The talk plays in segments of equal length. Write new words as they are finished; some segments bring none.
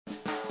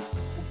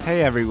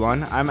Hey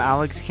everyone, I'm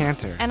Alex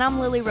Cantor. And I'm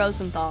Lily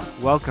Rosenthal.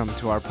 Welcome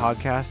to our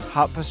podcast,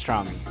 Hot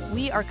Pastrami.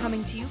 We are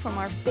coming to you from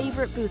our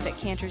favorite booth at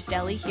Cantor's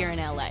Deli here in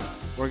LA.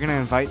 We're going to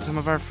invite some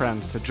of our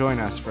friends to join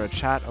us for a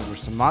chat over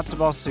some matzo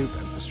ball soup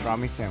and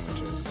pastrami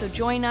sandwiches. So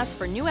join us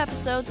for new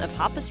episodes of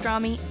Hot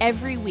Pastrami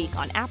every week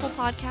on Apple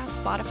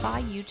Podcasts,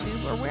 Spotify,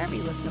 YouTube, or wherever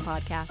you listen to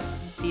podcasts.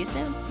 See you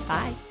soon.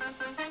 Bye.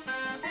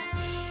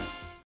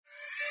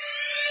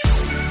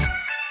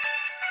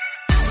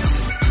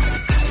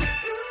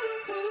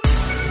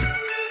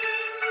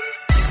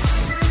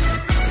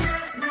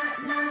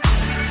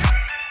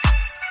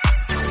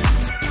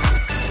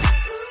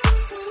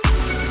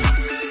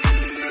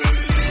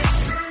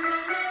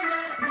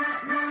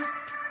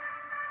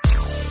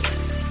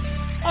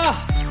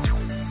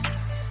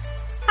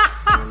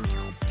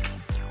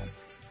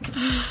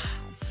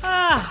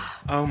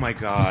 Oh my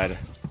God.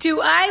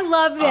 Do I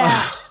love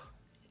that?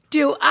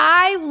 Do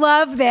I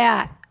love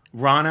that?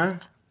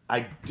 Rana,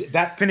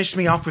 that finished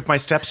me off with my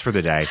steps for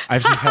the day. I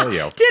have to tell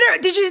you.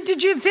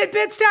 Did your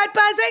Fitbit start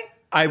buzzing?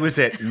 I was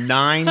at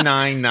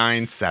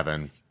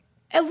 9997.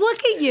 And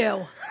look at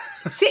you.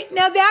 See,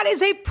 now that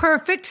is a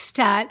perfect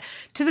start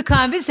to the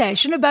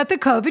conversation about the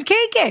COVID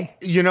Kiki.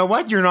 You know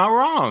what? You're not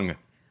wrong.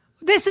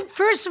 Listen,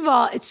 first of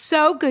all, it's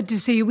so good to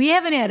see you. We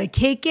haven't had a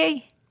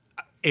Kiki.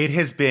 It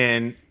has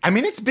been,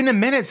 it's been a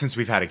minute since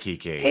we've had a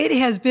Kiki. It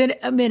has been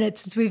a minute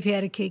since we've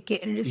had a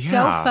Kiki, and it is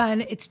so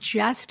fun. It's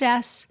just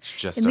us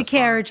in the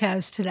carriage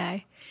house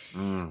today.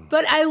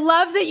 But I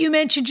love that you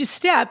mentioned your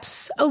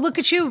steps. Oh, look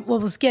at you. Well,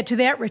 we'll get to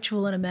that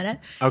ritual in a minute.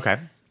 Okay.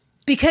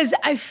 Because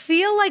I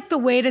feel like the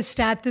way to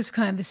start this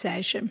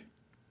conversation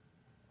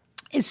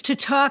is to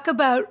talk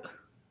about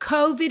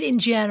COVID in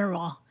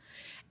general,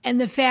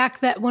 and the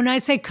fact that when I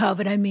say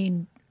COVID, I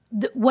mean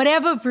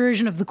whatever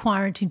version of the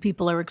quarantine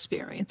people are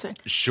experiencing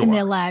in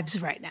their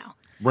lives right now.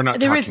 We're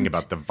not talking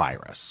about the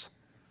virus.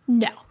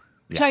 No.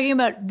 We're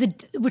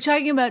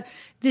talking about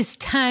this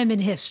time in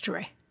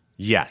history.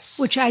 Yes.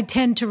 Which I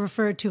tend to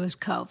refer to as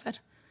COVID.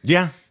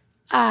 Yeah.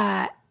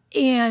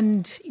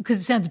 And because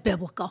it sounds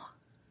biblical.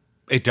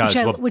 It does.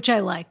 Which I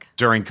like.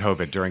 During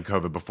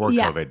COVID, before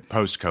COVID,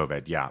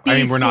 post-COVID, yeah.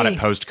 BC. We're not at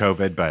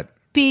post-COVID, but...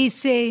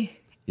 BC.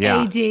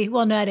 Yeah. AD,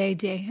 well, not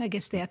AD. I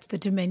guess that's the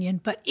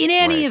Dominion. But in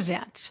any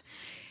event,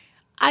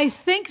 I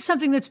think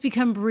something that's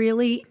become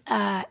really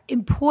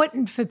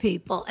important for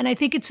people, and I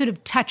think it sort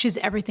of touches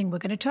everything we're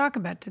going to talk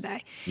about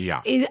today,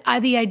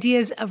 are the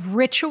ideas of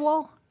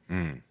ritual.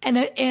 And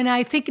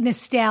I think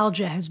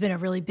nostalgia has been a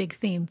really big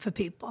theme for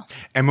people.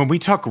 And when we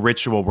talk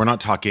ritual, we're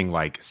not talking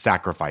like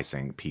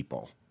sacrificing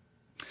people.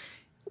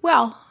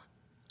 Well,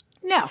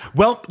 no.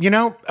 Well,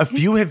 a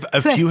few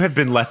have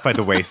been left by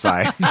the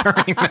wayside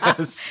during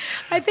this.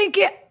 I think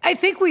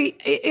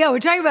we're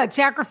talking about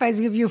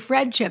sacrificing of your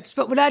friendships,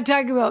 but we're not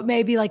talking about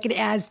maybe like an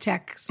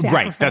Aztec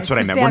sacrifice. Right, that's what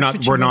I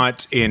meant. We're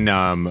not in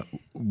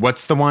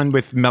what's the one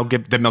with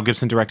that Mel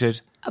Gibson directed?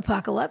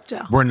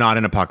 Apocalypto. We're not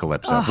in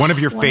Apocalypto. One of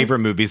your favorite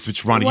movies,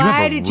 which Rhonda, you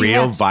have a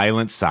real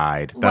violent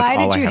side. That's all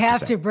I have to say. Why did you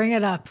have to bring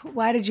it up?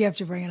 Why did you have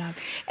to bring it up?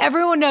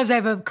 Everyone knows I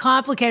have a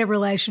complicated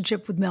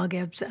relationship with Mel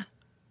Gibson.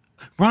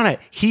 Rana,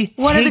 he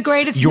one hates of the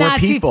greatest your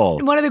Nazi, people.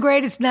 One of the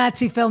greatest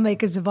Nazi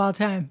filmmakers of all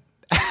time.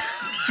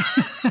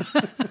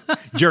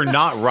 You're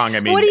not wrong.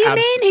 What do you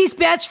mean? He's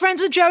best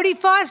friends with Jodie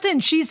Foster,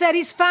 and she said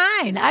he's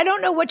fine. I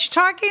don't know what you're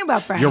talking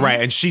about, Brian. You're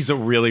right, and she's a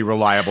really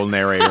reliable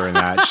narrator in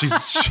that.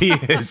 She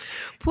is.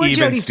 Poor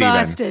even Jodie Steven.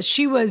 Foster.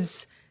 She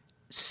was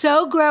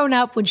so grown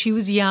up when she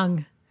was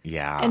young.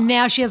 Yeah. And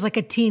now she has like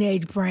a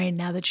teenage brain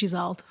now that she's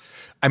old.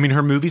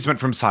 Her movies went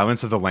from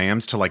Silence of the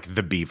Lambs to like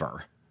The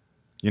Beaver.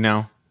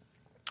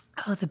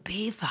 Oh, The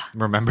Beaver.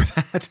 Remember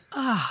that?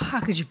 Oh, how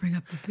could you bring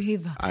up The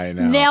Beaver? I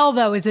know. Nell,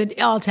 though, is an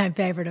all-time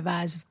favorite of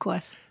ours, of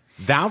course.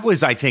 That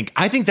was, I think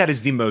that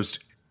is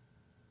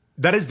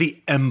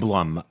the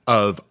emblem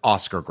of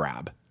Oscar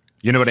grab.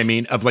 You know what I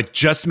mean? Of like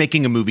just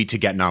making a movie to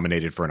get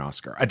nominated for an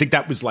Oscar. I think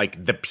that was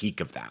like the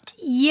peak of that.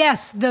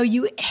 Yes, though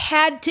you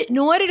had to, in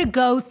order to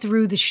go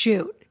through the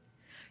shoot,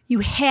 you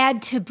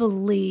had to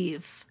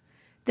believe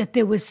that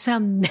there was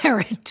some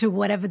merit to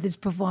whatever this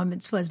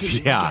performance was that you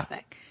were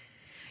giving.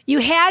 You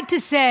had to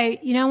say,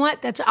 you know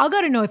what? I'll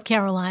go to North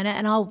Carolina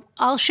and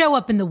I'll show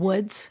up in the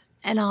woods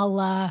and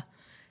I'll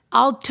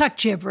talk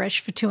gibberish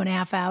for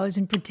 2.5 hours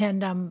and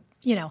pretend I'm,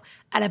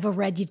 out of a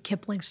Rudyard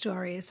Kipling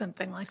story or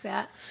something like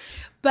that.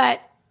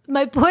 But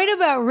my point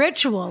about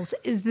rituals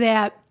is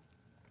that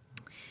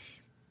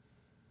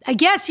I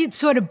guess you'd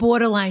sort of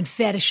borderline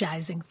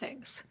fetishizing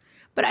things.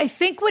 But I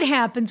think what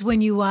happens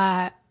when you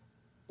are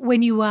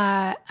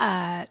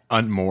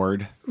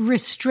unmoored,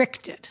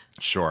 restricted.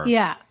 Sure.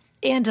 Yeah.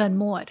 And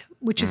unmoored,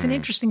 which is an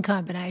interesting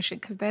combination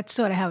because that's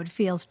sort of how it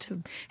feels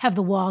to have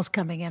the walls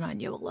coming in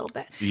on you a little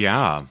bit.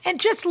 Yeah. And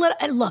just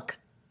look,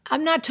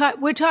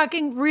 we're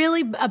talking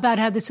really about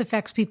how this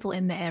affects people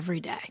in the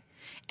everyday.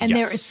 And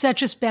there is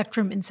such a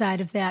spectrum inside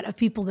of that of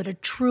people that are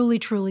truly,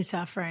 truly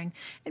suffering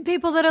and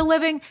people that are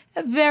living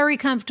a very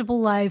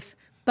comfortable life,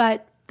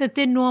 but that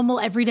their normal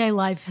everyday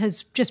life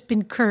has just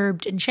been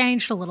curbed and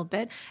changed a little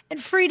bit.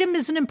 And freedom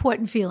is an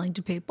important feeling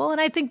to people. And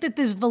I think that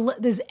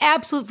there's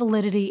absolute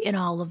validity in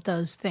all of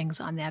those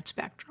things on that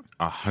spectrum.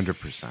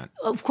 100%.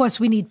 Of course,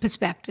 we need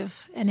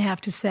perspective, and I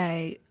have to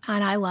say,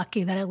 aren't I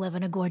lucky that I live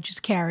in a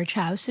gorgeous carriage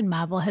house in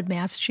Marblehead,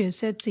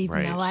 Massachusetts,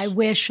 even though I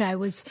wish I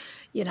was,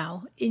 in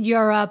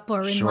Europe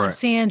or in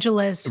Los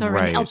Angeles or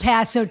in El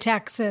Paso,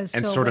 Texas.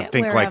 And or sort of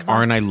think wherever. like,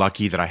 aren't I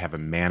lucky that I have a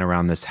man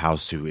around this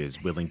house who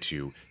is willing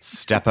to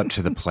step up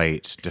to the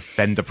plate,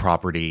 defend the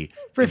property,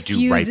 and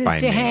do right by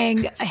refuses to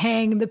me.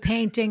 hang the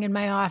painting in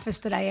my office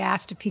that I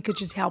asked if he could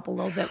just help a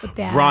little bit with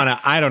that. Rana,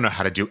 I don't know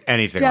how to do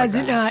anything Does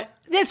like it that. not?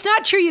 That's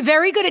not true. You're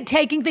very good at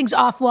taking things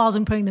off walls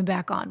and putting them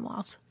back on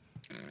walls.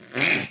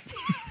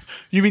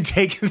 You mean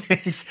taking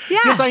things? Yeah.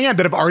 Yes, I am,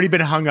 that have already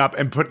been hung up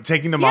and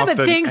taking them off Yeah, but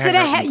the things that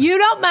hanger. are you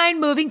don't mind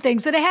moving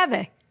things that are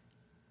heavy.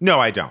 No,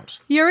 I don't.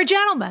 You're a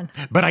gentleman.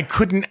 But I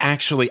couldn't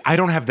actually, I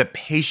don't have the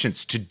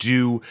patience to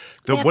do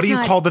the, That's what do you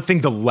not- call the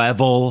thing, the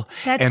level?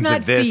 That's and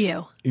not the this. for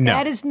you. No.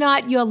 That is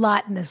not your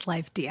lot in this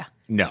life, dear.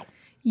 No.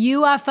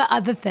 You are for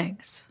other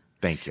things.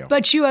 Thank you.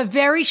 But you are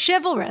very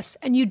chivalrous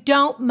and you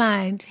don't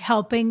mind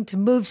helping to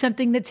move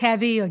something that's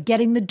heavy or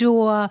getting the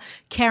door,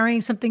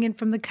 carrying something in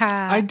from the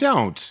car. I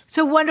don't. It's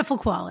a wonderful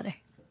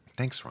quality.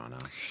 Thanks, Rana.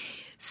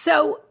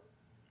 So,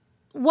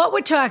 what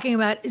we're talking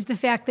about is the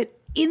fact that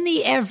in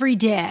the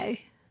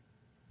everyday,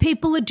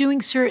 people are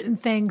doing certain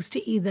things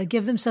to either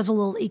give themselves a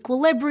little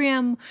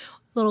equilibrium,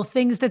 little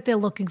things that they're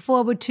looking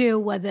forward to,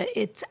 whether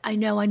it's, I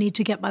know I need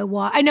to get my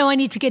walk. I know I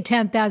need to get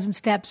 10,000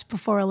 steps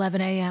before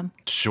 11 a.m.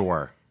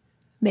 Sure.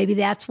 Maybe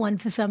that's one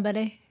for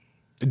somebody.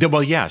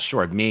 Well, yeah,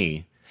 sure.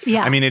 Me.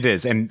 Yeah. I mean, it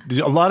is. And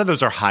a lot of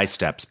those are high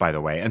steps, by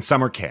the way, and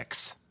some are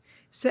kicks.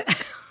 So,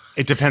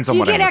 It depends do on you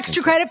what I'm get listening extra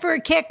to. credit for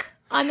a kick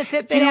on the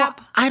Fitbit You know,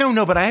 app? I don't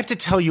know, but I have to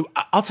tell you,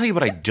 I'll tell you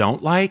what I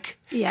don't like.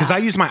 Yeah. Because I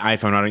use my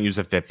iPhone, I don't use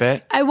a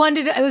Fitbit. I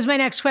wondered, it was my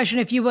next question,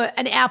 if you were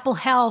an Apple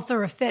Health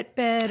or a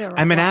Fitbit or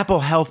I'm an Apple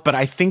Health, but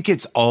I think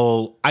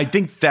I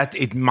think that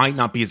it might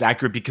not be as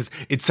accurate because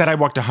it said I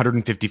walked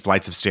 150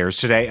 flights of stairs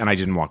today and I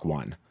didn't walk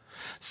one.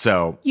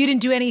 So You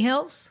didn't do any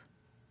hills?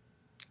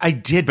 I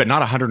did, but not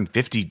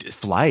 150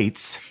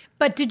 flights.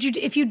 But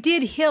if you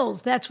did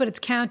hills, that's what it's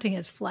counting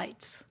as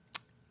flights.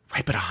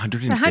 Right, but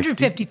 150?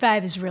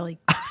 155 is really,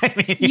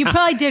 you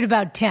probably did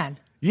about 10.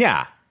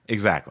 Yeah,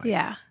 exactly.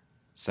 Yeah.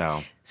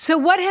 So So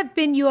what have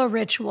been your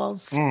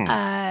rituals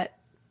to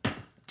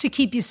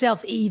keep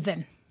yourself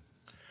even?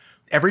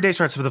 every day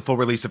starts with a full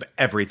release of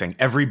everything,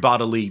 every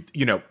bodily,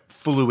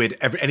 fluid,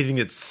 anything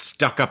that's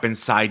stuck up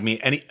inside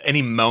me,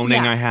 any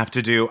moaning Yeah. I have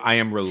to do, I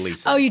am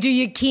releasing. Oh, you do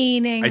your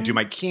keening. I do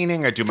my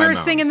keening, I do my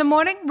First thing in the moans.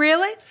 morning?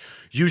 Really?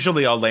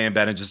 Usually I'll lay in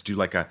bed and just do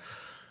like a,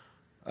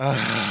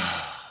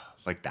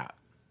 like that.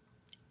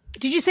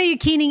 Did you say your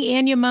keening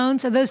and your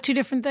moans? Are those two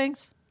different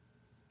things?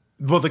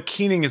 Well, the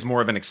keening is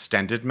more of an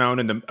extended moan,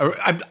 and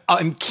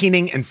I'm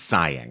keening and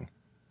sighing.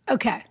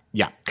 Okay.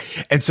 Yeah,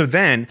 and so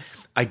then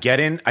I get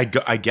in, I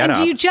get And up.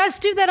 do you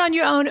just do that on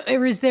your own,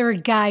 or is there a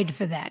guide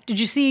for that? Did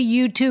you see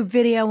a YouTube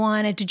video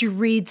on it? Did you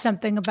read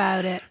something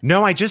about it?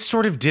 No, I just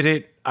sort of did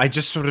it. I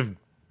just sort of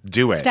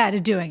do it.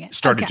 Started doing it.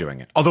 Started Okay.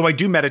 doing it. Although I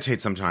do meditate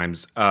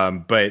sometimes.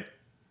 But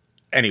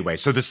anyway,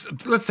 so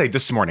let's say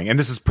this morning, and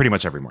this is pretty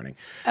much every morning.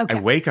 Okay. I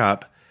wake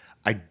up,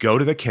 I go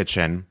to the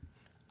kitchen.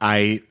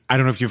 I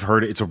don't know if you've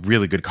heard it. It's a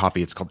really good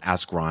coffee. It's called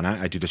Ask Rana.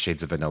 I do the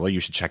shades of vanilla. You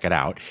should check it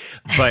out.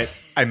 But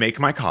I make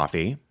my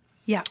coffee.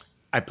 Yeah.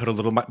 I put a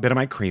little bit of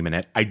my cream in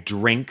it. I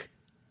drink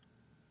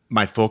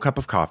my full cup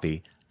of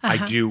coffee.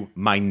 I do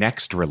my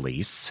next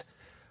release,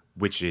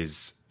 which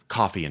is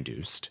coffee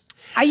induced.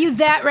 Are you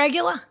that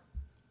regular?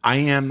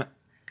 I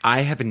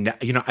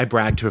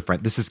bragged to a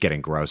friend. This is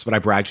getting gross, but I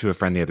bragged to a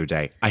friend the other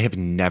day. I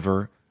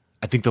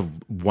think the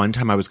one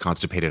time I was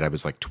constipated, I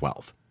was like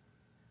 12.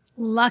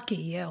 Lucky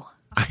you.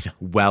 I know.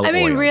 Well, I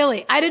mean, oiled.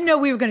 really, I didn't know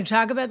we were going to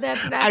talk about that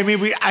today. I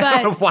mean, I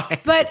don't know why.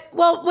 But,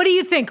 well, what do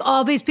you think?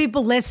 All these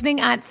people listening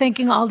aren't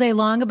thinking all day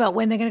long about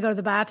when they're going to go to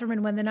the bathroom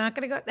and when they're not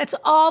going to go. That's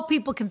all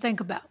people can think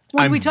about.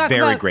 When I'm we talk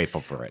very about grateful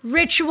for it.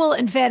 ritual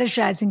and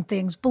fetishizing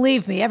things,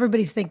 believe me,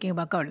 everybody's thinking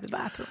about going to the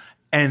bathroom.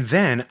 And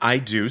then I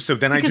do. So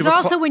then Because I do.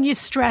 also when you're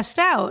stressed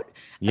out,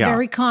 Yeah. a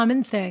very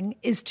common thing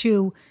is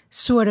to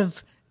sort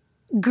of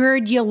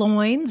gird your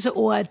loins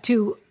or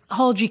to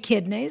hold your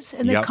kidneys.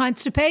 And the Yep.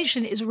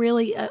 constipation is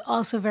really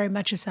also very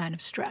much a sign of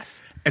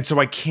stress. And so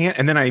I can't.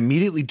 And then I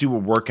immediately do a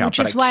workout. Which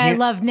but is why I can't-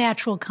 love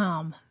natural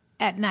calm.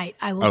 At night,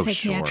 I will Oh, take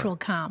sure. natural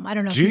calm. I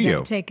don't know if Do you've you?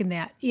 ever taken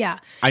that. Yeah.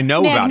 I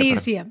know about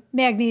it, but-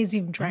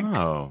 Magnesium drink.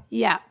 Oh.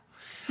 Yeah.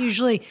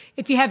 Usually,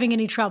 if you're having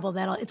any trouble,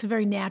 it's a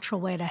very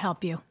natural way to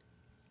help you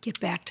get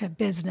back to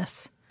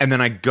business. And then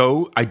I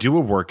do a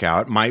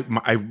workout.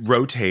 I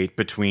rotate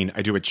between,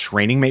 I do a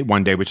Training Mate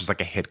one day, which is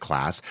like a HIIT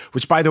class,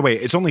 which by the way,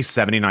 it's only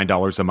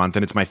 $79 a month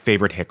and it's my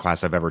favorite HIIT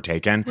class I've ever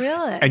taken.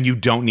 Really? And you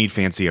don't need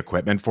fancy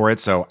equipment for it.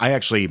 So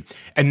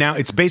and now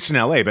it's based in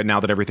LA, but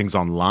now that everything's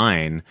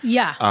online,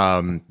 Yeah.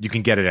 you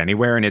can get it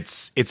anywhere and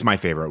it's my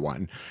favorite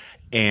one.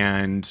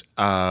 And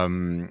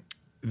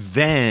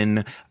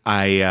then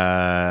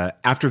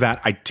after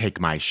that, I take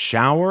my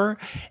shower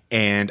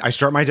and I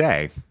start my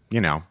day.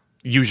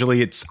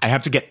 Usually I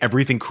have to get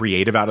everything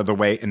creative out of the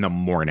way in the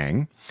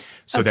morning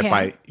so that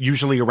by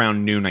usually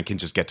around noon, I can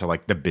just get to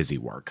like the busy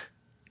work.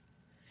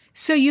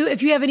 So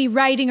if you have any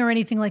writing or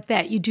anything like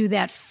that, you do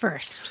that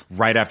first.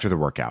 Right after the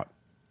workout.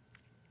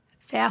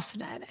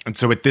 Fascinating. And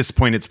so at this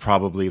point, it's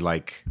probably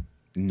like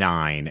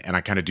 9, and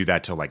I kind of do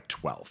that till like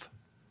 12.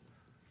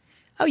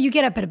 Oh, you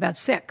get up at about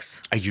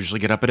 6. I usually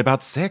get up at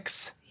about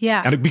 6.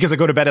 Yeah. And because I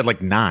go to bed at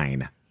like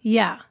 9.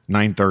 Yeah.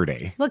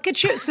 9:30. Look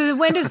at you. So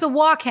when does the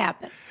walk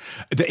happen?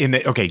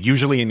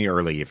 Usually in the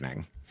early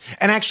evening.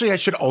 And actually, I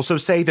should also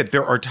say that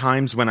there are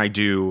times when I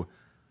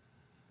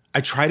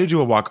try to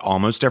do a walk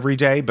almost every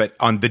day, but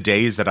on the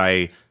days that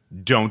I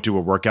don't do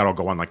a workout, I'll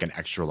go on like an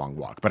extra long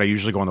walk. But I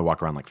usually go on the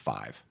walk around like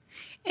 5.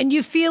 And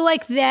you feel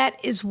like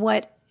that is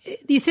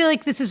you feel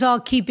like this is all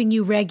keeping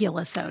you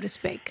regular, so to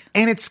speak.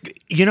 And it's,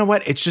 you know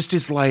what? It's just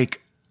is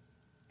like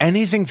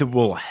anything that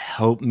will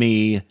help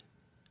me,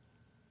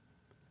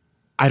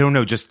 I don't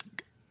know, just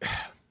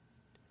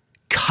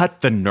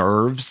cut the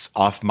nerves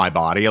off my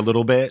body a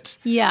little bit.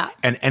 Yeah.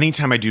 And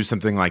anytime I do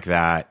something like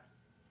that,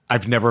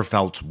 I've never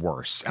felt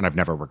worse and I've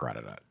never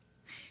regretted it.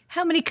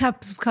 How many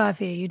cups of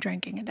coffee are you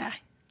drinking a day?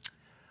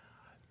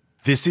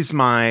 This is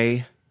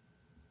my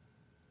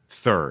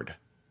 3rd.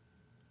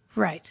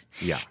 Right.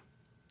 Yeah.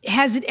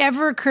 Has it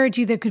ever occurred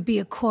to you there could be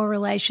a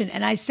correlation?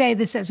 And I say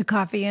this as a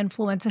coffee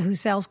influencer who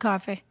sells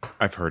coffee.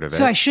 I've heard of it.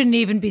 So I shouldn't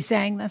even be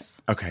saying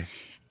this. Okay.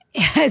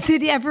 Has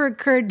it ever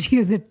occurred to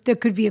you that there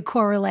could be a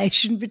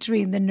correlation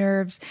between the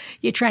nerves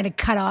you're trying to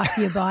cut off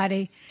your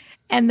body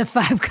and the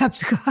 5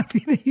 cups of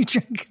coffee that you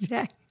drink a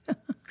day?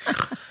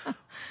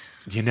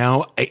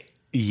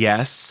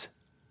 Yes,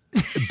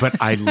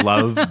 but I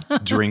love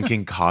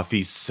drinking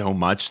coffee so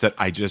much that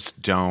I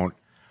just don't.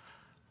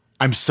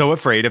 I'm so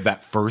afraid of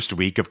that first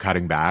week of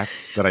cutting back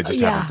that I just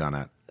haven't done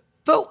it.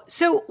 But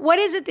so what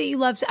is it that you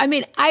love? I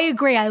mean, I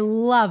agree. I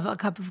love a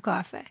cup of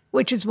coffee,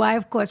 which is why,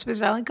 of course, we're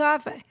selling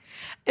coffee.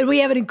 And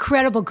we have an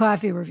incredible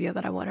coffee review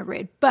that I want to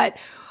read. But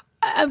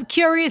I'm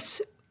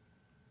curious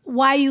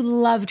why you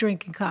love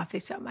drinking coffee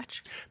so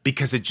much.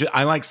 Because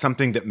I like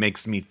something that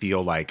makes me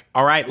feel like,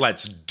 all right,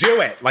 let's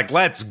do it. Like,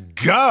 let's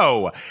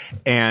go.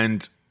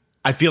 And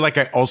I feel like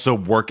I also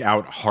work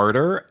out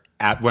harder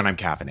when I'm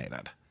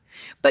caffeinated.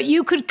 But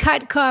you could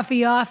cut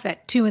coffee off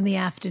at 2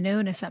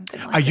 p.m. or something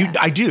like that.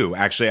 I do,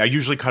 actually. I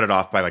usually cut it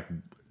off by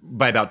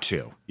about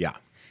 2. Yeah.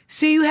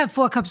 So you have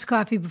 4 cups of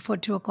coffee before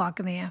 2:00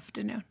 in the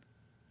afternoon.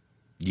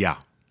 Yeah.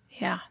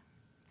 Yeah.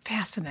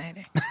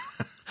 Fascinating.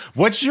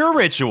 What's your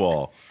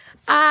ritual?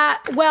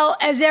 Well,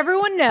 as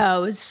everyone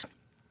knows,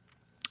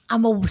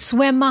 I'm a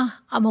swimmer,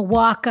 I'm a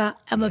walker,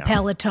 I'm a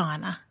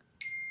Pelotoner.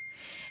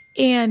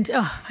 And,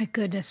 oh my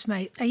goodness,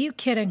 mate, are you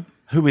kidding?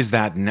 Who is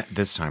that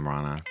this time,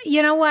 Rana?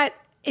 You know what?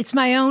 It's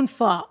my own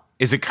fault.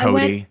 Is it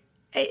Cody?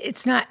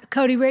 It's not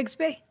Cody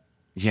Rigsby.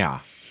 Yeah.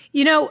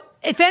 You know,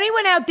 if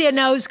anyone out there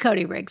knows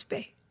Cody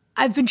Rigsby,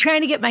 I've been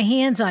trying to get my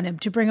hands on him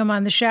to bring him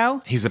on the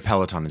show. He's a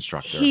Peloton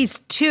instructor.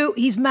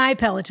 He's my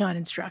Peloton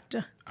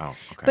instructor. Oh,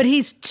 okay. But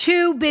he's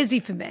too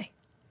busy for me.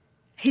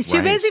 He's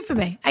too busy for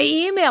me. I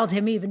emailed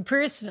him even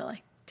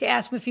personally to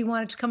ask him if he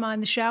wanted to come on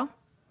the show.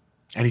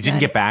 And he didn't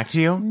get back to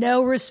you?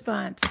 No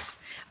response.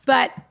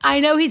 But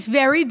I know he's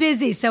very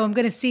busy, so I'm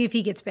going to see if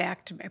he gets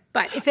back to me.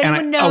 But if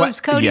anyone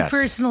knows Cody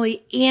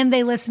personally and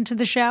they listen to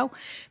the show,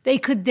 they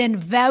could then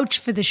vouch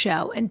for the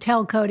show and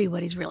tell Cody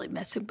what he's really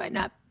missing by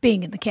not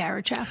being in the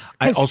carriage house.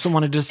 I also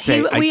wanted to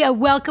say... we are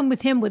welcome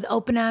with him with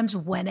open arms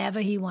whenever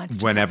he wants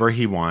to. Whenever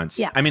he wants.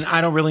 Yeah. I mean,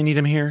 I don't really need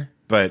him here,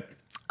 but...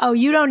 Oh,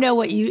 you don't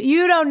know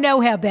you don't know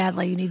how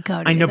badly you need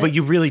Cody. I know, but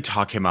you really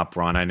talk him up,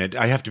 Rana, and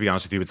I have to be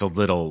honest with you,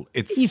 you're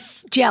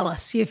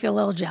jealous. You feel a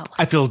little jealous.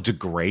 I feel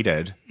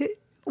degraded.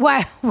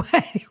 Why?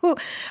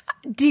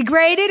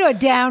 Degraded or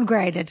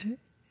downgraded?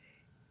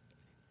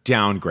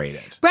 Downgraded.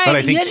 Right. But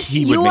I think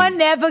you are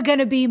never going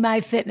to be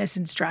my fitness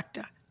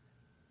instructor.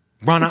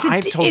 Rana,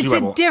 I've told you it's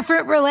a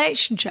different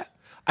relationship.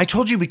 I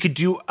told you we could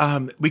do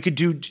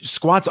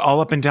squats all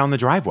up and down the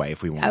driveway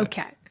if we wanted.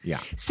 Okay. Yeah.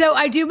 So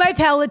I do my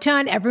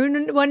Peloton.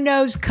 Everyone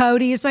knows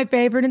Cody is my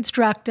favorite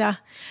instructor.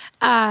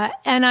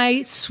 And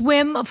I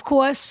swim, of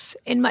course.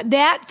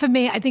 That for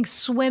me, I think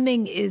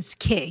swimming is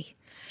key.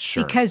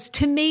 Sure. Because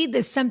to me,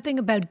 there's something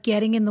about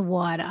getting in the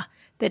water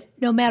that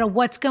no matter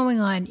what's going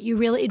on, it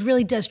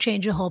really does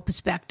change your whole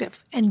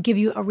perspective and give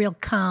you a real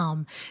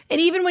calm.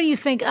 And even when you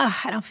think,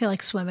 oh, I don't feel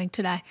like swimming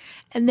today,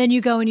 and then you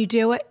go and you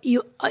do it,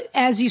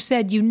 as you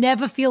said, you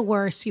never feel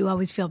worse. You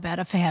always feel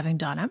better for having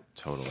done it.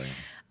 Totally.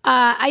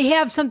 I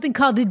have something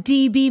called the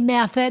DB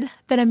method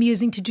that I'm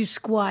using to do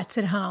squats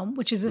at home,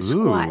 which is a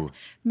squat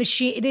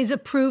machine. It is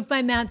approved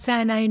by Mount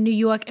Sinai in New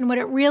York. And what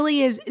it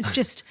really is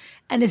just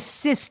an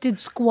assisted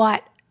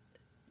squat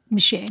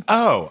machine.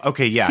 Oh,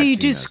 okay, yeah. So you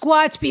do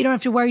squats, but you don't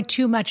have to worry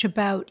too much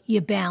about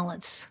your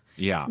balance.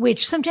 Yeah.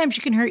 Which sometimes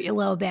you can hurt your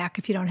lower back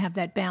if you don't have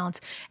that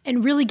balance.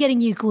 And really getting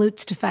your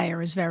glutes to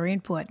fire is very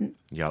important.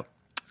 Yep.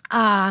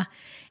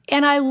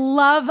 And I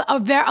love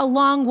a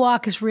long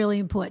walk is really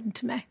important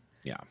to me.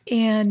 Yeah.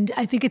 And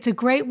I think it's a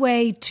great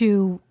way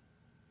to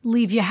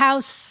leave your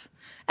house.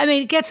 I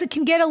mean, it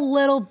can get a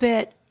little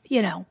bit,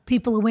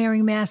 people are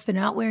wearing masks, they're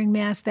not wearing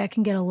masks. That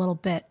can get a little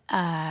bit,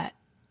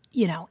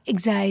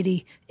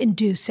 anxiety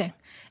inducing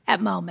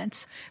at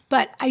moments.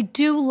 But I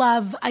do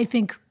love, I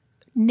think,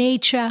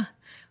 nature,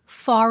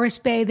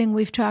 forest bathing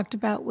we've talked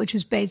about, which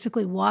is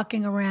basically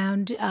walking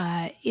around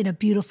in a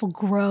beautiful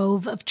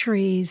grove of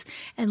trees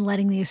and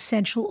letting the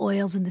essential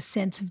oils and the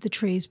scents of the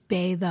trees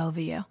bathe over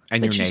you.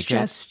 And which you're is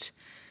naked?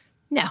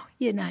 No,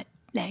 you're not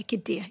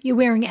naked, dear. You're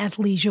wearing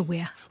athleisure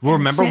wear. Well,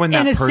 remember when that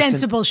and a person,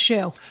 sensible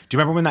shoe. Do you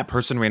remember when that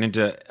person ran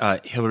into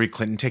Hillary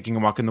Clinton taking a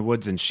walk in the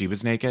woods and she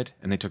was naked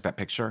and they took that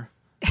picture?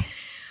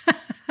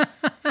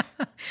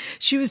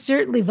 She was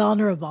certainly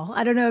vulnerable.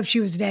 I don't know if she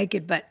was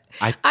naked, but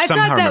I somehow thought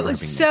that remember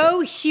was her being so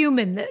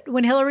human that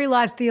when Hillary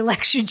lost the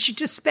election, she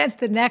just spent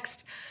the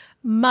next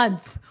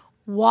month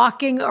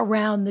walking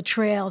around the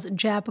trails in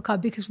Chappaqua.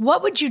 Because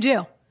what would you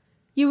do?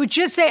 You would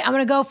just say, I'm going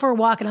to go for a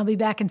walk and I'll be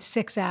back in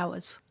 6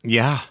 hours.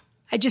 Yeah.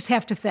 I just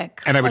have to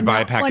think. And I would buy a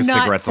not- pack or of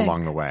not cigarettes think.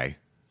 along the way.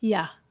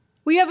 Yeah.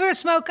 Were you ever a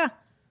smoker?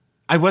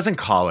 I was in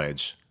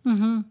college.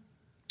 Mm-hmm.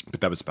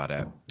 But that was about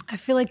it. I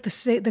feel like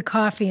the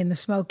coffee and the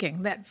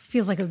smoking, that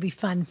feels like it would be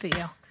fun for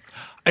you.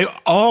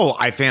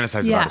 I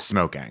fantasize Yeah. about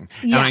smoking.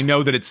 Yeah. And I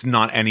know that it's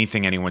not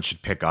anything anyone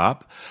should pick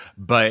up,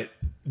 but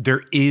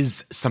there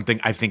is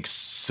something I think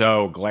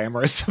so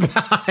glamorous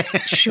about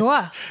it.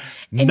 Sure.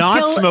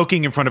 Not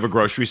smoking in front of a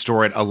grocery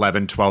store at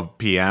 11, 12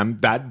 p.m.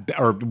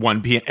 or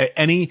 1 p.m.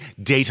 Any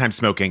daytime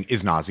smoking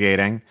is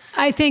nauseating.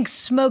 I think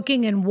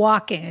smoking and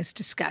walking is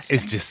disgusting.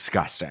 It's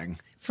disgusting.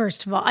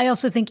 First of all, I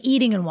also think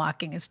eating and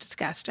walking is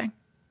disgusting.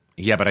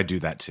 Yeah, but I do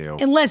that too.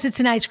 Unless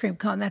it's an ice cream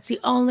cone. That's the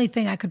only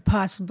thing I could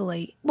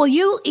possibly. Well,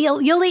 you'll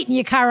eat in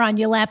your car on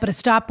your lap at a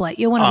stoplight.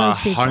 You're one of those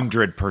people.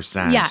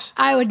 100%. Yeah,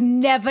 I would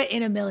never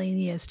in a million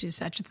years do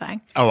such a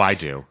thing. Oh, I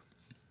do.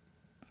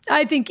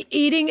 I think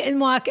eating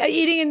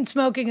and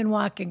smoking and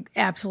walking,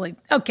 absolutely.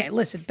 Okay,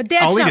 listen, but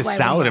that's I'll not eat a why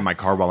salad we're in my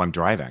car while I'm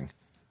driving.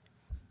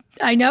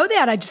 I know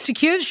that. I just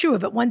accused you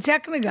of it 1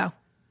 second ago.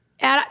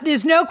 And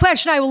there's no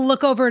question I will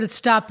look over at a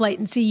stoplight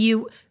and see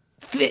you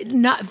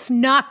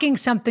knocking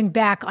something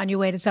back on your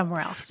way to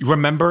somewhere else.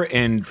 Remember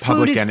in Food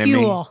Public is Enemy?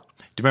 fuel.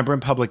 Do you remember in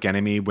Public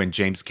Enemy when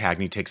James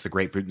Cagney takes the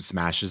grapefruit and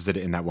smashes it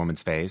in that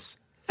woman's face?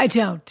 I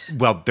don't.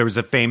 Well, there was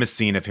a famous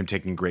scene of him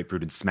taking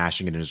grapefruit and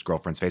smashing it in his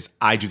girlfriend's face.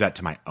 I do that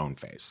to my own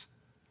face.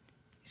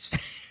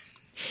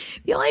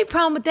 The only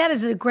problem with that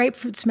is that a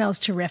grapefruit smells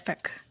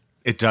terrific.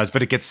 It does,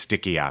 but it gets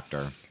sticky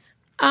after.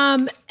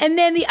 And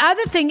then the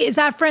other thing is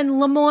our friend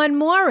Lamorne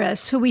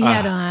Morris, who we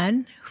had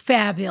on.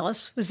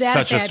 Fabulous. Was that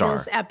Such a a star.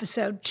 fabulous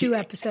episode 2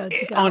 episodes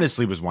It ago?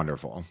 honestly was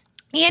wonderful.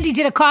 And he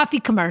did a coffee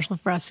commercial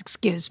for us,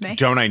 excuse me.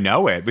 Don't I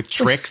know it? With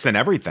tricks and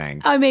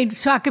everything. I mean,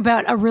 talk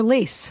about a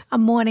release, a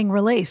morning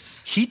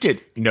release. He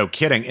did, no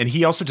kidding. And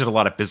he also did a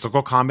lot of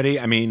physical comedy.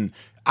 I mean,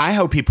 I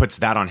hope he puts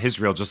that on his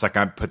reel just like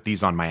I put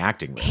these on my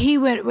acting reel.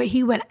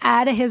 He went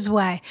out of his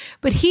way.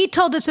 But he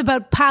told us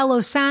about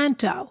Palo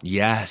Santo,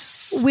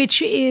 Yes.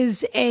 which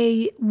is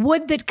a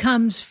wood that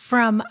comes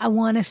from, I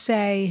want to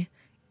say,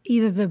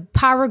 either the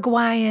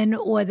Paraguayan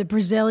or the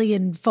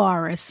Brazilian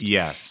forest.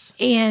 Yes.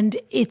 And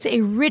it's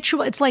a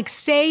ritual. It's like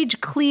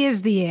sage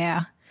clears the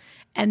air,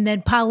 and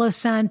then Palo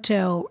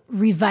Santo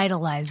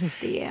revitalizes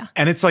the air.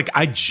 And it's like,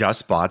 I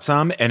just bought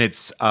some, and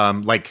it's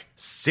like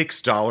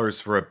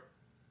 $6 for a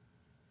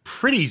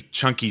pretty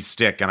chunky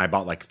stick, and I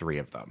bought like 3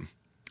 of them.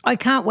 I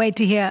can't wait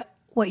to hear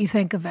what you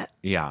think of it.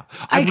 Yeah.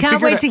 I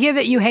can't wait to hear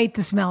that you hate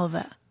the smell of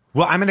it.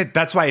 Well,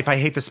 that's why if I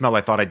hate the smell,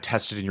 I thought I'd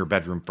test it in your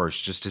bedroom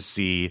first just to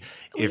see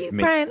if...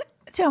 Brian,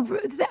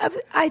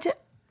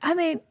 I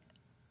mean,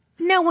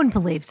 no one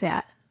believes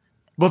that.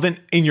 Well, then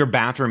in your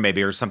bathroom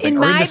maybe or something. In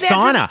Or in my the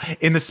sauna.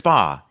 In the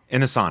spa.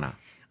 In the sauna.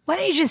 Why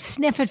don't you just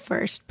sniff it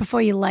first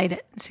before you light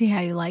it and see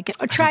how you like it?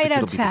 Or try it think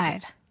it'll be the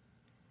outside.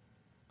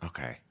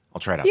 Okay. I'll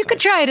try it outside. You could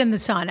try it in the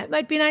sauna. It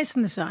might be nice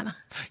in the sauna.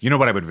 You know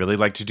what I would really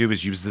like to do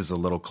is use this as a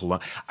little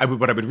cologne.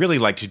 What I would really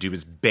like to do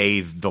is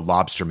bathe the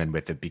lobsterman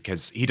with it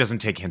because he doesn't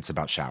take hints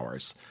about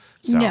showers.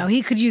 So. No,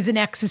 he could use an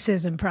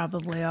exorcism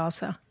probably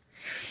also.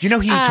 You know,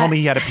 he told me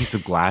he had a piece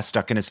of glass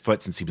stuck in his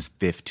foot since he was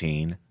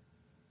 15.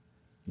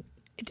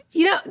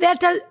 You know, that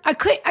does. I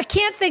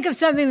can't think of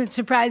something that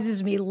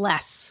surprises me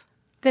less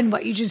than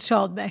what you just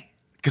told me.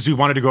 Because we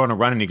wanted to go on a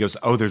run, and he goes,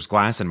 "Oh, there's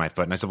glass in my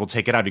foot." And I said, "Well,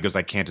 take it out." He goes,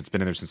 "I can't. It's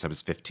been in there since I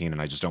was 15,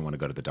 and I just don't want to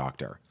go to the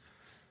doctor."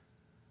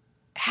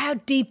 How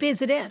deep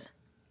is it in?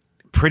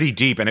 Pretty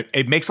deep, and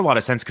it makes a lot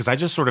of sense because I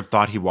just sort of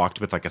thought he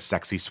walked with like a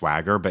sexy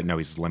swagger, but no,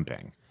 he's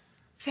limping.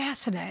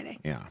 Fascinating.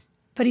 Yeah.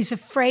 But he's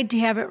afraid to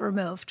have it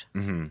removed.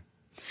 Mm-hmm.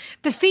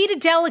 The feet are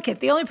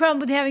delicate. The only problem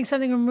with having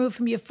something removed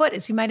from your foot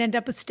is he might end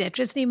up with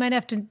stitches, and he might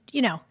have to,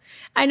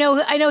 I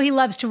know he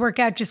loves to work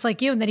out just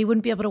like you, and that he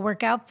wouldn't be able to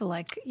work out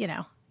for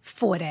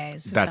 4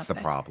 days. That's something.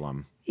 the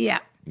problem. Yeah.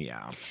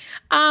 Yeah.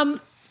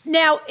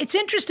 Now, it's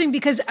interesting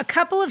because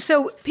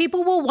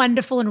people were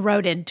wonderful and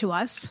wrote into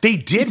us. They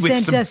did and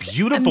with sent us some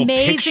beautiful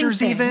amazing pictures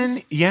things.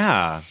 even.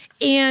 Yeah.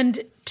 And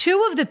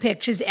 2 of the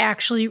pictures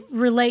actually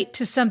relate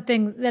to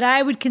something that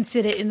I would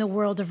consider in the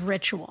world of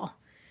ritual.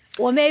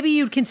 Or maybe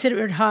you'd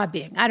consider it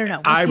hobbying. I don't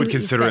know. I would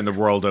consider it in the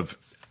world of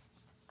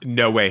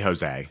no way,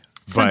 Jose.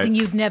 Something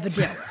you'd never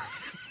do.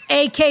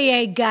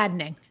 AKA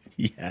gardening.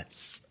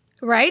 Yes.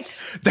 Right?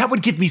 That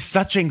would give me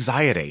such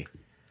anxiety.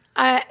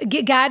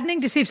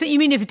 Gardening to see if you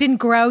mean if it didn't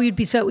grow, you'd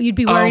be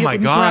worried. Oh my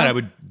God, grow? I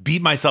would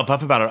beat myself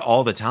up about it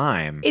all the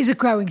time. Is it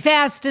growing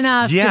fast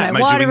enough? Yeah, Did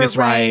am I doing this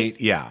right?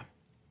 Yeah.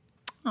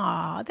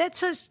 Oh,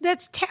 that's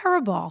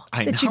terrible.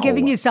 I that know. you're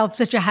giving yourself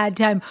such a hard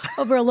time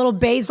over a little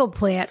basil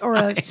plant or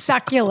a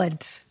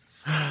succulent.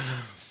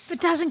 If it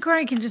doesn't grow,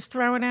 you can just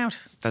throw it out.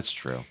 That's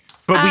true.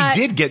 But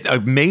we did get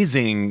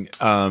amazing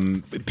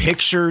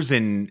pictures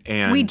and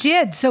we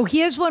did. So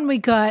here's one we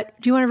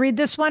got. Do you want to read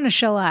this one or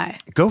shall I?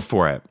 Go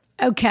for it.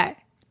 Okay.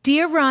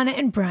 Dear Ronna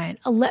and Brian,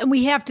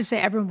 we have to say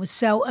everyone was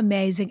so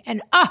amazing.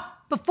 And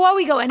before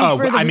we go any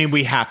further. I mean,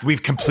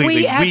 we've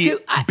completely,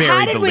 how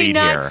buried did the we lead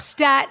not here.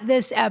 start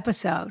this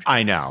episode?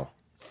 I know.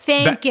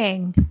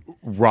 Thanking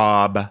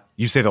Rob,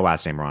 you say the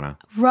last name, Ronna.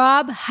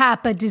 Rob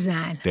Hoppa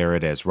Design. There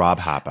it is, Rob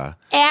Hoppa.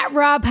 At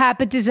Rob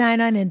Hoppa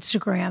Design on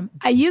Instagram.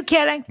 Are you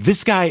kidding?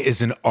 This guy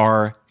is an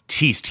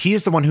artiste. He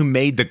is the one who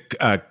made the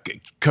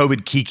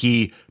COVID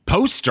Kiki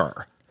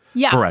poster.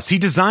 Yeah. For us. He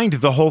designed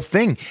the whole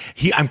thing.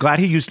 I'm glad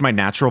he used my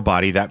natural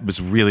body. That was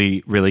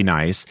really, really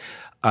nice.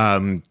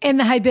 And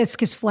the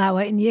hibiscus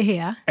flower in your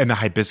hair. And the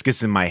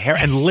hibiscus in my hair.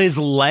 And Liz's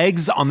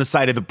legs on the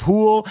side of the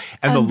pool.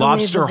 And the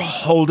lobster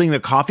holding the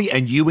coffee.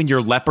 And you and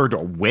your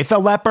leopard with a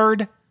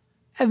leopard.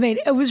 I mean,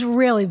 it was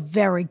really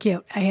very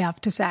cute, I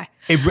have to say.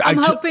 I'm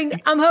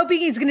hoping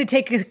he's going to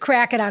take a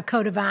crack at our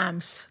coat of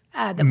arms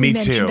that we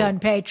mentioned on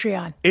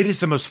Patreon. It is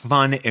the most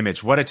fun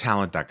image. What a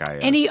talent that guy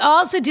is. And he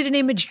also did an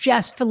image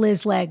just for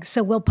Liz's legs,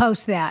 so we'll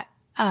post that.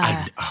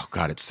 Oh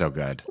God, it's so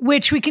good.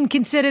 Which we can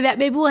consider that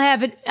maybe we'll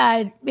have it.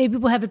 Maybe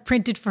we'll have it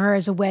printed for her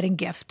as a wedding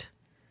gift.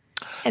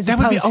 That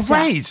would be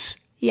right.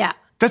 Yeah,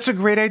 that's a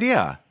great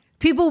idea.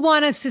 People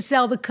want us to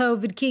sell the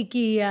COVID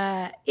Kiki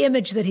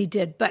image that he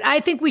did, but I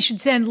think we should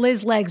send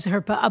Liz Legs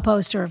a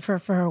poster for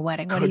her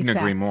wedding. Couldn't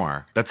agree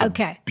more. That's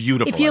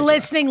beautiful. If you're idea.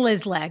 listening,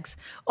 Liz Legs,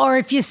 or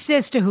if your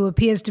sister, who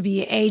appears to be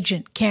your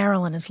agent,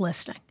 Carolyn, is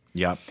listening.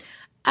 Yep.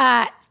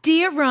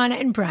 Dear Ronna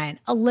and Brian,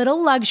 a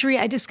little luxury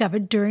I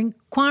discovered during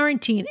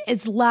quarantine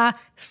is La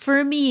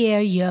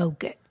Fermière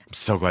yogurt. I'm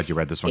so glad you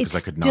read this one because I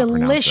could not pronounce it.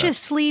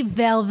 Deliciously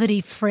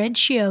velvety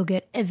French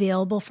yogurt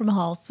available from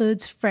Whole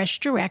Foods, Fresh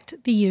Direct,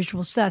 the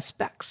usual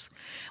suspects.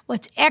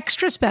 What's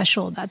extra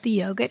special about the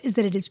yogurt is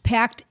that it is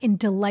packed in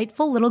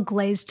delightful little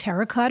glazed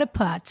terracotta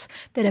pots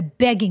that are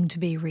begging to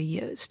be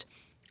reused.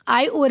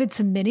 I ordered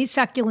some mini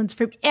succulents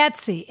from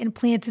Etsy and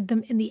planted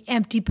them in the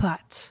empty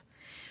pots.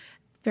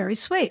 Very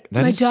sweet.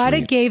 My daughter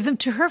gave them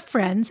to her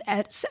friends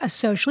at a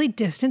socially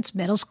distanced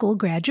middle school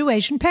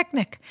graduation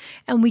picnic,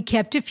 and we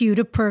kept a few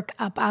to perk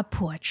up our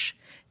porch.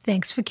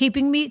 Thanks for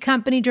keeping me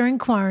company during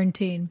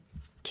quarantine.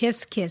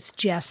 Kiss, kiss,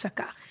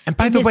 Jessica. And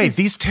by the way,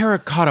 these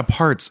terracotta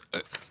pots,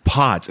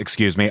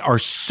 are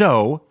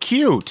so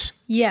cute.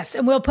 Yes,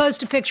 and we'll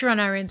post a picture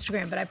on our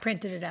Instagram, but I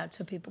printed it out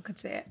so people could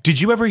see it.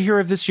 Did you ever hear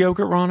of this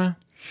yogurt, Ronna?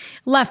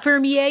 La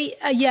Fermière,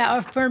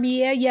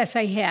 Fermière, yes,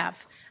 I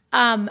have.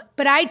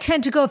 But I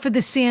tend to go for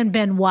the Saint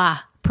Benoit,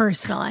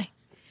 personally.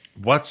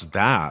 What's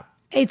that?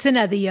 It's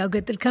another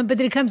yogurt that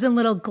comes in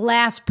little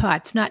glass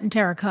pots, not in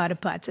terracotta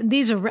pots. And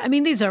these are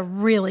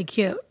really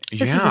cute.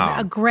 This is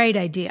a great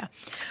idea.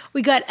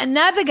 We got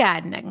another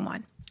gardening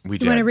one. We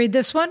did. You want to read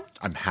this one?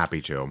 I'm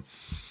happy to.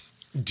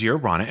 Dear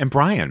Ronna and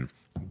Brian,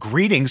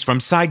 greetings from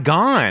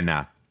Saigon.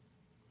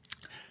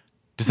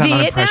 Does that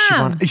not impress you,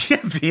 Ronna?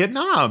 Yeah,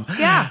 Vietnam.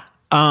 Yeah.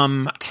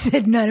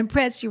 Did not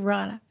impress you,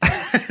 Ronna.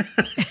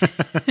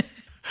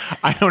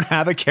 I don't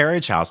have a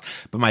carriage house,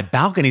 but my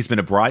balcony's been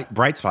a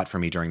bright spot for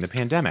me during the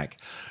pandemic.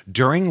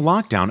 During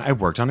lockdown, I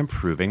worked on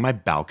improving my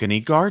balcony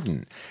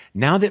garden.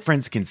 Now that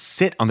friends can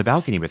sit on the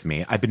balcony with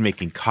me, I've been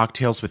making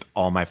cocktails with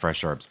all my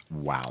fresh herbs.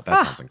 Wow,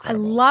 that sounds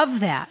incredible. I love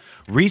that.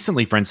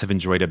 Recently, friends have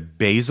enjoyed a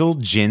basil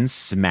gin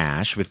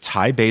smash with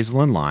Thai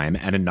basil and lime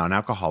and a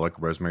non-alcoholic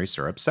rosemary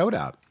syrup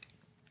soda.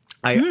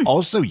 I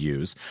also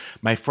use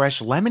my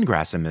fresh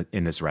lemongrass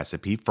in this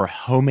recipe for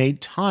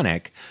homemade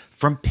tonic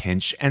from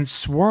Pinch and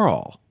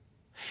Swirl.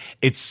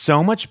 It's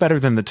so much better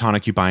than the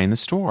tonic you buy in the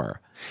store.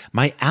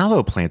 My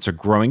aloe plants are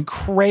growing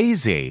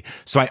crazy,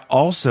 so I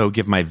also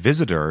give my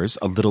visitors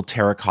a little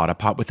terracotta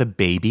pot with a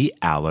baby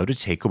aloe to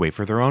take away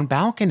for their own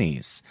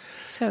balconies.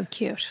 So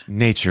cute.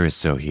 Nature is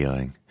so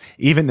healing.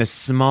 Even this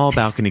small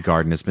balcony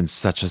garden has been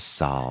such a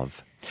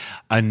salve.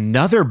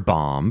 Another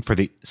balm for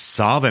the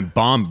salve and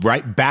balm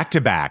right back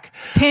to back.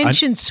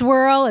 Pinch and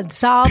swirl and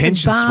salve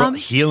Pinch and balm. Swirl,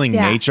 healing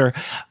nature.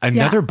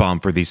 Another balm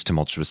for these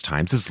tumultuous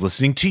times is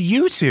listening to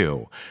you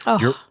two.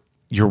 Oh.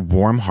 Your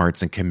warm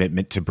hearts and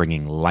commitment to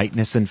bringing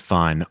lightness and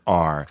fun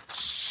are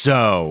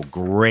so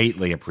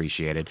greatly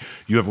appreciated.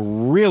 You have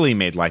really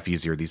made life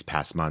easier these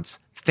past months.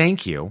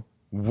 Thank you.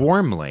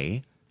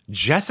 Warmly,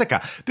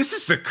 Jessica, this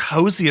is the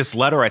coziest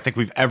letter I think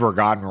we've ever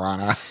gotten,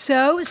 Rana.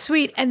 So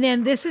sweet. And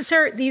then these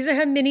are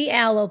her mini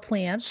aloe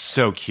plants.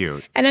 So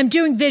cute. And I'm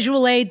doing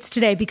visual aids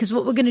today because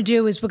what we're going to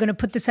do is we're going to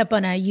put this up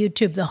on our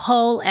YouTube, the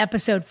whole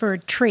episode, for a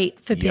treat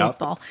for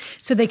people.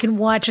 So they can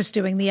watch us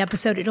doing the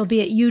episode. It'll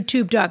be at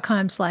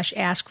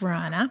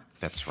youtube.com/AskRana.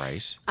 That's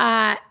right.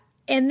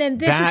 And then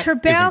this is her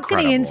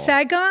balcony in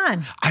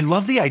Saigon. I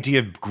love the idea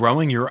of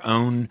growing your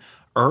own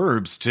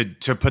herbs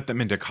to put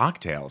them into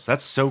cocktails.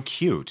 That's so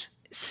cute.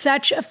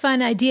 Such a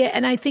fun idea.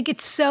 And I think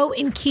it's so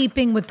in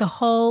keeping with the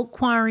whole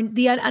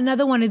quarantine.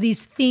 Another one of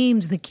these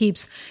themes that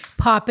keeps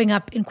popping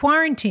up in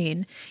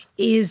quarantine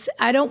is,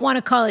 I don't want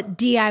to call it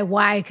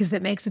DIY because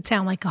that makes it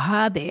sound like a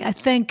hobby. I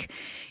think,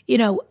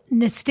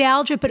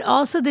 nostalgia, but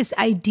also this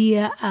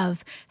idea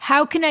of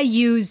how can I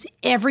use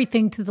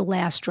everything to the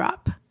last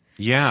drop?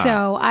 Yeah.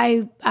 So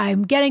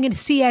I'm getting a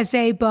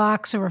CSA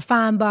box or a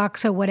farm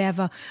box or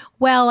whatever.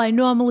 Well, I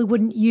normally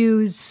wouldn't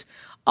use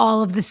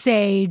all of the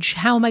sage.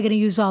 How am I going to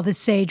use all this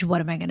sage?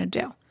 What am I going to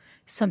do?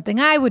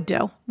 Something I would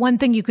do. One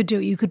thing you could do,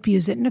 you could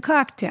use it in a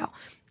cocktail.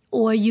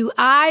 Or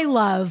I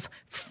love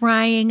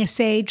frying a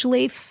sage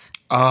leaf.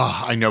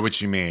 Oh, I know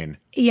what you mean.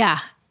 Yeah.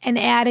 And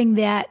adding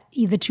that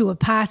either to a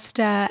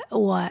pasta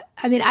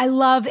I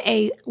love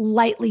a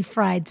lightly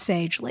fried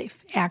sage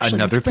leaf, actually.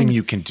 Another thing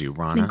you can do,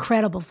 Rana. An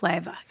incredible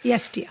flavor.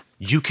 Yes, dear.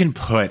 You can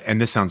put,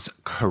 and this sounds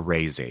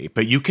crazy,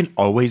 but you can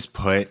always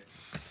put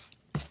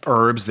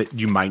herbs that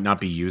you might not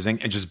be using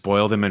and just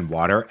boil them in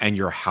water and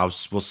your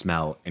house will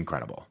smell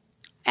incredible.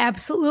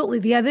 Absolutely.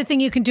 The other thing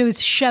you can do is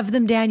shove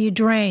them down your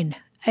drain.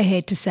 I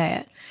hate to say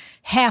it.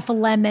 Half a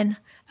lemon,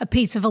 a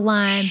piece of a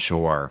lime.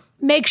 Sure.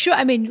 Make sure,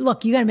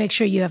 look, you got to make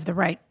sure you have the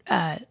right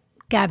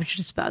garbage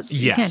disposal.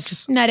 Yes. You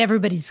can't not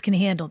everybody's can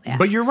handle that.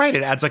 But you're right.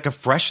 It adds like a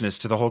freshness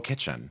to the whole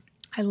kitchen.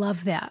 I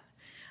love that.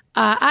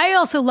 I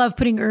also love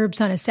putting herbs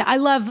on a salad. I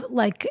love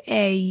like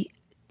a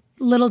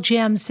little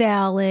jam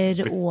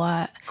salad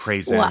or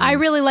craisins. Or I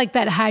really like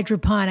that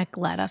hydroponic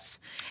lettuce.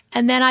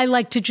 And then I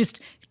like to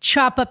just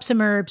chop up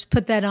some herbs,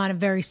 put that on a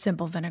very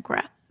simple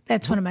vinaigrette.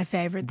 That's one of my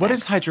favorite things. What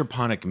does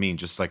hydroponic mean?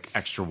 Just like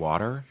extra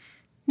water?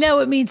 No,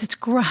 it means it's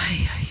grown.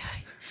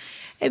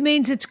 It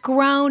means it's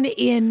grown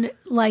in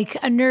like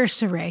a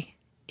nursery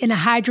in a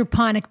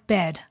hydroponic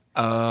bed.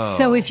 Oh.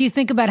 So if you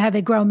think about how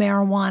they grow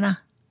marijuana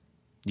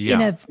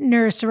in a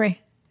nursery,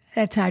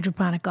 that's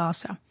hydroponic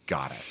also.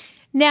 Got it.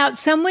 Now,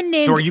 someone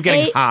named... So are you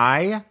getting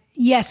high?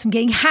 Yes, I'm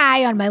getting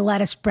high on my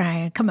lettuce,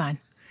 Brian. Come on.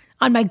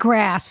 On my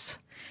grass.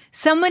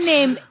 Someone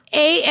named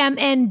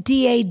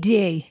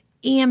AMNDAD,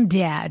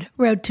 Amdad,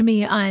 wrote to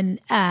me on,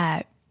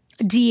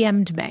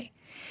 DM'd me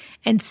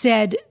and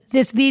said,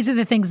 these are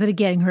the things that are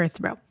getting her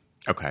through.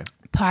 Okay.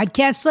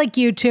 Podcasts like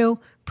you two,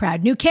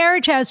 proud new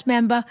Carriage House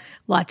member,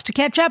 lots to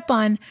catch up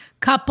on,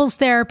 couples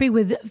therapy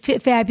with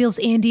fabulous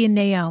Andy and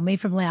Naomi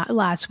from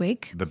last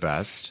week. The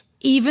best.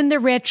 Even the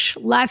Rich,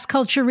 Las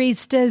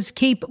Culturistas,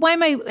 why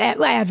am I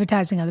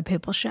advertising other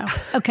people's show?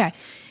 Okay.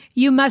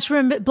 You must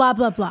remember, blah,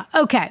 blah, blah.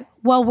 Okay.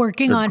 While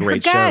working on her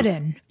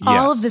garden. Yes.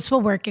 All of this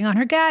while working on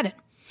her garden.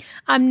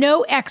 I'm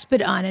no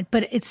expert on it,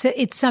 but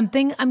it's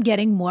something I'm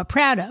getting more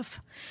proud of.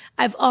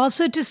 I've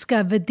also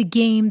discovered the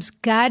games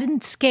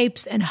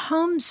Gardenscapes and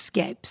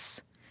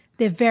Homescapes.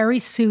 They're very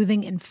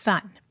soothing and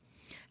fun.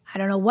 I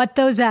don't know what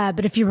those are,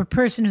 but if you're a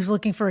person who's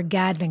looking for a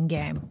gardening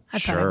game, I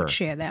probably would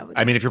share that with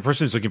you. If you're a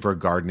person who's looking for a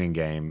gardening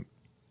game,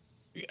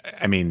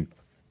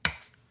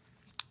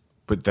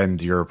 but then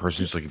you're a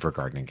person who's looking for a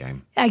gardening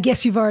game. I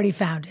guess you've already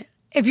found it.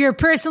 If you're a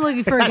person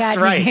looking for a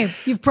gardening game,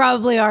 you've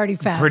probably already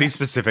found it. Pretty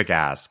specific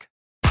ask.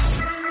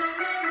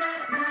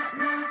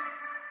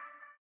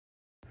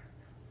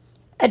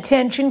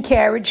 Attention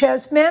Carriage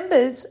House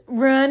members,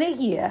 Rana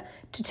here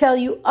to tell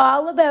you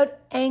all about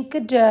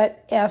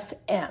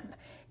Anchor.fm.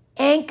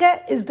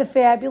 Anchor is the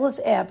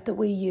fabulous app that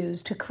we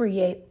use to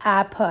create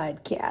our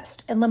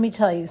podcast. And let me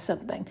tell you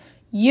something.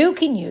 You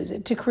can use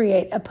it to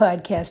create a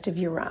podcast of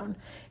your own.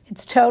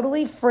 It's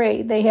totally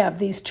free. They have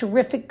these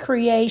terrific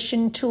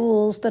creation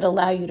tools that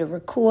allow you to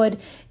record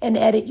and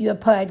edit your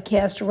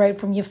podcast right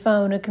from your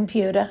phone or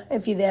computer,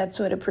 if you're that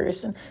sort of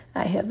person.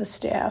 I have a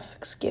staff,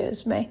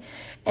 excuse me.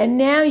 And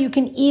now you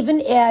can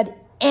even add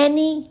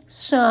any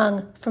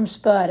song from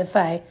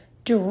Spotify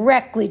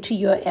directly to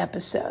your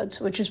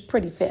episodes, which is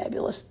pretty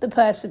fabulous. The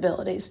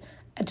possibilities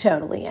are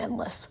totally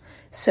endless.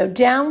 So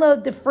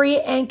download the free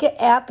Anchor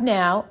app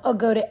now or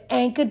go to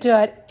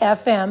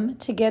anchor.fm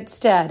to get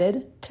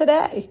started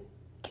today.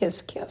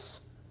 Kiss,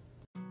 kiss.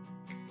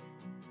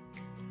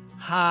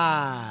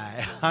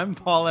 Hi, I'm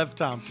Paul F.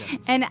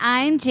 Tompkins. And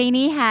I'm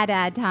Janie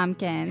Haddad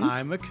Tompkins.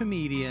 I'm a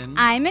comedian.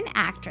 I'm an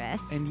actress.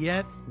 And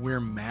yet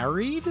we're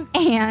married?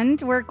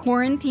 And we're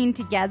quarantined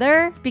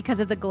together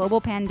because of the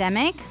global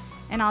pandemic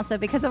and also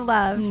because of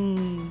love.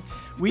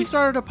 We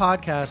started a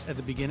podcast at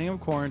the beginning of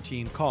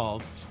quarantine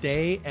called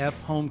Stay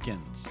F.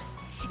 Homekins.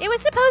 It was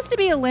supposed to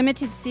be a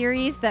limited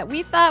series that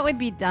we thought would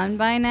be done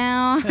by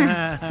now.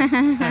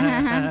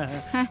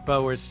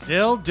 But we're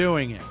still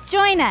doing it.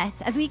 Join us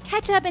as we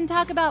catch up and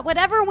talk about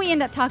whatever we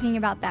end up talking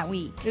about that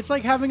week. It's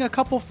like having a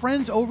couple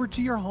friends over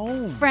to your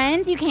home.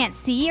 Friends you can't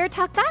see or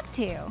talk back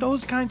to.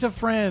 Those kinds of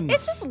friends.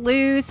 It's just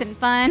loose and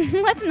fun.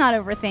 Let's not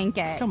overthink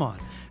it. Come on.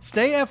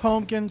 Stay F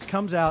Homekins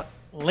comes out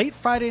late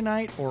Friday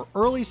night or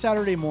early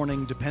Saturday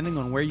morning, depending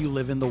on where you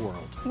live in the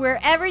world.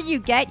 Wherever you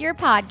get your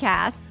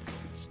podcasts.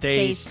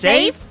 Stay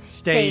safe,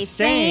 stay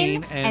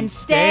sane, and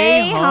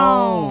stay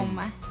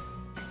home.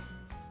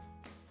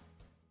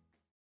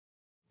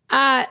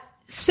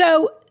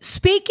 So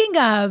speaking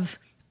of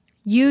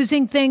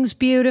using things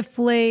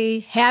beautifully,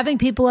 having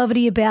people over to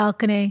your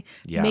balcony,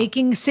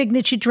 making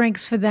signature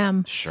drinks for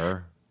them.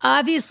 Sure.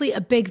 Obviously,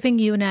 a big thing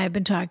you and I have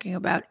been talking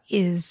about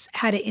is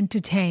how to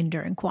entertain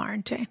during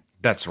quarantine.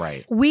 That's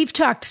right. We've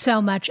talked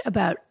so much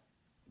about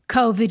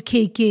COVID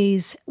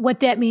kikis, what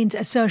that means,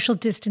 a social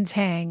distance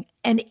hang.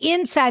 And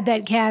inside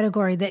that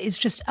category, there is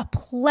just a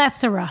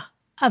plethora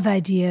of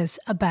ideas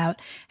about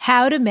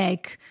how to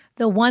make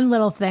the one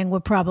little thing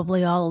we're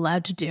probably all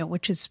allowed to do,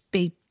 which is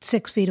be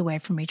 6 feet away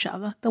from each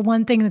other. The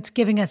one thing that's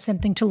giving us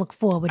something to look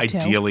forward to.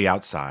 Ideally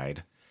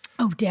outside.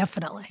 Oh,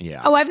 definitely.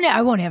 Yeah. Oh,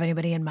 I won't have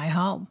anybody in my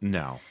home.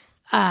 No.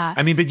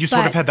 I mean, but you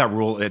sort of had that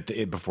rule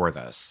before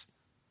this.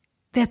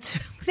 That's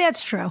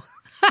true.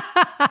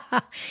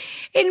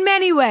 In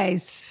many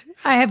ways,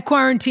 I have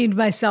quarantined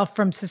myself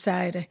from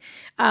society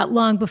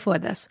long before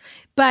this.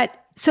 But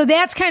so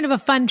that's kind of a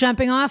fun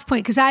jumping off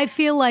point because I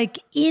feel like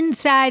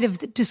inside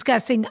of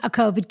discussing a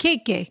COVID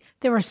kiki,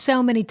 there are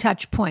so many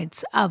touch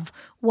points of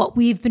what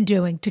we've been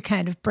doing to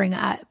kind of bring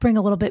a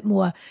little bit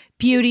more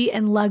beauty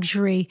and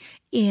luxury.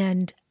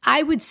 And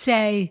I would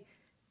say,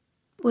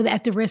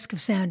 at the risk of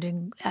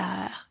sounding,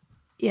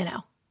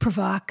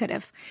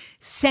 provocative,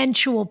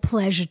 sensual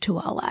pleasure to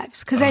our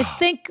lives. Because I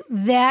think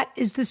that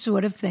is the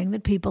sort of thing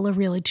that people are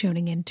really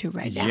tuning into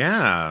right now.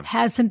 Yeah.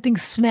 How something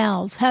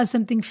smells, how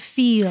something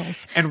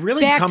feels. And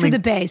really back coming to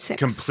the basics.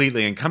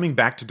 Completely. And coming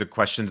back to the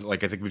question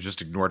that I think we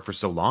just ignored for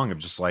so long of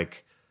just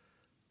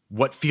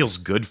what feels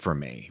good for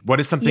me?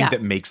 What is something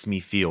that makes me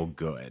feel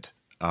good?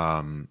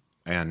 And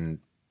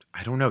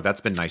I don't know.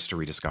 That's been nice to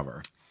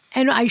rediscover.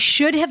 And I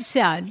should have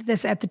said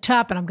this at the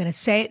top, and I'm going to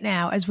say it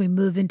now as we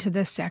move into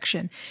this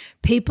section.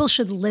 People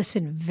should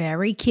listen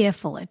very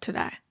carefully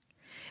today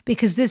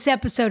because this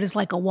episode is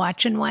like a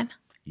watching one.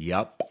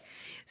 Yep.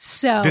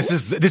 So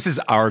this is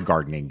our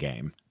gardening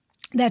game.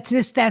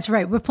 That's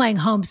right. We're playing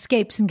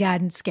homescapes and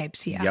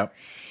gardenscapes here. Yep.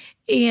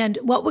 And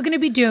what we're going to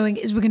be doing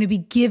is we're going to be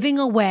giving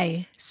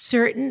away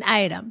certain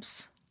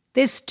items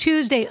this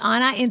Tuesday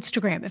on our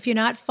Instagram. If you're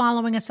not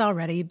following us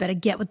already, you better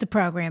get with the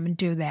program and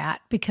do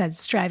that because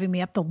it's driving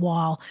me up the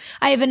wall.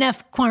 I have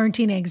enough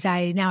quarantine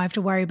anxiety. Now I have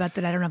to worry about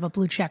that I don't have a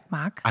blue check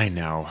mark. I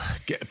know.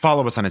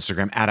 Follow us on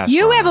Instagram at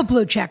You Rana. have a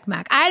blue check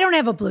mark. I don't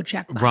have a blue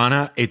check mark.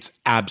 Rana, it's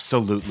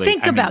absolutely.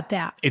 Think about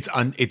that. It's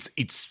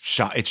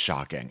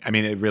shocking. I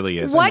mean, it really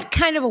is. What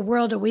kind of a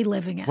world are we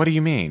living in? What do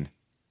you mean?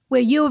 Where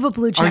you have a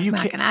blue check you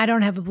mark and I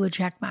don't have a blue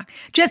check mark.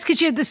 Just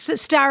because you're the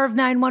star of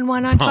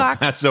 911 on Fox?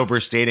 That's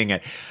overstating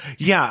it.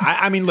 Yeah,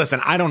 I mean, listen,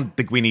 I don't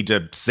think we need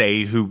to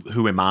say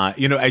who am I.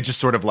 I just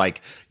sort of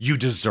you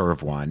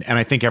deserve one. And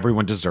I think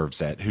everyone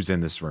deserves it who's in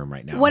this room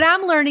right now. What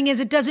I'm learning is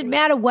it doesn't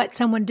matter what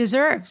someone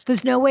deserves.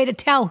 There's no way to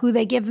tell who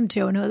they give them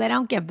to and who they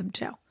don't give them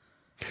to.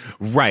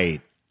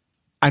 Right.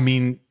 I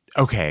mean,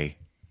 okay.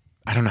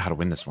 I don't know how to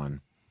win this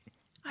one.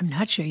 I'm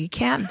not sure you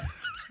can.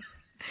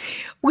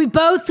 We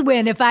both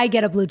win if I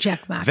get a blue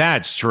check mark.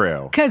 That's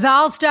true. Because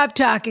I'll stop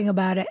talking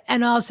about it,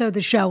 and also the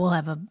show will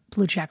have a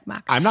blue check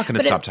mark. I'm not going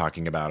to stop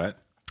talking about it.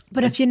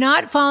 But if you're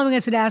not following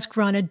us at Ask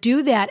Rana,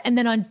 do that. And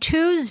then on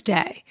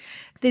Tuesday,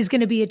 there's going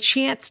to be a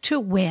chance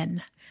to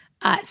win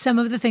some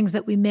of the things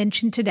that we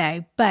mentioned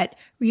today. But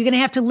you're going to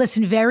have to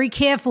listen very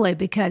carefully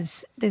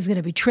because there's going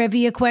to be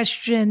trivia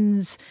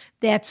questions,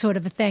 that sort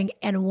of a thing.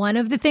 And one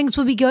of the things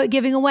we'll be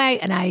giving away,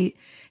 and I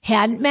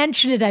hadn't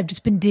mentioned it, I've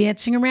just been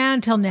dancing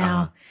around till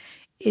now,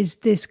 is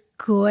this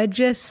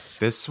gorgeous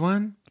This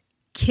one?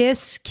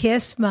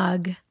 Kiss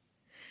mug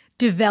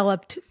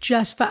developed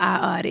just for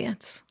our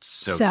audience.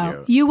 So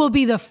cute. You will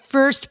be the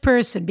first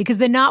person, because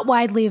they're not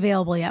widely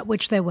available yet,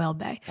 which they will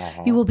be.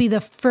 You will be the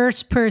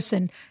first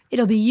person.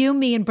 It'll be you,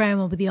 me, and Brian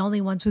will be the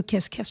only ones with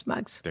Kiss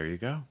mugs. There you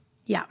go.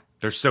 Yeah.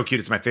 They're so cute.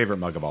 It's my favorite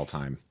mug of all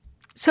time.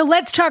 So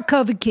let's talk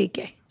COVID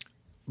Kiki.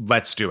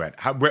 Let's do it.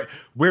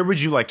 Where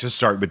would you like to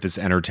start with this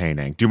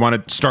entertaining? Do you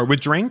want to start with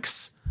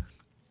drinks?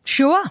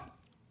 Sure.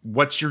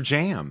 What's your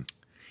jam?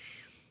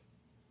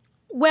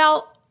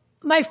 Well,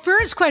 my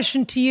first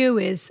question to you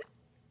is,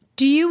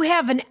 do you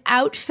have an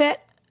outfit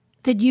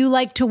that you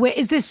like to wear?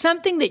 Is there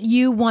something that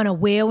you want to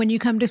wear when you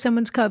come to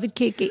someone's COVID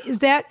Kiki? Is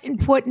that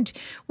important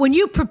when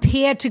you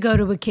prepare to go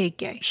to a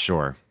Kiki?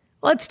 Sure.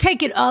 Let's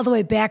take it all the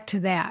way back to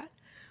that.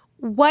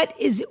 What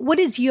is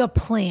your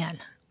plan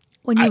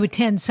when you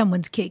attend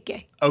someone's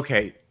Kiki?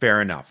 Okay, fair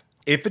enough.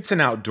 If it's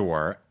an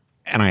outdoor,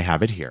 and I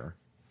have it here,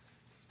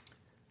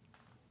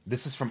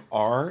 This is from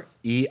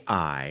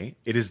REI.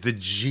 It is the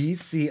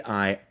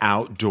GCI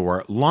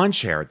outdoor lawn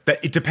chair.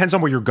 It depends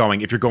on where you're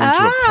going. If you're going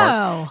to a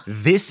park,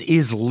 this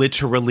is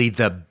literally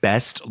the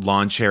best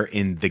lawn chair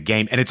in the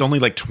game. And it's only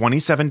like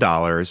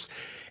 $27.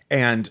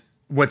 And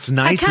what's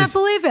nice I can't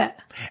believe it.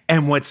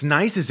 And what's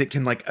nice is it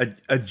can like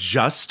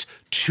adjust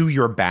to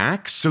your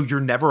back, so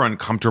you're never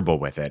uncomfortable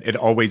with it. It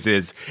always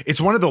is.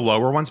 It's one of the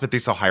lower ones, but they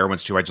sell higher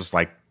ones too. I just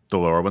like the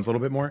lower ones a little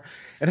bit more.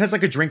 It has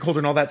like a drink holder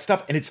and all that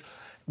stuff. And it's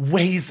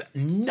weighs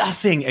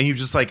nothing, and you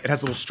just like, it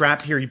has a little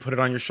strap here, you put it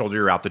on your shoulder,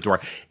 you're out the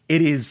door.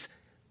 It is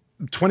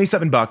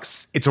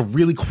 $27. It's a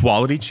really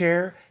quality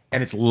chair,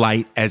 and it's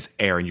light as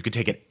air, and you can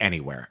take it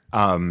anywhere.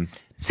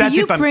 So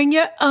you bring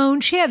your own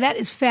chair. That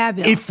is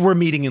fabulous. If we're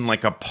meeting in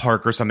like a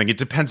park or something, it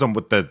depends on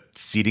what the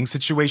seating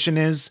situation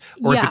is,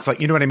 or if it's like,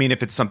 you know what I mean,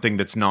 if it's something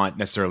that's not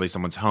necessarily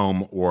someone's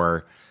home,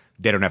 or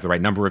they don't have the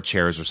right number of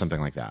chairs or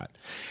something like that.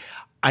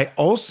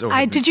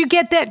 Did you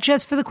get that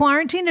just for the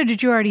quarantine, or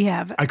did you already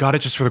have it? I got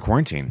it just for the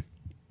quarantine.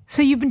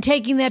 So you've been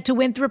taking that to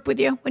Winthrop with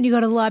you when you go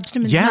to the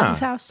Lobsterman's mother's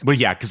house? Well,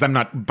 yeah, because I'm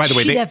not, by the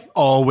way, they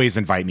always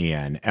invite me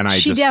in. And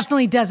she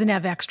definitely doesn't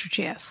have extra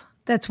chairs.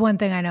 That's one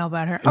thing I know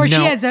about her. Or she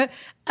has a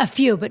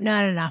few, but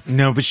not enough.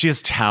 No, but she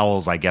has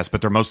towels, I guess,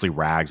 but they're mostly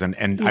rags.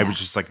 And I was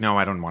just like, no,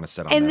 I don't want to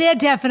sit on And this. they're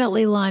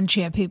definitely lawn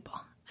chair people.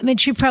 I mean,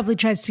 she probably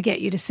tries to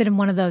get you to sit in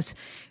one of those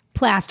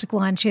plastic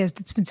lawn chairs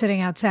that's been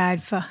sitting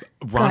outside for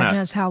God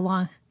knows how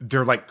long.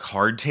 Their like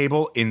card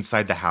table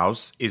inside the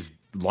house is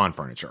lawn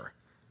furniture.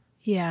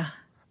 Yeah.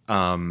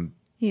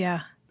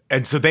 Yeah.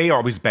 And so they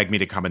always beg me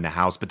to come in the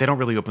house, but they don't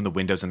really open the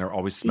windows, and they're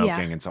always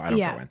smoking, and so I don't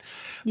go in.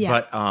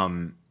 Yeah. But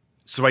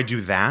so I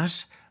do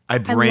that. I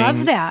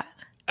love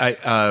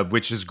that.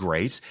 Which is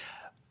great.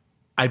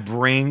 I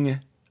don't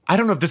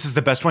know if this is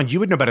the best one. You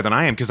would know better than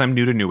I am because I'm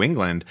new to New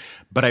England,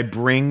 but I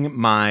bring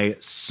my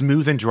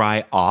Smooth and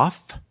Dry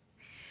Off.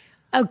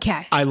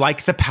 Okay. I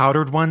like the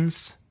powdered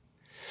ones.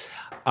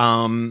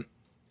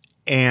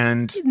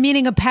 And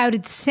meaning a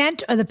powdered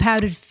scent or the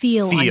powdered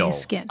feel on your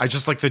skin? I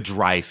just like the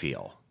dry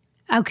feel.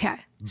 Okay.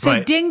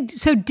 So ding,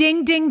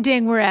 ding,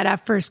 ding, we're at our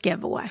first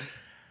giveaway.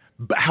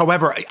 But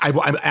however,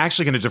 I'm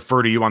actually going to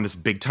defer to you on this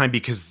big time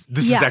because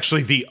this is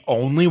actually the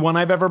only one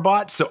I've ever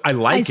bought. So I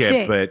like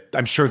it, but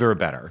I'm sure there are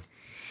better.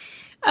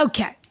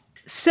 Okay.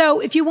 So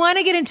if you want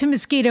to get into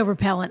mosquito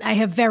repellent, I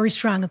have very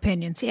strong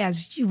opinions,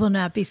 as you will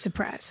not be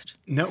surprised.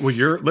 No, well,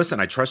 listen,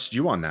 I trust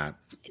you on that.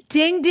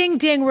 Ding, ding,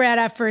 ding, we're at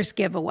our first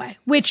giveaway,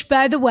 which,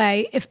 by the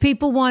way, if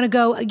people want to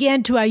go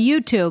again to our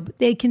YouTube,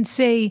 they can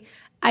see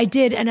I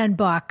did an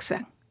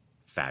unboxing.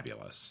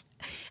 Fabulous.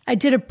 I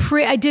did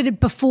it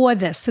before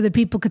this so that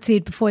people could see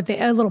it before a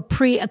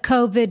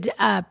COVID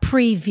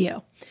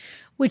preview,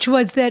 which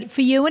was that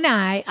for you and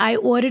I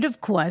ordered,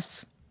 of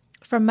course,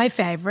 from my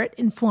favorite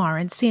in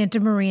Florence, Santa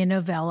Maria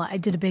Novella. I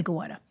did a big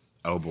order.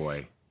 Oh,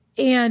 boy.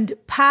 And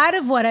part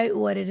of what I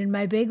ordered in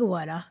my big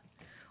order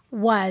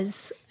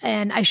was,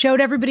 and I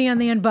showed everybody on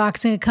the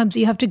unboxing,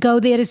 you have to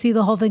go there to see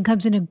the whole thing. It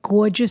comes in a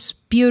gorgeous,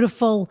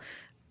 beautiful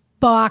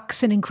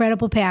box and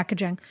incredible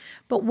packaging.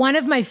 But one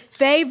of my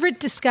favorite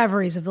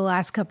discoveries of the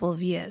last couple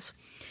of years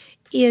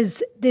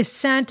is this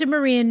Santa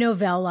Maria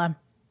Novella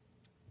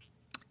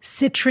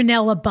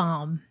citronella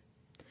balm.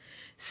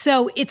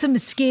 So it's a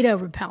mosquito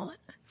repellent.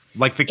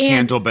 Like the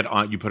candle, but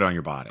you put it on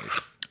your body.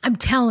 I'm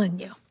telling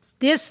you,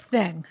 this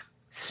thing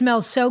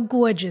smells so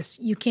gorgeous,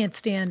 you can't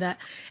stand it.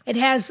 It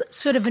has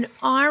sort of an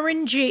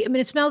orangey,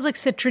 it smells like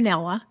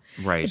citronella.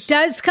 Right. It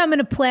does come in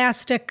a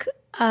plastic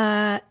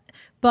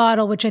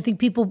bottle, which I think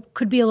people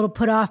could be a little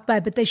put off by,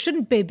 but they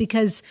shouldn't be,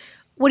 because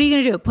what are you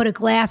going to do? Put a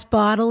glass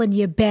bottle in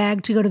your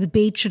bag to go to the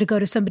beach or to go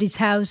to somebody's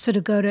house or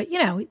to go to,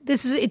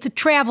 it's a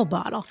travel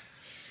bottle.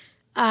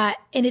 And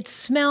it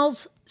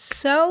smells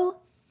so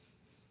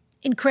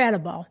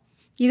incredible.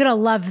 You're going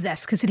to love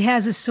this because it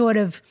has a sort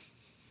of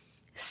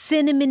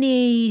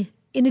cinnamony,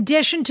 in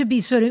addition to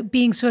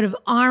being sort of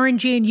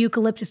orangey and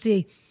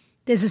eucalyptusy,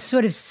 there's a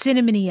sort of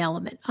cinnamony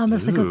element,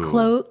 almost like a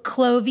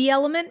clovey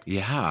element.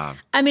 Yeah.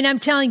 I'm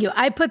telling you,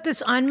 I put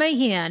this on my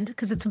hand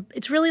because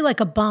it's really like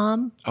a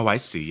balm. Oh, I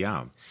see.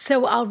 Yeah.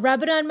 So I'll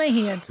rub it on my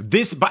hands.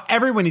 But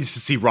everyone needs to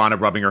see Rana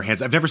rubbing her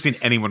hands. I've never seen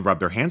anyone rub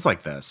their hands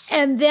like this.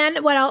 And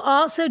then what I'll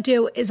also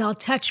do is I'll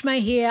touch my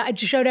hair. I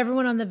just showed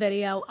everyone on the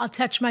video. I'll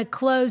touch my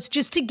clothes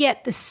just to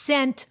get the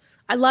scent.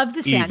 I love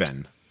the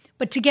scent.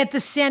 But to get the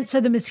scent so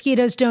the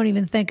mosquitoes don't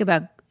even think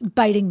about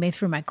biting me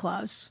through my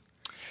clothes.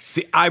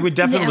 See, I would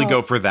definitely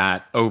go for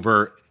that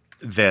over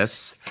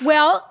this.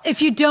 Well, if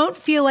you don't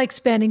feel like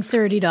spending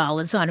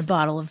 $30 on a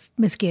bottle of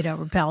mosquito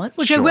repellent,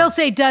 which I will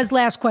say does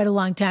last quite a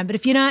long time, but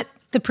if you're not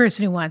the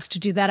person who wants to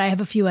do that, I have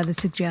a few other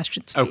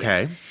suggestions for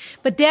you.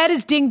 But that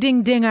is ding,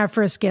 ding, ding, our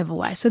first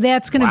giveaway. So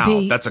that's going to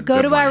be,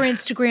 go to our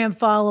Instagram,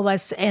 follow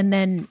us, and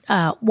then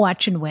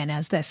watch and win,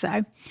 as they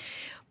say.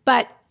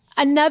 But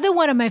another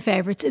one of my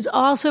favorites is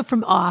also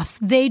from Off.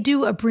 They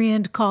do a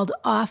brand called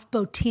Off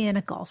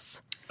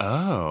Botanicals.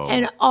 Oh.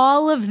 And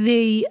all of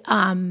the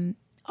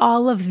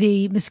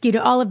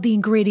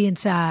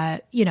ingredients,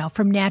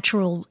 from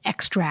natural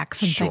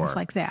extracts and things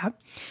like that.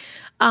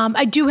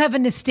 I do have a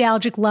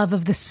nostalgic love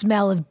of the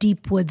smell of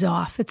Deep Woods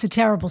Off. It's a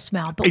terrible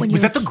smell. But when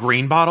Was that the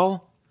green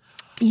bottle?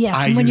 Yes,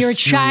 I and when you're a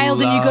used to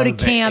child and you go to love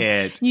camp,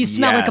 it. and you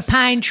smell like a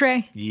pine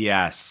tree.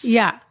 Yes.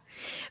 Yeah.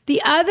 The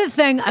other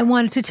thing I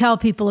wanted to tell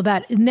people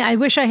about, and I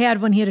wish I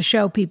had one here to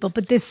show people,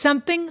 but there's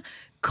something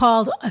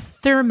called a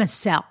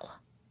thermocell,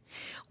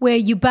 where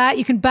you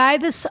can buy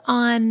this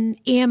on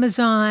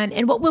Amazon.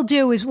 And what we'll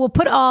do is we'll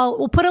put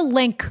a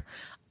link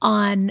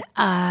on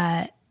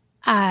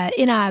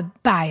in our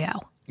bio.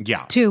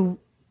 Yeah.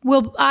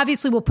 We'll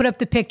put up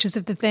the pictures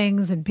of the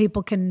things, and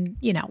people can,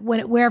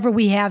 wherever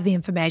we have the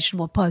information,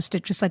 we'll post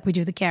it just like we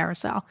do the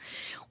carousel.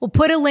 We'll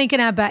put a link in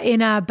our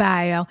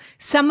bio.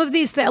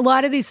 A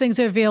lot of these things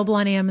are available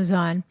on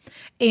Amazon.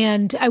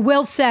 And I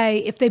will say,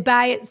 if they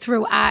buy it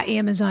through our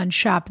Amazon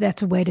shop,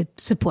 that's a way to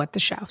support the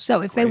show.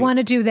 So if they want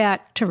to do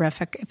that,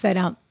 terrific. If they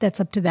don't,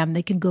 that's up to them.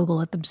 They can Google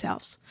it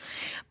themselves.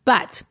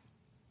 But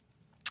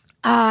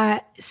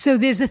so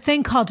there's a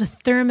thing called a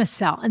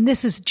thermocell, and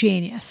this is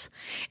genius.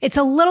 It's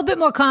a little bit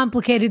more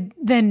complicated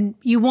than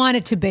you want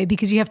it to be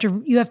because you have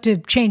to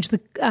change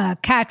the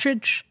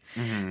cartridge.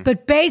 Mm-hmm.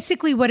 But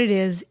basically, what it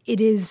is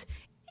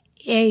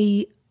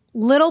a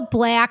little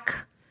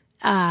black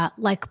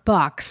like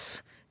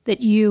box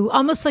that you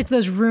almost like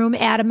those room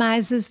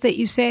atomizers that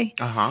you see.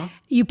 Uh-huh.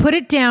 You put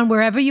it down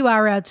wherever you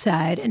are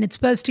outside, and it's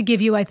supposed to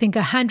give you, I think,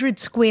 100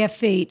 square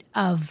feet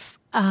of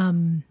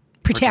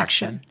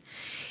protection.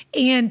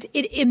 And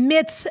it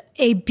emits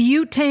a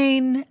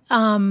butane.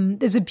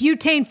 There's a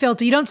butane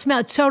filter. You don't smell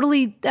it.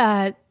 Totally.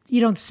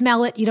 You don't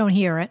smell it. You don't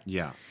hear it.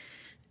 Yeah.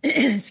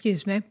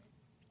 Excuse me.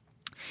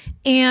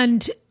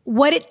 And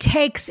what it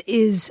takes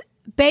is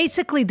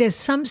basically there's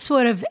some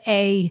sort of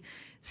a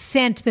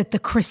scent that the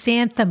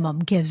chrysanthemum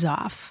gives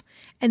off.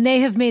 And they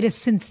have made a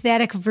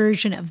synthetic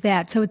version of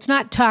that. So it's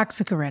not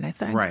toxic or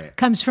anything. Right. It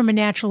comes from a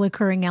naturally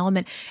occurring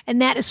element.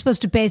 And that is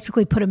supposed to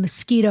basically put a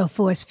mosquito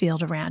force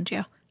field around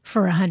you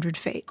for 100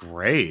 feet.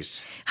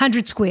 Great.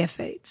 100 square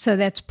feet. So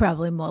that's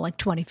probably more like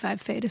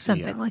 25 feet or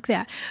something like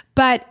that.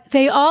 But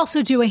they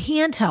also do a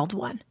handheld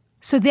one.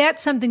 So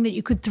that's something that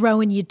you could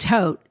throw in your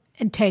tote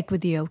and take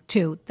with you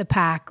to the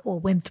park or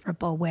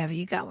Winthrop or wherever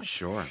you're going.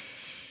 Sure.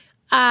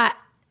 I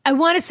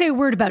want to say a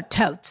word about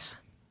totes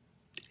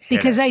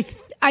because I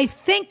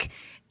think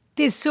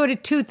there's sort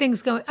of two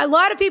things going. A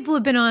lot of people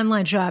have been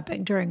online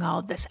shopping during all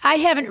of this. That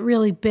hasn't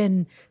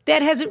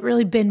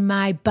really been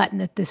my button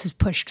that this has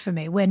pushed for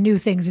me, where new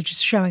things are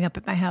just showing up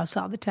at my house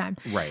all the time.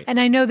 Right. And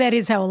I know that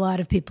is how a lot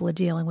of people are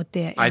dealing with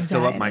their anxiety. I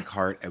fill up my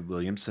cart at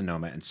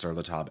Williams-Sonoma and Sur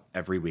La Table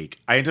every week.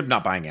 I end up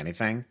not buying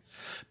anything,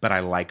 but I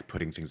like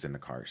putting things in the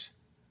cart.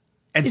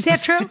 And is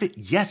that true?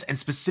 Yes, and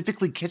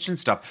specifically kitchen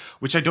stuff,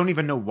 which I don't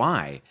even know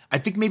why. I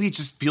think maybe it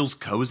just feels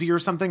cozy or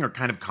something, or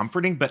kind of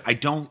comforting, but I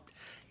don't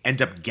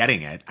end up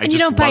getting it. I and just you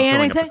don't love buy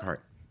filling anything? up the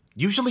cart.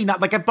 Usually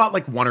not. Like I bought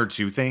like one or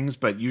two things,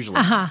 but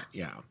usually,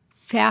 yeah.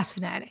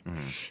 Fascinating.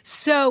 Mm-hmm.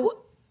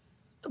 So,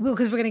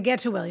 because we're going to get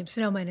to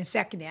Williams-Sonoma in a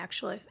second,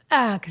 actually,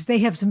 because they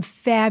have some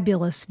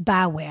fabulous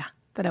barware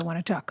that I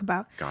want to talk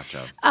about.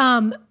 Gotcha.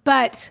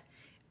 But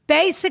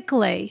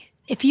basically,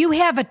 if you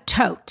have a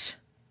tote,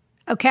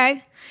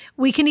 okay,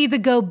 we can either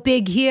go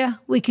big here,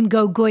 we can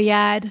go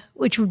Goyard,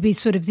 which would be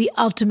sort of the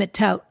ultimate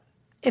tote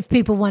if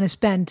people want to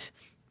spend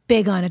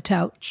big on a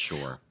tote.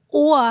 Sure.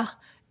 Or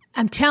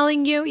I'm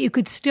telling you, you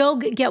could still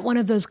get one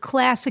of those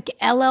classic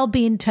LL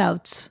Bean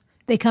totes.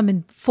 They come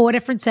in 4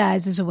 different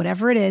sizes or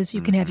whatever it is.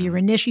 You can have your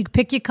initial, you can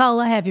pick your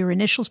color, have your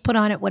initials put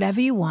on it,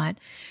 whatever you want.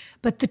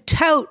 But the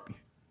tote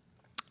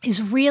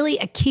is really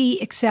a key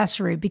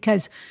accessory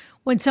because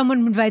when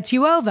someone invites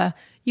you over,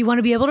 you want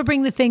to be able to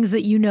bring the things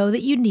that you know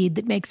that you need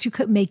that make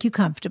you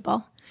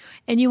comfortable.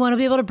 And you want to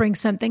be able to bring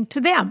something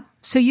to them.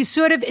 So you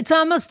it's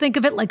almost think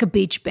of it like a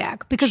beach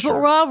bag because what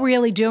we're all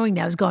really doing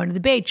now is going to the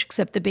beach,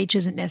 except the beach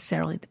isn't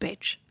necessarily the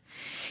beach.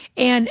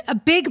 And a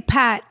big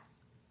part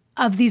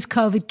of these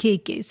COVID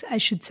Kikis, I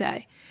should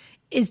say,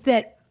 is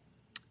that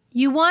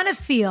you want to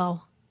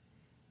feel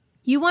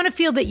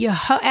that you,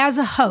 as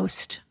a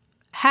host,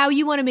 how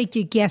you want to make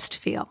your guest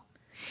feel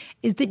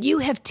is that you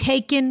have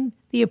taken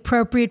the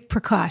appropriate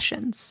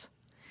precautions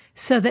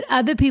so that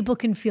other people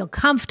can feel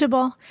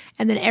comfortable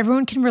and that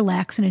everyone can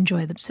relax and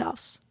enjoy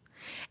themselves.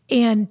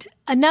 And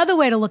another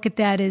way to look at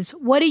that is,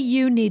 what do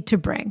you need to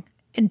bring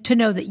and to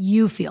know that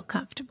you feel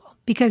comfortable?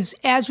 Because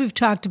as we've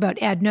talked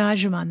about ad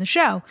nauseum on the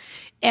show,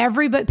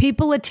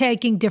 people are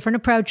taking different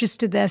approaches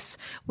to this.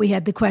 We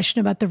had the question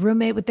about the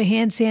roommate with the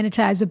hand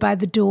sanitizer by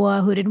the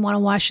door who didn't want to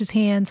wash his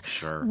hands.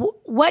 Sure.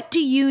 What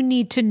do you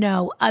need to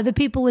know other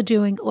people are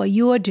doing or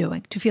you're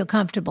doing to feel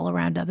comfortable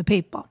around other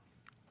people?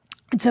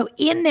 And so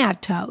in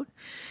that tote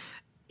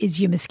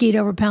is your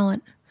mosquito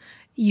repellent,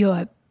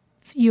 your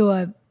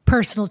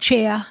personal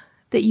chair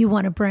that you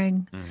want to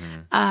bring,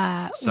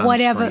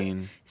 whatever,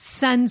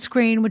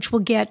 sunscreen, which we'll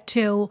get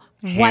to,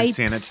 wipes,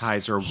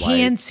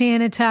 hand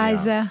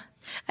sanitizer,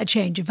 a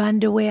change of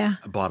underwear,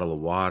 a bottle of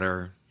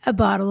water,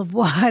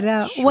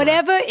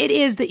 whatever it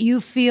is that you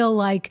feel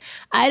like,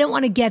 I don't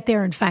want to get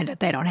there and find out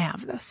they don't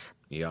have this.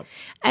 Yep.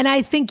 And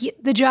I think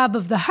the job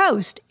of the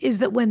host is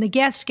that when the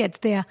guest gets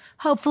there,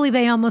 hopefully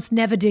they almost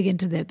never dig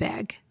into their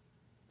bag.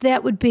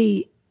 That would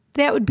be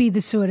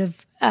the sort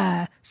of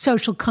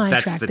social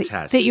contract the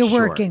test, that you're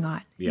sure. working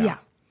on. Yeah.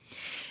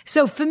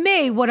 So for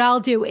me, what I'll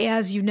do,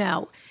 as you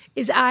know,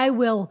 is I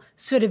will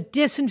sort of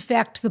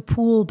disinfect the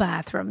pool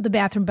bathroom, the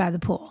bathroom by the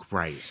pool.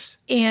 Right.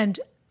 And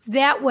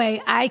that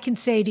way I can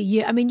say to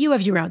you, I mean, you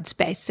have your own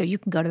space, so you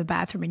can go to the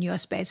bathroom in your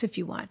space if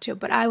you want to.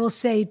 But I will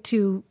say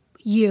to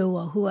you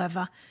or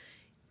whoever,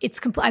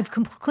 I've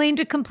cleaned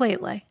it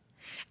completely.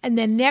 And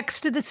then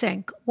next to the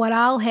sink, what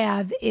I'll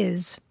have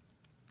is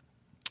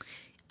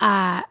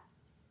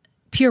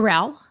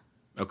Purell,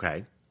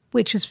 Okay.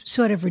 which is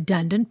sort of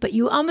redundant, but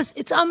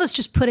it's almost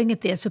just putting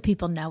it there so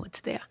people know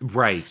it's there.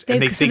 Right.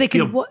 And they feel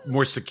can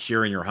more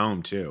secure in your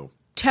home, too.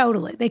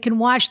 Totally. They can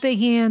wash their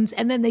hands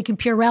and then they can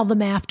Purell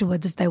them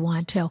afterwards if they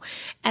want to.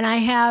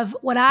 And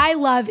what I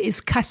love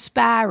is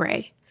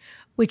Caspari,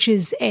 which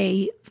is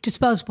a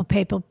disposable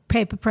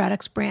paper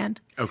products brand.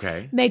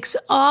 Okay. Makes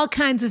all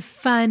kinds of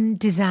fun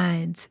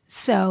designs.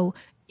 So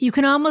you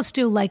can almost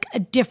do like a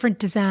different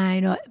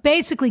design or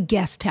basically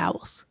guest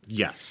towels.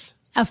 Yes.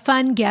 A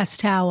fun guest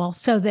towel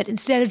so that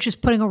instead of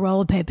just putting a roll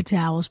of paper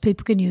towels,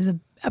 people can use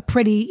a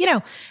pretty,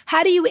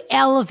 how do you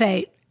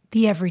elevate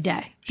the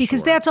everyday? Because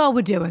Sure. that's all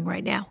we're doing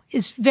right now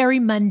is very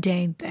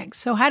mundane things.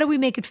 So how do we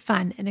make it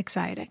fun and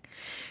exciting?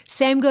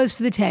 Same goes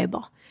for the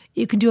table.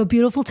 You can do a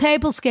beautiful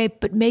tablescape,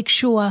 but make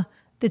sure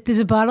that there's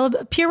a bottle of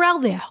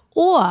Purell there.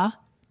 Or,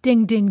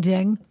 ding, ding,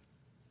 ding,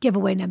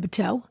 giveaway number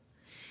 2.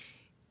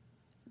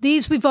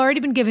 These we've already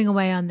been giving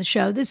away on the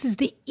show. This is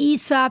the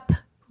Aesop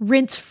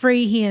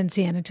rinse-free hand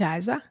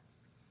sanitizer,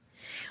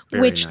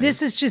 Very which nice.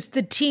 this is just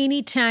the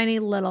teeny tiny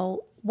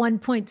little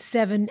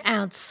 1.7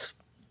 ounce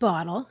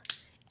bottle.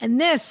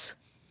 And this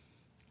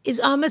is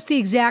almost the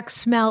exact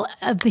smell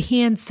of the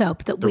hand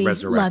soap that we love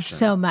Resurrection.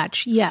 so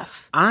much.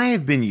 Yes.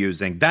 I've been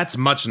using, that's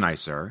much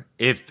nicer.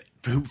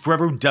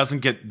 Forever who doesn't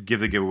give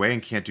the giveaway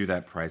and can't do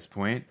that price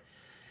point.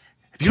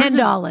 Have you heard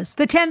 $10.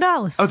 The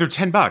 $10. Oh, they're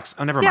 $10.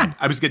 Oh, never Yeah. mind.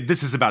 I was good.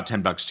 This is about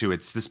 $10 too.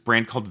 It's this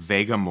brand called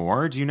Vega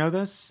More. Do you know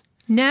this?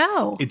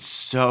 No. It's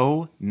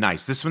so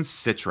nice. This one's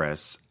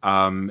citrus.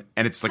 And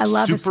it's like I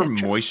love a super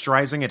citrus.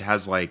 moisturizing. It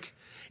has like,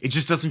 it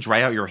just doesn't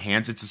dry out your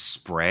hands. It's a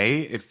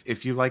spray.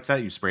 If you like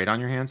that, you spray it on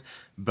your hands.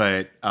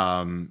 But,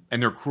 and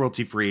they're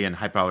cruelty free and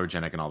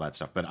hypoallergenic and all that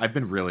stuff. But I've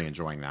been really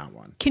enjoying that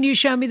one. Can you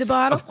show me the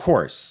bottle? Of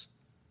course.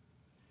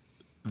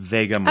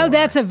 Vega More. Oh,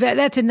 that's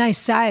a nice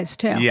size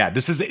too. Yeah,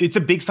 it's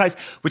a big size,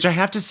 which I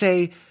have to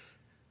say,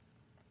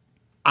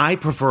 I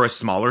prefer a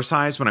smaller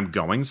size when I'm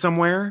going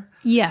somewhere.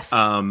 Yes.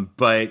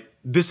 But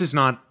this is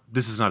not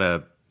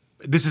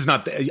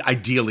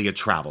ideally a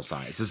travel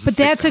size. This is but 6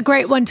 that's a great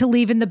ounces. one to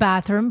leave in the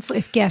bathroom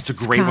if guests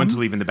It's a great one come, to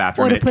leave in the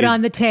bathroom. or to and put it is-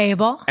 on the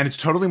table. And it's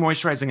totally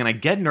moisturizing. And I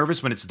get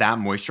nervous when it's that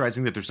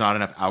moisturizing that there's not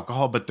enough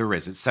alcohol, but there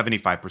is. It's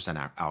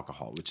 75%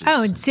 alcohol, which is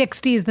And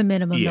 60 is the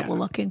minimum that we're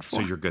looking for.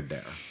 So you're good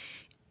there.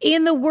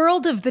 In the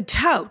world of the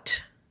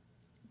tote,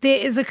 there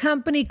is a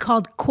company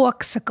called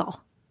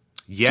Corksicle.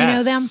 Yes,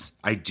 know them?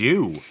 I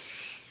do.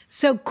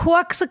 So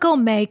Corksicle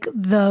make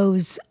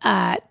those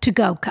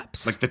to-go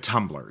cups. Like the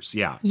tumblers.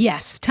 Yeah.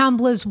 Yes,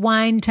 tumblers,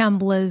 wine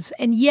tumblers,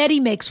 and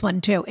Yeti makes one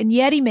too. And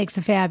Yeti makes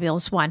a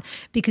fabulous one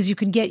because you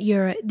can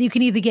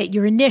either get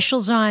your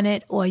initials on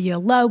it or your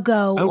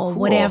logo or cool.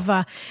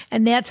 whatever.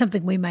 And that's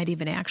something we might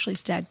even actually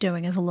start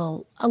doing as a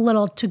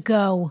little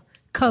to-go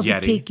COVID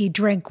Yeti. Kiki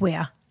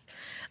drinkware.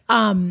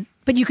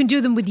 But you can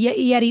do them with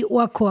Yeti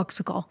or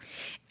Corksicle.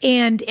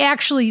 And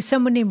actually,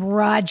 someone named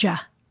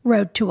Raja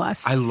wrote to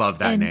us. I love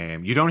that And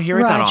name. You don't hear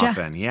it Raja. that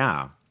often.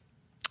 Yeah.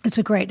 It's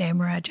a great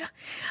name, Raja.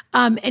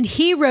 And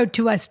he wrote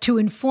to us to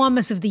inform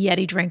us of the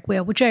Yeti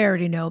drinkware, which I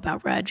already know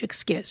about, Raja,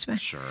 excuse me.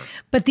 Sure.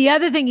 But the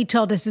other thing he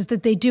told us is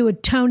that they do a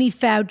Tony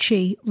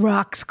Fauci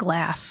rocks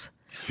glass.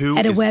 Who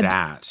at is a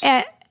that?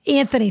 At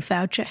Anthony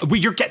Fauci. Well,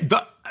 you're getting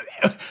the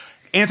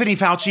Anthony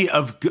Fauci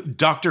of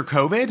Dr.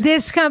 COVID?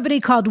 This company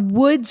called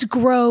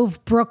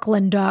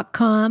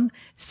WoodsGroveBrooklyn.com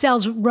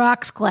sells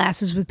rocks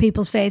glasses with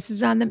people's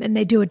faces on them, and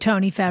they do a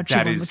Tony Fauci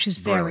That one, is which is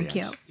very brilliant.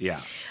 cute. Yeah.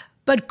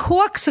 But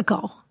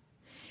Corksicle,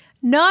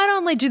 not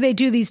only do they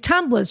do these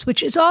tumblers,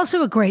 which is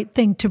also a great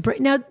thing to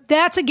bring. Now,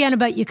 that's again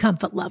about your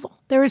comfort level.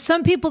 There are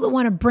some people that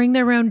want to bring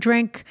their own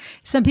drink.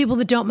 Some people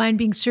that don't mind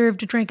being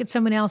served a drink at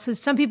someone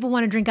else's. Some people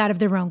want to drink out of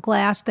their own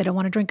glass. They don't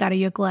want to drink out of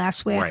your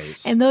glassware.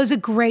 Right. And those are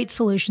great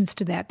solutions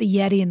to that, the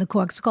Yeti and the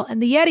Corksicle. And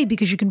the Yeti,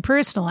 because you can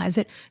personalize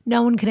it,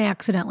 no one can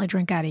accidentally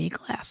drink out of your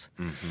glass.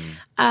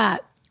 Mm-hmm.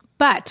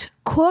 But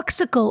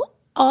Corksicle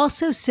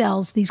also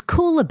sells these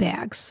cooler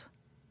bags.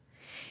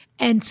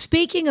 And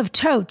speaking of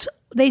totes,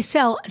 they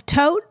sell a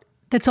tote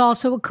that's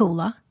also a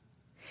cooler,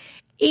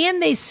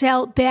 and they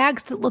sell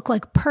bags that look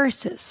like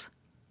purses.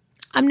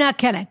 I'm not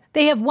kidding.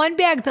 They have one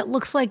bag that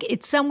looks like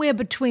it's somewhere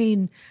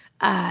between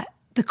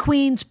the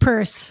Queen's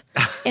purse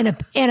and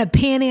a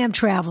Pan Am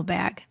travel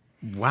bag.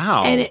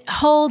 Wow. And it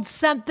holds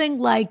something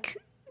like,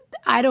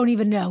 I don't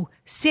even know,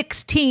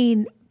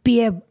 16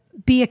 beer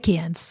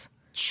cans.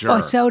 Sure.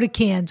 or soda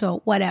cans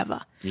or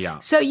whatever. Yeah.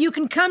 So you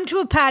can come to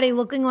a party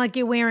looking like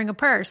you're wearing a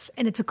purse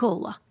and it's a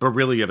cooler. But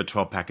really, you have a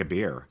 12-pack of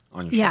beer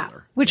on your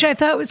shoulder. Which I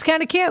thought was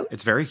kind of cute,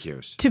 It's very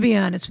cute. to be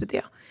honest with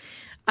you.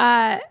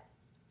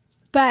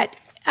 But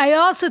I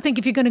also think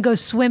if you're going to go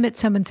swim at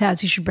someone's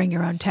house, you should bring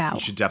your own towel. You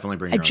should definitely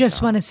bring I your own just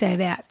towel. want to say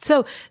that.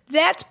 So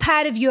that's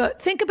part of your,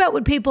 think about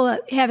when people are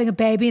having a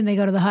baby and they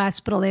go to the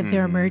hospital, they have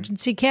their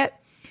emergency kit.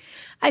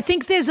 I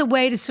think there's a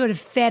way to sort of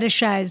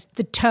fetishize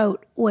the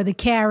tote or the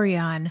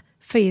carry-on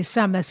for your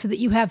summer so that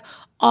you have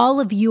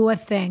all of your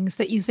things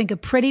that you think are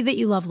pretty that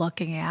you love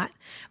looking at,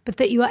 but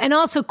that you, and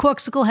also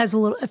Corksicle has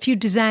a few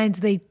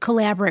designs, they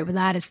collaborate with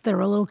artists that are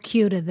a little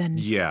cuter than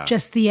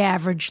just the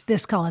average,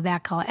 this color,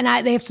 that color.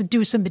 And they have to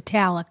do some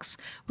metallics,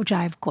 which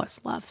I of course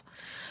love.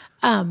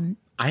 I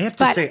have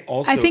to say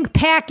also, I think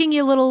packing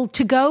your little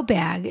to-go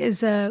bag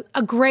is a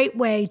great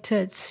way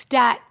to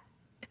start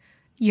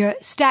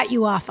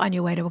you off on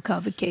your way to a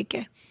COVID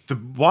Kiki. the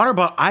water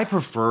bottle, I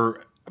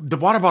prefer, the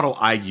water bottle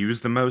I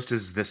use the most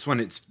is this one.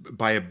 It's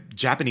by a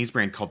Japanese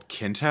brand called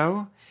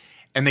Kinto.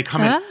 And they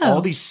come in all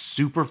these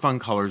super fun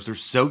colors. They're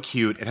so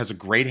cute. It has a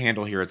great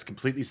handle here. It's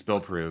completely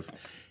spill-proof.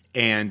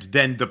 And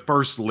then the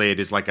first lid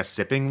is like a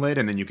sipping lid,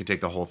 and then you can take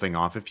the whole thing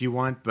off if you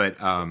want. But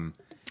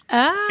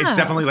it's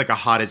definitely like a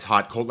hot is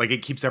hot, cold. Like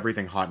it keeps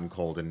everything hot and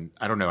cold. And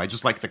I don't know. I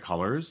just like the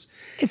colors.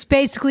 It's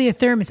basically a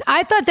thermos.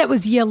 I thought that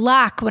was your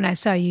lock when I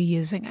saw you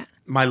using it.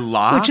 My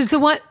lock? Which is the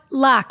one,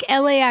 lock,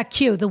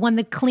 L-A-R-Q, the one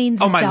that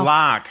cleans itself. my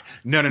lock.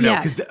 No. Yeah.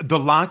 Because the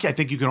lock, I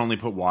think you can only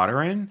put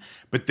water in.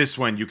 But this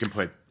one, you can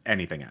put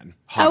anything in.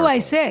 Hot or I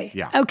cold. see.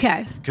 Yeah.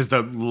 Okay. Because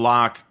the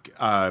lock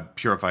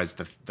purifies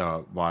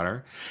the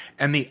water.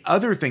 And the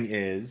other thing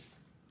is,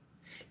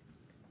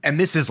 and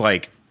this is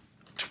like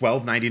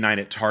 $12.99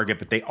 at Target,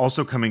 but they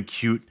also come in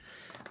cute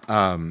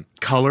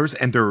colors,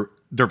 and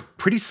they're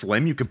pretty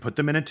slim. You can put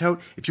them in a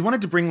tote. If you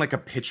wanted to bring like a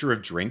pitcher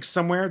of drinks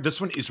somewhere, this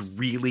one is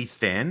really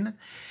thin.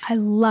 I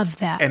love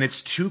that. And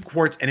it's 2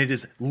 quarts, and it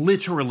is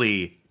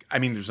literally, I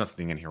mean, there's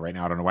nothing in here right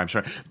now. I don't know why I'm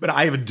sure. But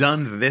I have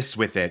done this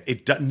with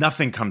it.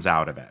 Nothing comes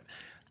out of it.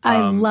 I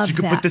love so you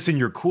can that. put this in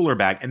your cooler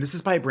bag. And this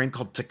is by a brand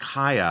called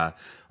Takaya,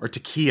 or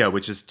Takia,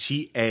 which is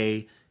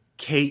Takeya.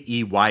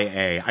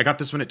 I got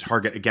this one at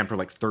Target, again, for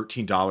like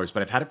 $13,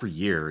 but I've had it for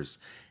years.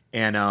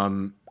 And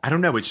I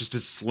don't know. It's just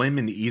as slim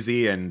and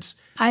easy, and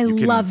you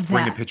can love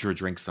bring that. a pitcher of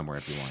drinks somewhere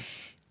if you want.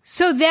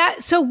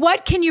 So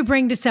what can you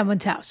bring to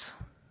someone's house?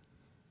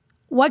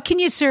 What can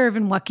you serve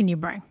and what can you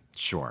bring?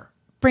 Sure.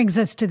 Brings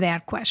us to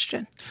that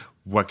question.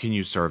 What can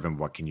you serve and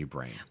what can you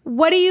bring?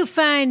 What do you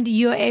find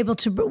you're able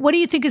to, what do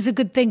you think is a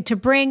good thing to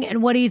bring,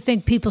 and what do you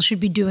think people should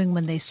be doing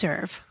when they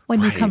serve,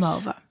 when you come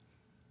over?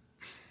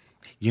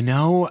 You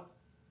know,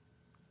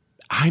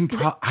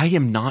 I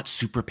am not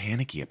super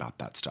panicky about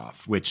that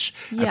stuff, which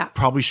I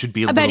probably should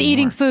be a about little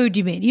eating more. food,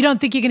 you mean? You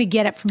don't think you're going to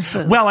get it from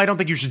food? Well, I don't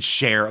think you should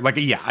share. Like,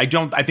 yeah, I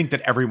think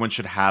that everyone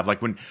should have,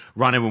 like when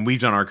we've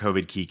done our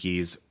COVID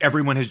Kikis,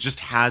 everyone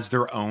has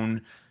their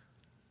own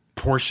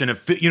portion of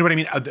food. You know what I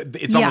mean?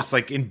 It's almost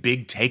like in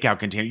big takeout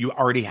container. You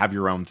already have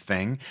your own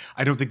thing.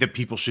 I don't think that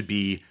people should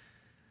be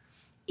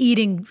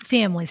eating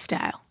family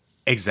style.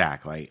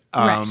 Exactly.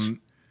 Right.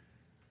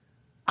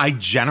 I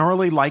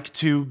generally like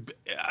to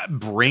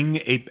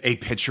bring a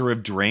pitcher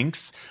of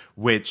drinks,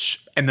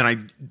 and then I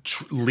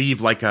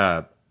leave like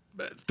a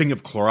thing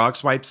of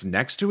Clorox wipes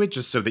next to it,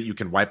 just so that you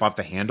can wipe off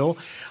the handle.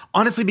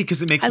 Honestly,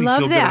 because it makes me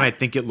feel good, and I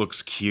think it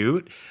looks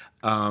cute.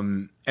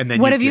 And then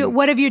what have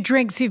your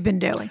drinks you've been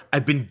doing?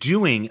 I've been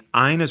doing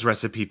Ina's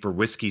recipe for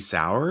whiskey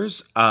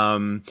sours,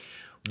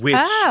 which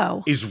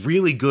is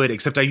really good.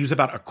 Except I use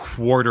about a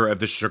quarter of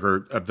the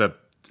sugar of the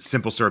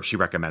simple syrup she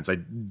recommends. I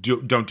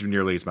don't do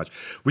nearly as much,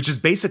 which is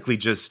basically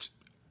just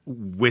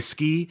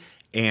whiskey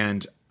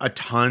and a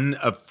ton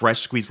of fresh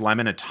squeezed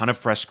lemon, a ton of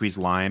fresh squeezed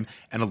lime,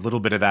 and a little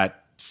bit of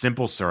that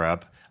simple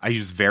syrup. I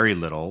use very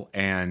little,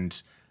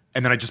 and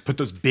then I just put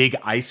those big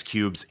ice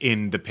cubes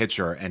in the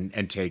pitcher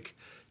and take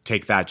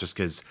that, just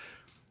because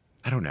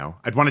I don't know.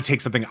 I'd want to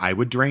take something I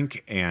would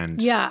drink, and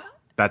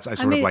that's I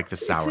sort of like the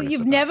sourness.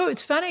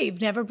 It's funny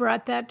you've never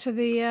brought that to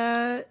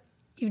the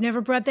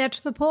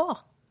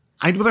pool.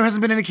 Well, there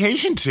hasn't been an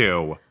occasion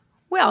to.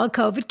 Well, a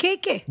COVID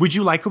Kiki. Would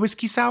you like a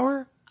whiskey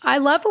sour? I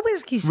love a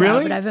whiskey sour,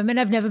 really? but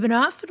I've never been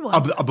offered one.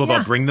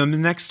 I'll bring them the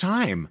next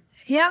time.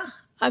 Yeah,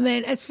 I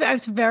mean it's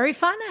very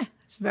funny.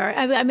 It's very.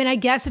 I mean, I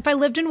guess if I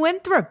lived in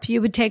Winthrop, you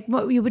would take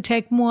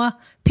more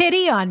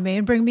pity on me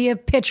and bring me a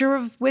pitcher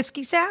of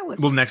whiskey sours.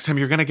 Well, next time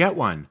you're going to get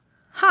one.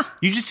 Huh.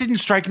 You just didn't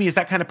strike me as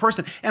that kind of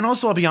person. And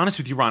also, I'll be honest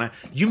with you, Rana,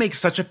 you make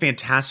such a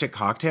fantastic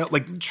cocktail,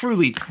 like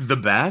truly the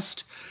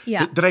best,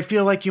 that I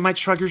feel like you might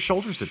shrug your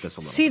shoulders at this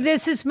a little bit.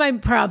 This is my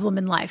problem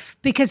in life.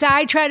 Because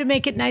I try to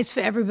make it nice for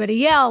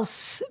everybody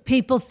else,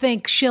 people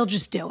think she'll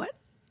just do it.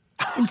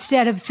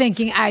 Instead of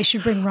thinking I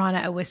should bring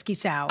Rana a whiskey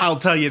sour. I'll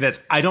tell you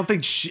this. I don't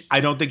think she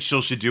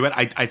should do it.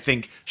 I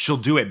think she'll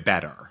do it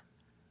better.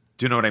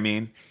 Do you know what I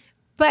mean?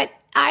 But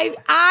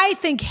I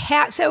think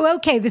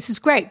okay, this is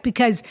great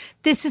because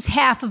this is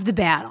half of the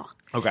battle.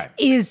 Okay.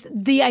 Is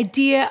the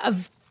idea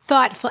of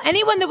thoughtful.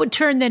 Anyone that would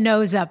turn their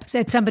nose up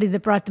at somebody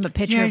that brought them a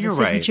picture of a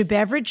signature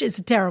beverage is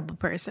a terrible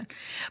person.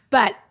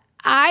 But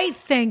I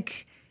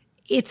think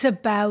it's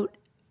about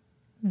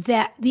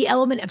the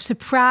element of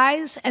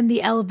surprise and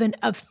the element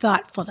of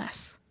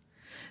thoughtfulness.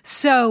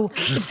 So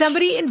if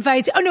somebody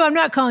invites, oh no, I'm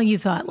not calling you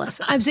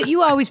thoughtless. I'm saying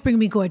you always bring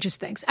me gorgeous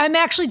things. I'm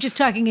actually just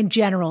talking in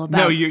general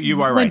about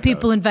you are when right,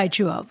 people though. invite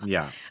you over.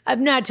 Yeah.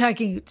 I'm not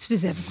talking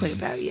specifically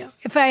about you.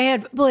 If I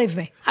had, believe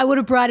me, I would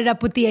have brought it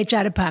up with the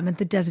HR department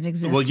that doesn't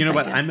exist. Well, you know if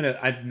what?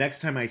 I did.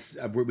 Next time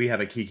we have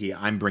a Kiki,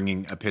 I'm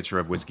bringing a pitcher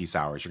of whiskey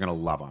sours. You're going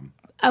to love them.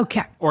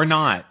 Okay. Or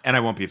not, and I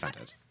won't be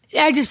offended.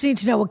 I just need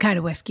to know what kind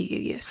of whiskey you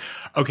use.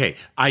 Okay,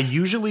 I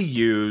usually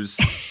use,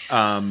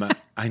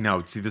 I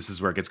know, see, this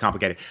is where it gets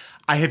complicated.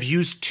 I have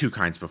used two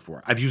kinds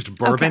before. I've used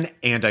bourbon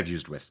and I've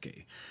used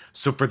whiskey.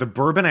 So for the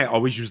bourbon, I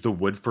always use the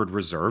Woodford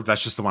Reserve.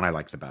 That's just the one I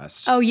like the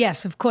best. Oh,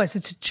 yes, of course.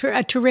 It's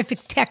a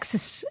terrific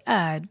Texas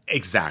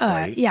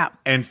Exactly. yeah.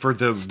 And for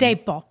the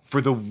staple.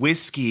 For the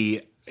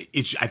whiskey,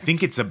 I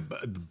think it's a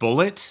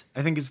Bullet,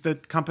 I think is the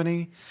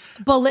company.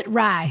 Bullet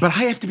Rye. But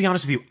I have to be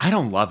honest with you, I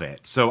don't love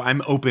it. So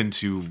I'm open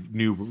to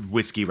new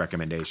whiskey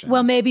recommendations.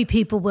 Well, maybe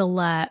people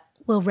will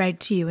write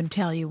to you and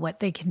tell you what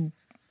kind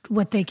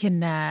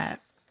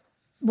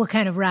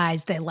of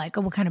ryes they like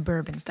or what kind of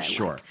bourbons they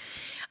like.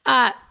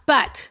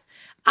 But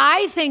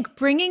I think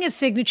bringing a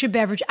signature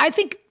beverage, I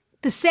think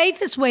the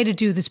safest way to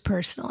do this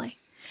personally,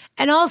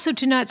 and also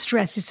to not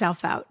stress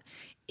yourself out,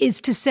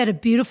 is to set a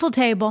beautiful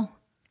table,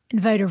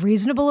 invite a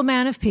reasonable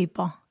amount of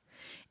people.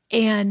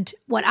 And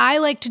what I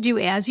like to do,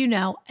 as you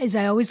know, is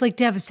I always like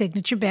to have a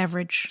signature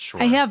beverage.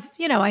 Sure. I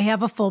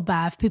have a full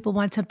bar. If people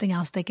want something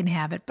else, they can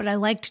have it. But I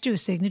like to do a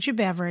signature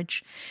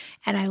beverage,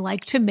 and I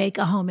like to make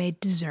a homemade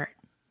dessert.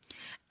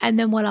 And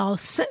then what I'll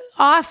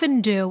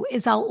often do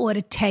is I'll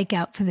order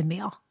takeout for the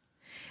meal.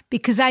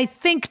 Because I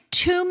think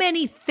too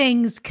many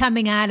things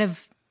coming out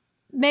of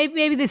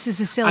maybe this is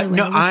a silly way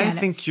to look at it.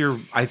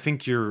 I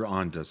think you're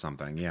onto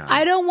something. Yeah.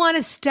 I don't want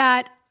to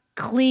start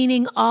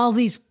cleaning all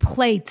these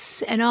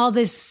plates and all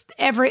this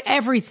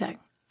everything.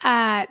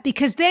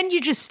 Because then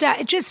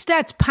it just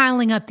starts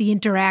piling up the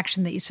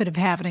interaction that you sort of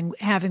having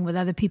with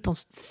other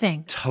people's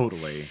things.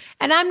 Totally.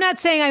 And I'm not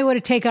saying I order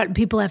takeout and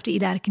people have to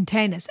eat out of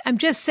containers. I'm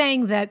just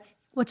saying that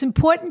what's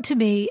important to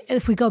me,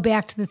 if we go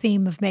back to the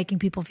theme of making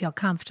people feel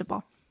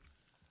comfortable,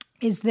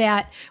 is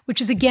that, which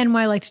is again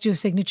why I like to do a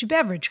signature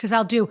beverage, because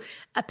I'll do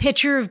a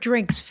pitcher of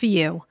drinks for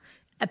you,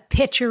 a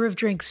pitcher of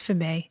drinks for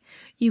me.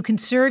 You can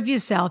serve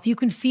yourself. You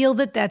can feel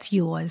that that's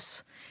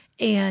yours,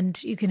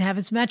 and you can have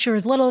as much or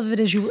as little of it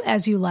as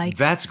you like.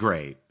 That's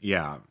great.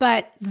 Yeah.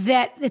 But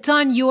that it's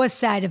on your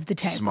side of the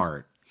table.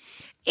 Smart.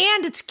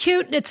 And it's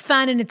cute and it's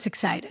fun and it's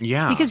exciting.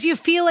 Yeah. Because you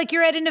feel like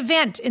you're at an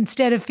event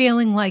instead of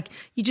feeling like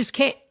you just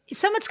can't.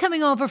 Someone's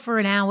coming over for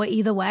an hour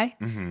either way.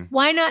 Mm-hmm.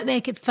 Why not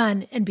make it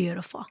fun and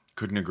beautiful?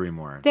 Couldn't agree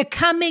more. They're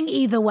coming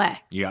either way.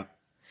 Yep.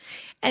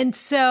 And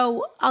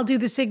so I'll do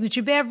the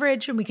signature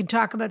beverage and we can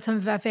talk about some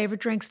of our favorite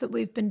drinks that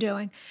we've been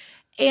doing.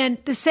 And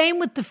the same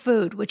with the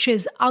food, which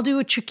is I'll do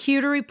a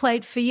charcuterie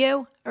plate for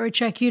you or a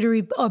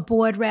charcuterie or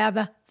board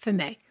rather for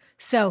me.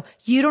 So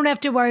you don't have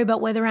to worry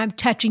about whether I'm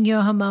touching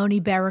your Hamoni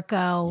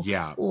Berico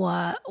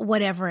or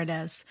whatever it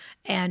is.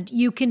 And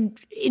you can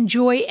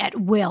enjoy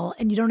at will,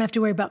 and you don't have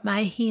to worry about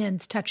my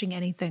hands touching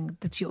anything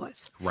that's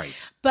yours.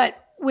 Right.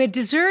 But where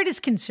dessert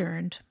is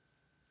concerned,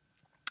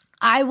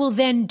 I will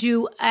then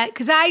do,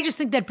 because I just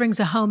think that brings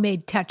a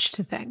homemade touch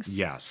to things.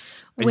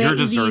 Yes. And your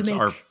desserts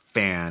are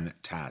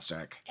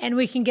fantastic. And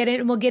we can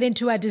we'll get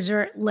into our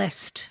dessert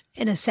list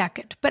in a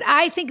second. But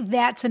I think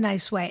that's a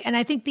nice way. And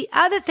I think the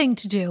other thing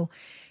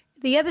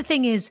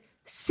is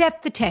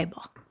set the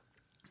table.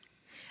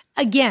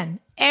 Again,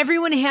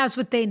 everyone has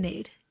what they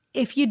need.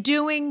 If you're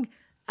doing,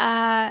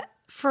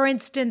 for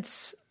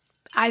instance,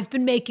 I've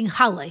been making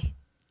hully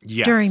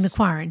during the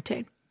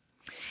quarantine.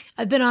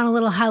 I've been on a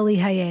little hully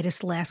hiatus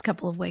the last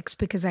couple of weeks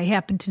because I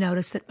happened to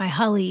notice that my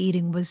hully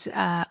eating was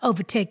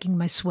overtaking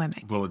my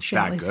swimming. Well, it's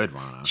that good,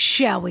 Rana.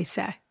 Shall we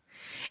say.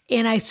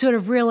 And I sort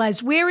of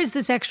realized, where is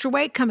this extra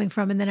weight coming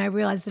from? And then I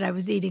realized that I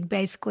was eating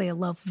basically a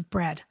loaf of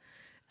bread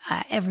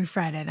every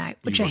Friday night,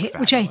 which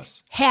I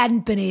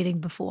hadn't been eating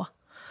before.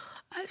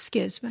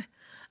 Excuse me.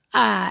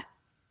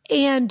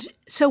 And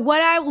so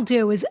what I will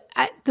do is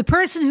the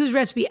person whose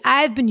recipe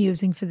I've been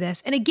using for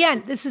this, and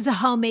again, this is a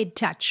homemade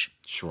touch.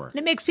 Sure. And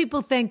it makes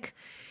people think,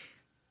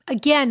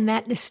 again,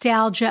 that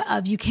nostalgia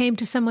of you came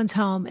to someone's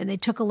home and they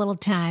took a little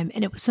time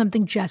and it was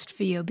something just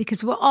for you,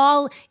 because we're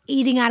all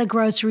eating out of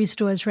grocery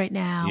stores right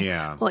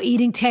now, or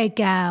eating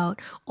takeout,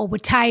 or we're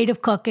tired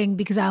of cooking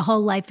because our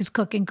whole life is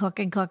cooking.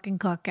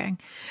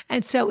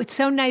 And so it's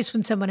so nice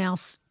when someone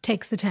else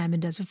takes the time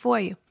and does it for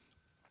you.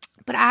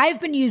 But I've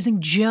been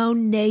using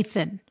Joan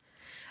Nathan,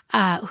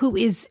 who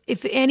is,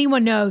 if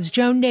anyone knows,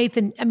 Joan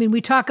Nathan, I mean, we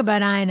talk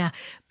about Ina,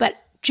 but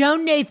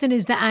Joan Nathan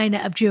is the Ina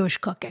of Jewish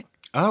cooking.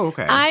 Oh,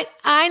 okay.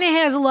 Ina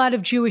has a lot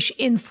of Jewish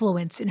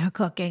influence in her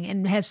cooking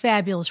and has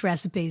fabulous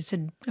recipes,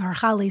 and her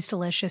challah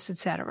delicious,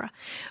 etc.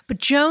 But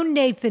Joan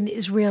Nathan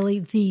is really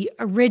the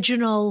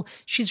original.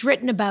 She's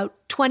written about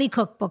 20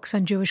 cookbooks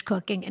on Jewish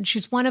cooking, and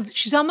she's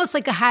almost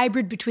like a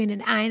hybrid between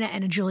an Ina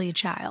and a Julia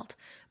Child,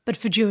 but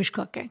for Jewish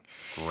cooking.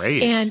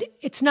 Great. And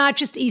it's not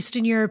just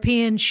Eastern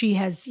European. She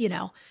has,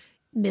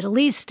 Middle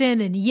Eastern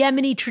and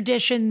Yemeni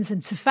traditions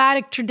and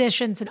Sephardic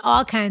traditions and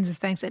all kinds of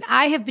things. And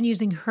I have been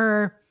using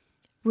her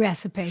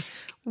recipe,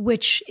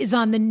 which is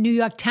on the New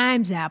York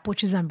Times app,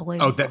 which is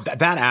unbelievable. Oh,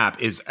 that app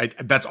is,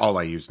 that's all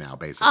I use now,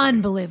 basically.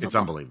 Unbelievable. It's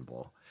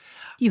unbelievable.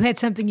 You had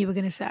something you were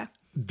going to say.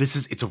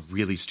 It's a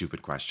really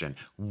stupid question.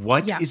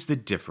 What is the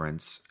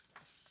difference?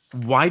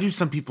 Why do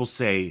some people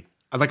say,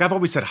 like I've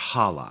always said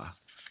challah.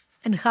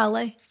 And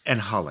challah?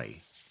 And challah.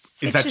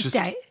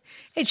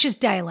 It's just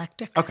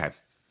dialectic. Okay.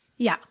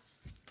 Yeah.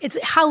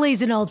 Challah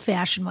is an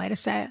old-fashioned way to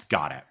say it.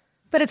 Got it.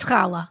 But it's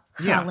challah.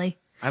 Challah. Yeah,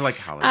 I like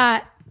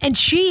challah. And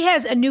she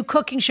has a new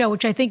cooking show,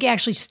 which I think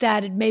actually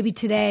started maybe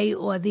today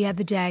or the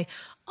other day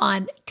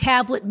on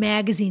Tablet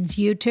Magazine's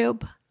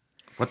YouTube.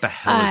 What the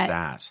hell is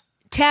that?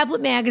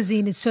 Tablet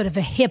Magazine is sort of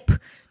a hip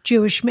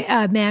Jewish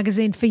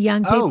magazine for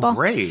young people. Oh,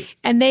 great.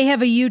 And they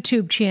have a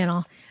YouTube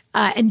channel.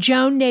 And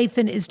Joan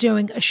Nathan is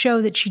doing a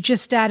show that she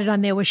just started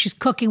on there where she's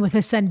cooking with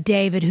her son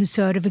David, who's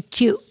sort of a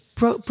cute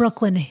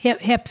Brooklyn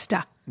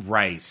hipster.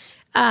 Right.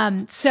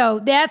 So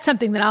that's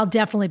something that I'll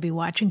definitely be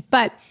watching.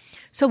 But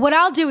so what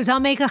I'll do is I'll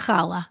make a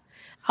challah.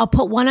 I'll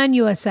put one on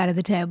your side of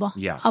the table.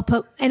 Yeah.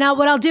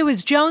 What I'll do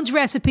is Joan's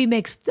recipe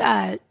makes 2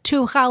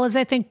 challahs,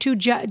 I think, 2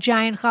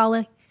 giant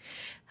challah.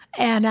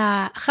 And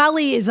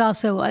challah is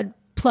also a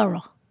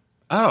plural.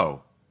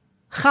 Oh.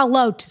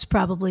 Chalot is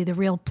probably the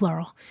real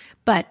plural.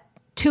 But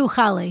 2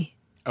 challah.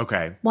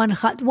 Okay. One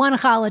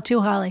challah, 2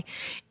 challah.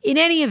 In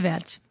any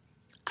event,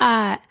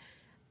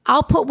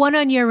 I'll put one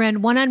on your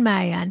end, one on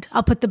my end.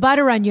 I'll put the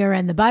butter on your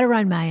end, the butter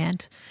on my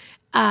end.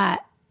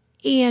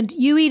 And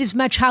you eat as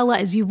much challah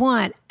as you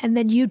want, and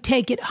then you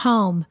take it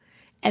home.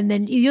 And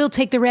then you'll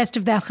take the rest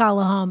of that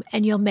challah home,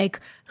 and you'll make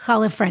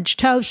challah French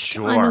toast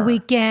on the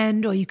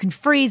weekend, or you can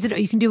freeze it, or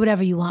you can do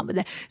whatever you want with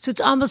it. So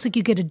it's almost like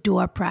you get a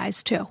door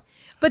prize, too.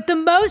 But the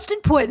most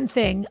important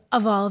thing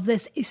of all of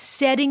this is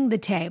setting the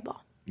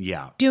table.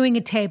 Yeah. Doing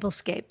a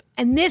tablescape.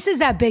 And this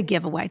is our big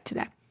giveaway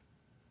today.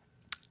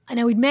 I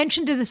know we'd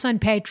mentioned this on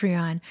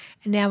Patreon,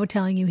 and now we're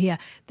telling you here.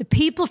 The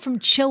people from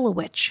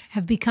Chillowitch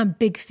have become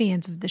big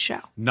fans of the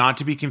show. Not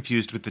to be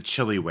confused with the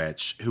Chili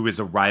Witch, who is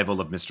a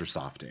rival of Mr.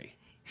 Softy.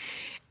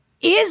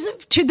 Is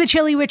the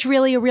Chili Witch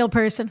really a real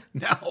person?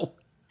 No.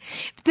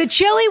 The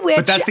Chili Witch,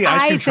 but that's the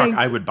ice cream truck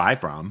I would buy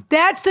from.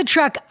 That's the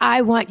truck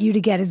I want you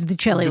to get is the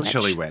Chili Witch. The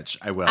Chili Witch,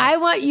 I will. I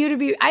want you to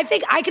be, I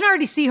think I can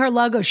already see her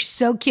logo. She's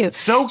so cute.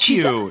 So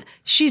cute.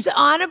 She's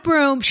on a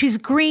broom. She's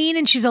green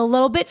and she's a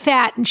little bit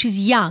fat and she's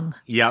young.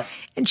 Yep.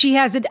 And she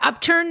has an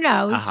upturned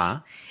nose. Uh-huh.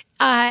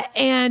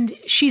 And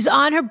she's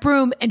on her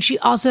broom, and she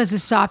also has a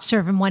soft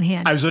serve in one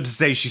hand. I was about to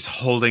say she's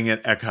holding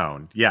a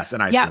cone. Yes, an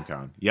ice cream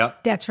cone.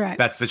 Yep. That's right.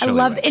 That's the Chili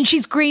Witch. And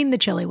she's green, the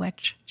Chili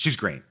Witch. She's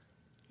green.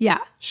 Yeah.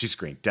 She's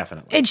green,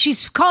 definitely. And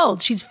she's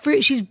cold. She's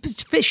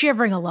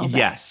shivering a little bit.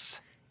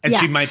 Yes. And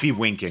she might be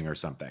winking or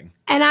something.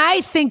 And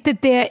I think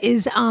that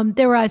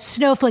there are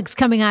snowflakes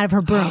coming out of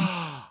her broom.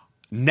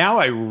 Now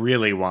I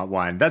really want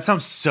one. That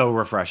sounds so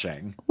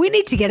refreshing. We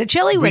need to get a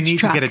Chili Witch We need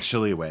truck. to get a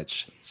Chili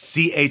Witch.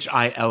 Chilly.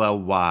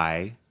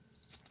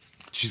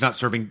 She's not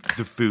serving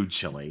the food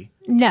chili.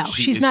 No,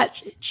 she's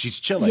not. She's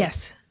chili.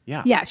 Yes.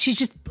 Yeah. Yeah, she's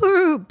just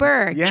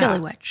Chili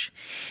Witch.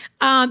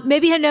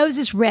 Maybe her nose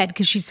is red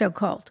because she's so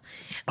cold.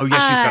 Oh,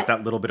 yeah, she's got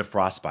that little bit of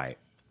frostbite.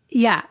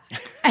 Yeah.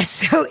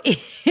 So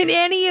in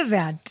any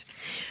event,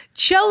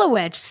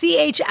 Chillowitch,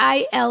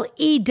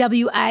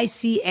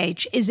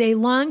 Chilewich, is a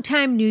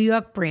longtime New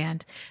York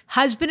brand,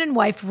 husband and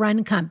wife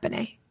run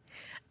company.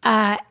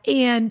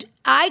 And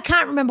I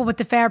can't remember what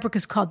the fabric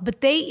is called,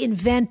 but they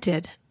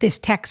invented this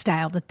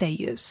textile that they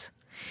use.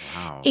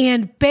 Wow.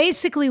 And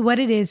basically what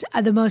it is,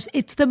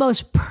 it's the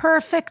most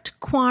perfect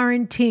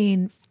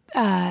quarantine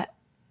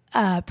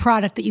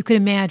product that you could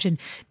imagine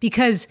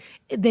because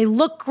they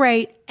look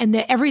great and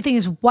everything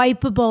is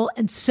wipeable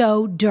and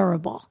so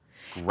durable.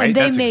 Great.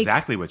 That's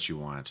exactly what you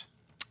want.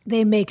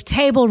 They make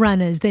table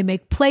runners. They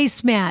make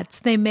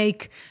placemats. They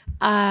make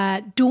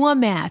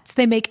doormats.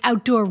 They make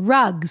outdoor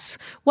rugs.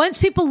 Once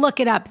people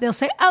look it up, they'll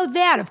say, "Oh,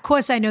 that! Of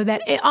course, I know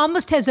that." It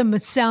almost has a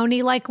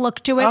Missoni-like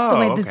look to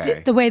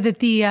it. The way that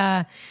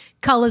the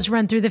colors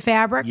run through the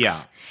fabrics. Yeah.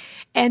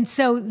 And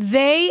so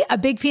they are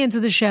big fans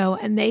of the show,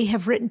 and they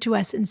have written to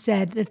us and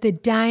said that they're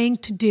dying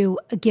to do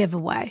a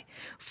giveaway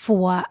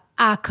for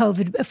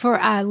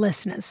our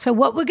listeners. So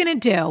what we're going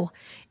to do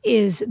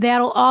is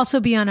that'll also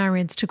be on our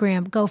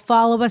Instagram. Go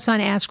follow us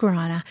on Ask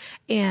Rana,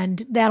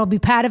 and that'll be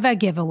part of our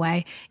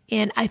giveaway.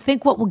 And I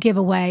think what we'll give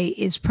away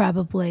is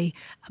probably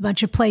a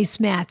bunch of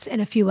placemats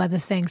and a few other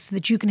things so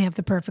that you can have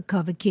the perfect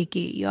COVID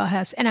Kiki at your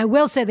house. And I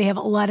will say they have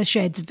a lot of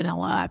shades of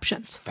vanilla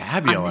options.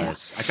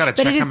 Fabulous. I got to check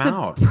But it is them the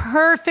out.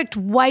 perfect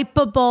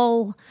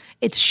wipeable.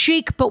 It's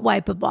chic but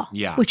wipeable.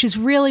 Yeah. Which is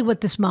really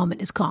what this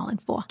moment is calling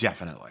for.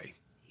 Definitely.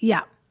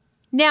 Yeah.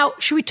 Now,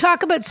 should we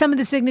talk about some of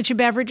the signature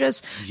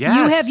beverages? Yes.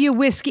 You have your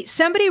whiskey.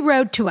 Somebody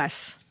wrote to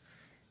us.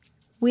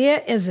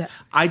 Where is it?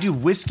 I do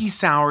whiskey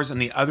sours,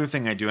 and the other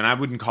thing I do, and I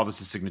wouldn't call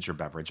this a signature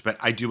beverage, but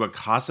I do a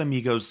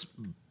Casamigos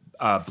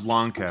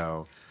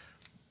Blanco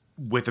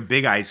with a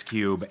big ice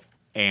cube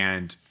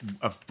and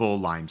a full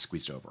lime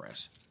squeezed over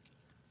it.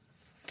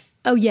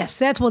 Oh, yes.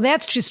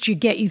 That's just to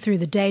get you through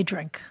the day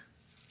drink.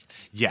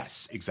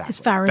 Yes, exactly. As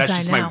far as That's I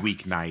just know. my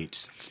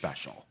weeknight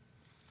special.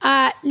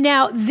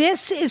 Now,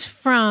 this is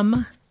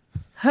from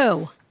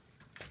who?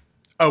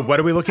 Oh, what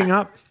are we looking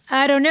up?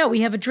 I don't know.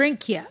 We have a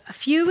drink here. A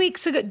few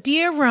weeks ago,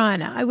 dear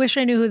Rana, I wish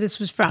I knew who this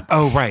was from.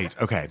 Oh, right.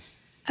 Okay.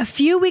 A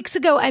few weeks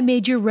ago, I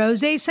made you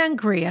rosé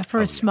sangria for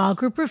a small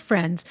group of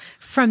friends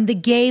from the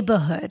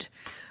Gayborhood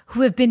who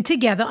have been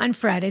together on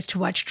Fridays to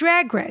watch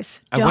Drag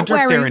Race. I wonder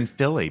if they're in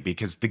Philly,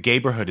 because the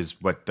Gayborhood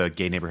is what the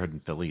gay neighborhood in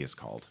Philly is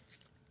called.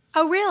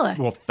 Oh, really?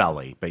 Well,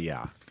 Felly, but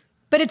yeah.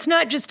 But it's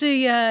not just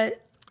a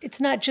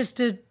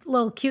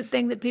little cute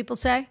thing that people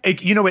say.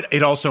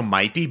 It also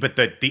might be, but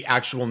the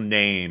actual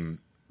name,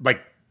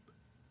 like,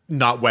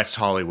 not West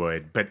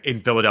Hollywood, but in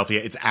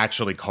Philadelphia, it's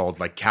actually called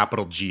like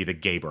capital G, the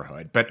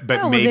Gayborhood. But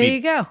maybe there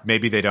you go.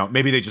 Maybe they don't.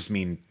 Maybe they just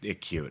mean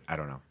it cute. I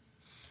don't know.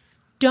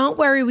 Don't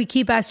worry, we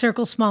keep our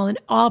circle small and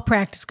all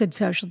practice good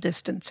social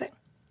distancing.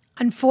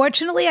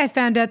 Unfortunately, I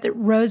found out that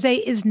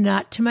rosé is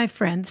not to my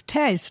friend's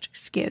taste,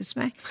 excuse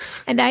me,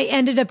 and I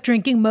ended up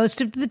drinking most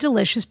of the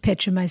delicious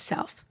pitcher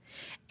myself.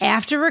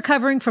 After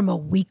recovering from a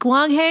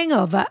week-long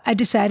hangover, I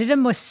decided a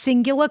more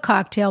singular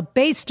cocktail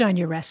based on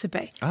your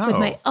recipe with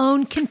my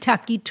own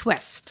Kentucky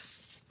twist.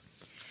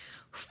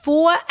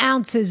 4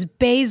 ounces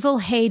Basil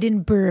Hayden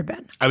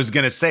bourbon. I was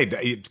going to say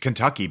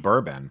Kentucky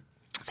bourbon.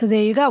 So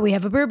there you go. We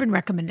have a bourbon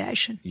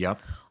recommendation.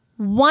 Yep.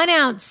 1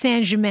 ounce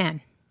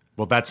Saint-Germain.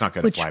 Well, that's not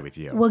going to fly with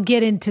you. We'll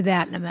get into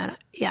that in a minute.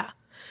 Yeah.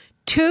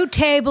 2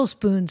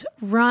 tablespoons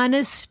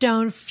Rana's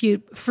Stone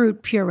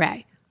fruit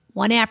puree.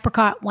 1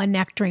 apricot, 1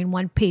 nectarine,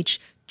 1 peach,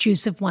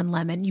 juice of 1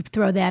 lemon. You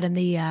throw that in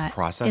the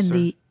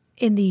processor,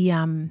 in the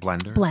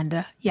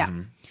blender. Yeah.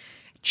 Mm-hmm.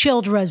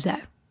 Chilled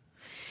rosé.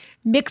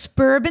 Mix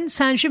bourbon,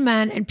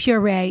 Saint-Germain, and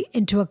puree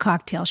into a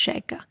cocktail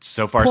shaker.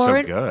 So far,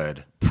 so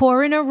good.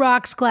 Pour in a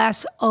rocks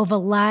glass over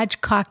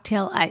large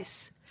cocktail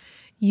ice.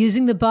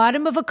 Using the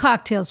bottom of a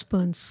cocktail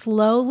spoon,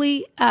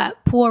 slowly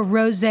pour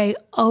rosé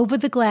over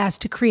the glass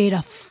to create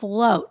a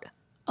float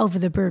over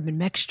the bourbon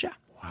mixture.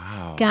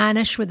 Wow.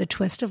 Garnish with a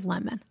twist of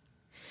lemon.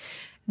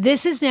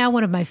 This is now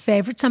one of my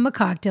favorite summer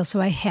cocktails, so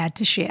I had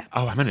to share.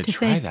 Oh, I'm going to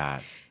try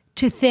that.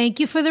 To thank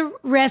you for the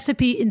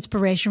recipe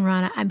inspiration,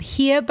 Rana, I'm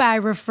hereby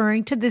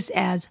referring to this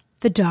as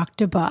the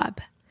Dr.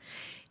 Bob.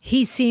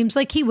 He seems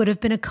like he would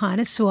have been a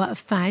connoisseur of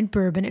fine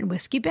bourbon and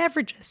whiskey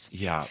beverages.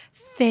 Yeah.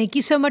 Thank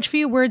you so much for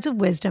your words of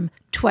wisdom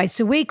twice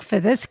a week for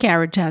this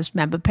Carrot Toast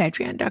member,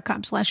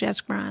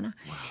 patreon.com/AskRana.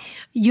 Wow.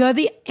 You're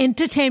the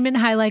entertainment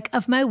highlight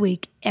of my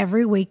week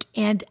every week,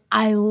 and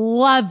I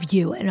love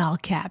you in all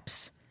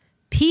caps.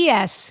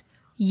 P.S.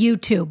 You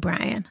too,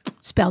 Brian.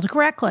 Spelled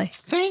correctly.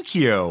 Thank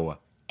you.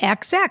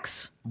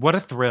 XX. What a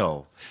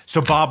thrill.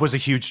 So Bob was a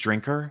huge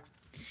drinker?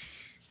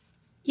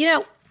 You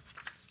know,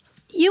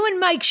 you and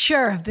Mike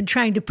Schur have been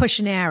trying to push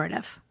a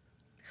narrative,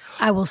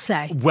 I will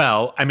say.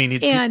 Well, I mean,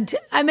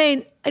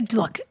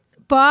 look,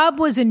 Bob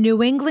was a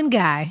New England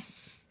guy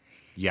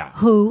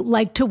who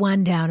liked to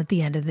wind down at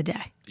the end of the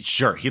day.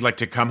 Sure. He'd like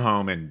to come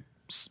home and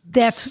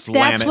that's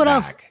slam it what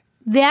back.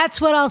 That's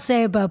what I'll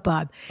say about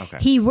Bob. Okay.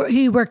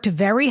 He worked a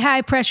very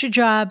high pressure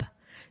job,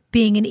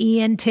 being an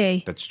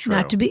ENT. That's true.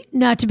 Not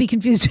to be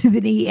confused with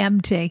an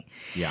EMT.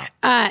 Yeah.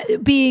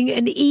 Being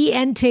an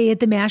ENT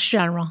at the Mass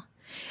General,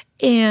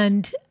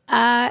 and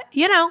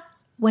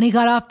when he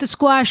got off the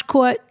squash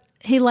court,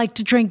 he liked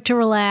to drink to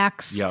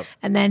relax. Yep.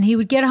 And then he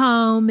would get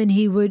home and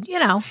he would,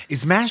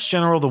 Is Mass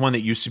General the one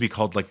that used to be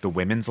called like the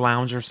Women's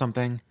Lounge or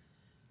something?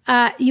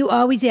 You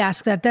always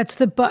ask that. That's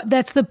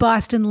the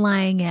Boston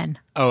Lying In.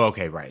 Oh,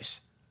 okay, right.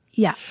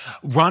 Yeah.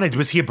 Rana,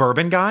 was he a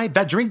bourbon guy?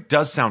 That drink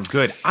does sound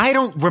good. I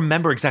don't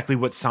remember exactly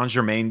what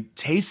Saint-Germain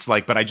tastes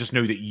like, but I just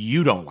know that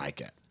you don't like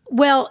it.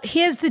 Well,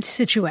 here's the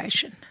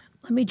situation.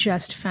 Let me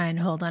just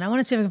hold on. I want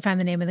to see if I can find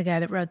the name of the guy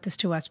that wrote this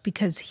to us,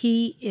 because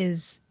he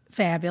is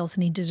fabulous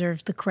and he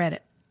deserves the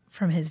credit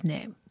from his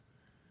name.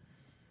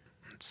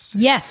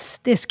 Yes,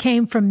 this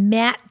came from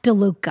Matt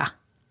DeLuca.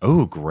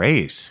 Oh,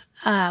 great.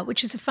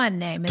 Which is a fun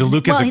name.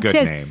 DeLuca's a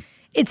good name.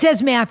 It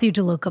says Matthew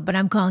DeLuca, but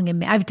I'm calling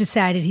him, I've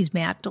decided he's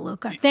Matt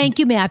DeLuca. Thank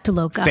you, Matt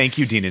DeLuca. Thank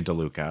you, Dina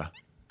DeLuca.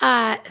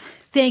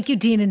 Thank you,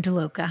 Dean and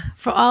DeLuca,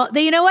 for all.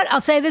 You know what?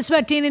 I'll say this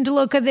about Dean and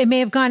DeLuca. They may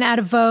have gone out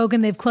of vogue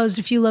and they've closed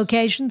a few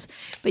locations,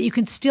 but you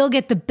can still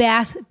get the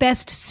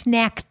best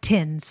snack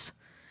tins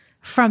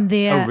from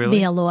their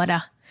meal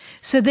order.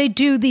 So they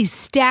do these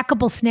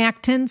stackable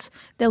snack tins.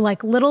 They're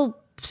like little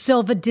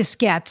silver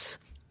diskettes,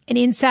 and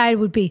inside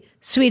would be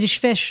Swedish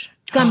fish,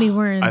 gummy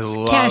worms,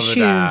 cashews.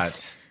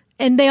 That.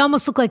 And they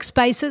almost look like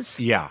spices.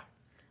 Yeah.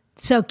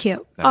 So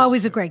cute.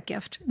 Always a great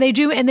gift. They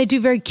do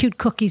very cute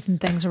cookies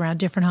and things around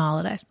different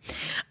holidays.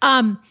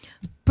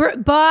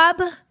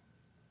 Bob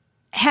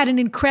had an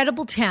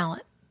incredible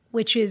talent,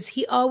 which is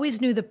he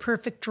always knew the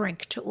perfect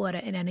drink to order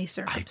in any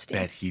circumstance. I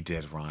bet he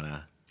did,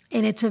 Rana.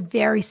 And it's a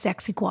very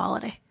sexy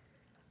quality.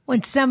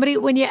 When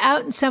you're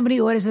out and somebody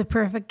orders the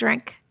perfect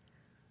drink.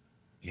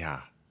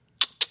 Yeah.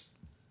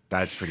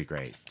 That's pretty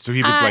great. So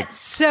he would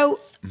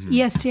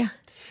yes, dear.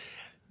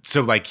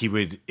 So like he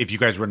would, if you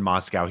guys were in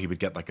Moscow, he would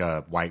get like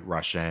a White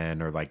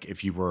Russian, or like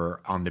if you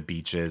were on the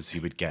beaches, he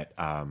would get.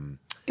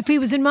 If he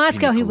was in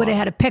Moscow, he would have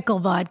had a pickle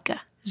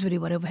vodka. Is what he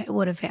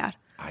would have had.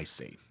 I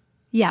see.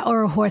 Yeah,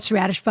 or a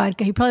horseradish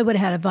vodka. He probably would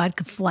have had a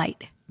vodka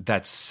flight.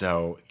 That's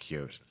so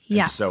cute.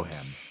 Yeah, and so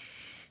him.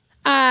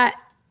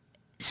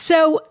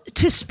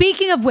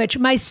 Speaking of which,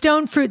 my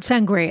stone fruit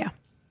sangria.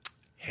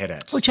 Hit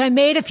it. Which I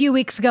made a few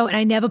weeks ago and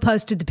I never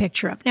posted the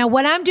picture of. Now,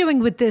 what I'm doing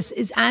with this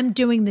is I'm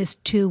doing this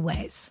two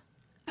ways.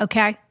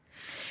 Okay?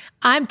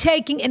 I'm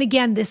taking, and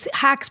again, this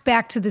hacks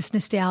back to this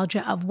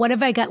nostalgia of what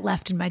have I got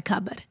left in my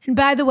cupboard. And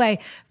by the way,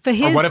 for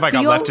his... Or what have I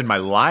got left in my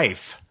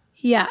life?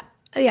 Yeah.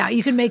 Yeah,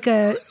 you can make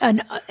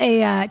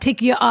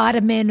take your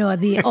ottoman or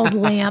the old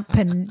lamp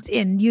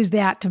and use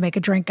that to make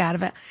a drink out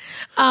of it.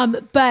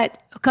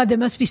 But, God, there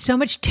must be so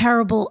much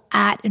terrible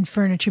art and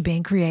furniture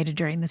being created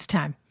during this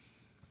time.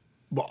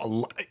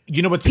 Well,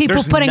 you know what's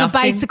people putting a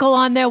bicycle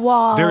on their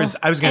wall. There is.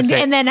 I was going to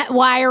say, and then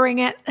wiring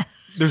it.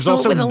 There's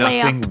also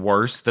nothing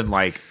worse than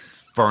like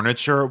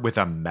furniture with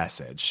a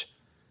message.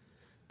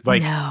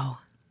 Like, no.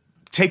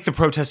 Take the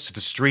protest to the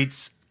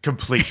streets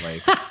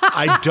completely.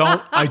 I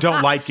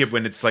don't like it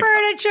when it's like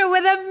furniture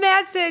with a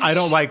message. I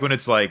don't like when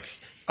it's like,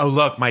 oh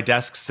look, my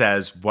desk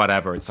says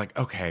whatever. It's like,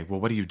 okay, well,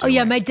 what are you doing? Oh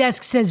yeah, my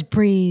desk says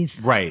breathe.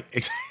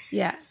 Right.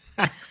 Yeah.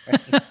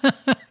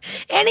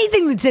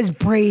 Anything that says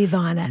breathe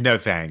on it. No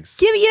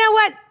thanks. You know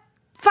what?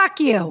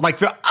 Fuck you. Like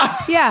the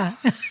yeah.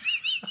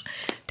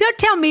 Don't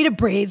tell me to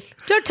breathe.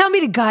 Don't tell me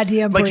to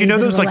goddamn breathe. Like, you know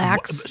those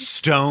relax. like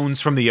stones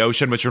from the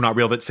ocean, which are not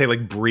real, that say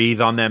like breathe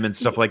on them and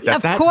stuff like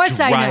that. Of course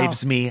that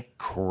drives me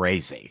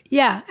crazy.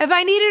 Yeah. If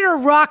I needed a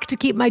rock to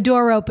keep my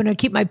door open or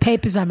keep my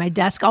papers on my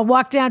desk, I'll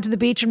walk down to the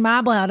beach in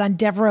Marblehead on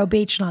Devereaux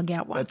Beach and I'll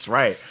get one. That's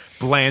right.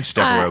 Blanche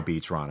Devereaux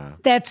Beach, Rana.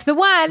 That's the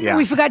one. Yeah.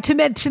 We forgot to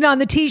mention on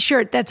the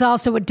T-shirt. That's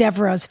also what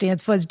Devereaux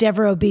stands for, is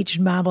Devereaux Beach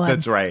in Marblehead.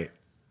 That's right.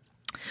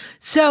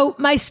 So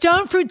my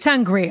stone fruit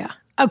sangria.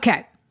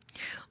 Okay.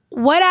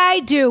 What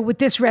I do with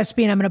this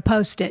recipe, and I'm going to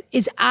post it,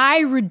 is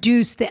I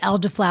reduce the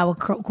elderflower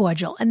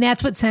cordial, and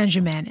that's what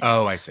Saint-Germain is.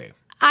 Oh, I see.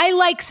 I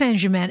like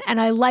Saint-Germain, and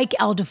I like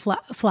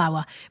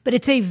elderflower, but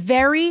it's a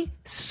very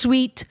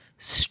sweet,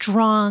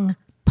 strong,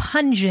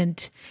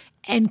 pungent,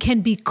 and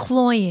can be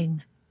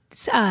cloying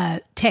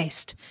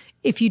taste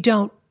if you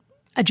don't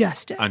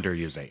adjust it.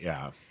 Underuse it,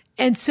 yeah.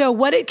 And so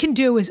what it can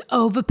do is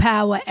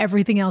overpower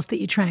everything else that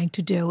you're trying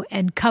to do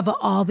and cover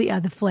all the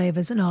other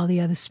flavors and all the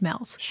other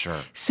smells.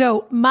 Sure.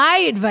 So my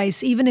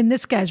advice, even in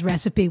this guy's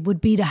recipe,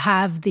 would be to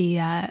have the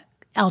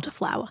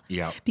elderflower.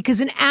 Yeah. Because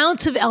an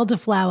ounce of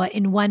elderflower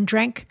in one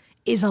drink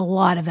is a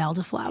lot of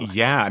elderflower.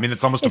 Yeah, I mean,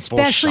 it's almost a full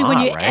especially shot,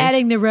 when you're right?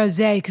 adding the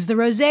rosé, because the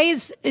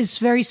rosé is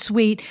very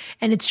sweet,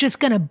 and it's just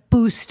going to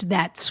boost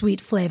that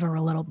sweet flavor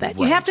a little bit.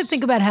 Right. You have to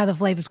think about how the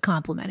flavors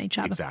complement each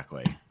other.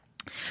 Exactly.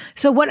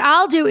 So what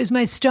I'll do is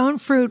my stone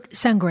fruit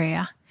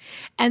sangria,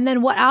 and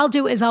then what I'll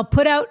do is I'll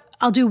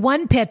do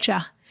one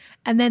pitcher,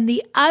 and then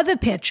the other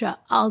pitcher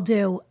I'll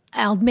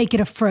make it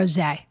a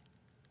frosé.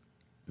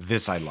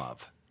 This I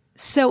love.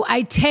 So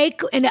I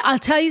take, and I'll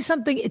tell you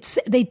something.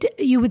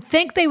 You would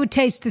think they would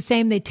taste the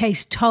same. They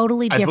taste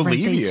totally different. I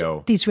believe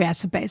you. These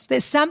recipes.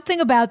 There's something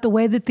about the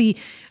way that the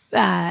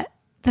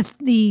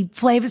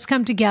flavors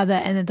come together,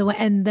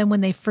 and then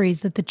when they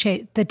freeze, that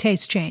the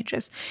taste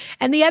changes.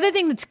 And the other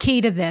thing that's key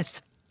to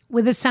this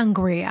with a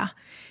sangria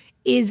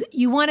is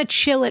you want to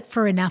chill it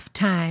for enough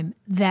time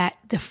that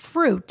the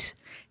fruit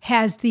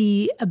has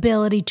the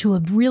ability to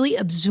really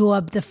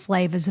absorb the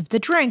flavors of the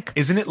drink.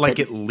 Isn't it like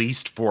at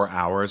least 4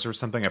 hours or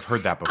something? I've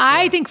heard that before.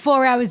 I think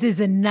 4 hours is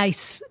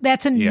nice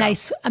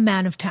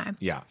amount of time.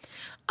 Yeah.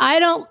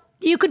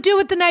 You could do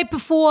it the night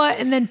before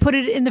and then put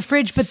it in the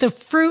fridge, but the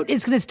fruit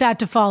is going to start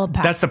to fall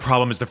apart. That's the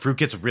problem, is the fruit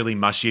gets really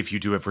mushy if you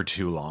do it for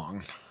too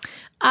long.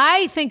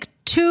 I think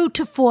 2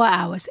 to 4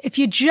 hours. If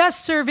you're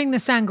just serving the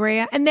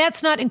sangria, and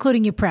that's not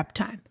including your prep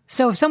time.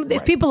 So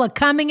if people are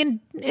coming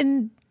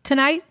in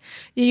tonight,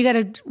 you got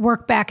to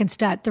work back and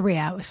start 3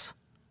 hours.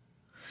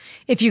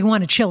 If you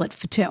want to chill it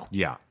for 2.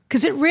 Yeah.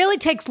 Because it really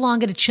takes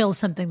longer to chill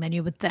something than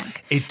you would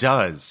think. It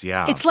does,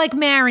 yeah. It's like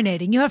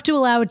marinating. You have to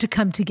allow it to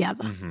come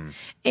together. Mm-hmm.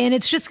 And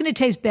it's just going to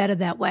taste better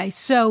that way.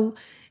 So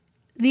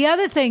The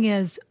other thing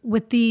is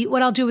what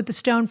I'll do with the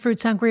stone fruit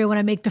sangria when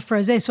I make the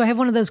frosé. So I have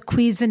one of those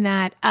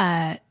Cuisinart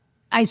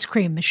ice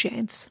cream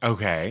machines.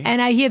 Okay.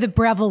 And I hear the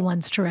Breville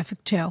one's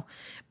terrific too.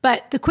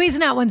 But the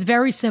Cuisinart one's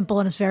very simple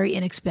and it's very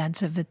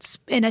inexpensive. It's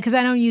because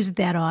I don't use it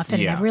that often.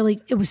 Yeah.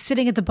 And it was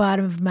sitting at the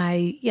bottom of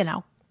my,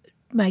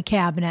 my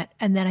cabinet,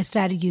 and then I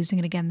started using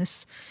it again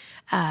this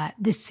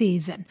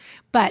season.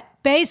 But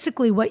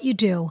basically what you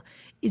do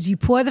is you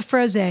pour the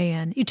frosé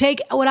in.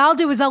 What I'll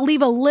do is I'll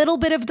leave a little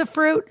bit of the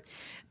fruit,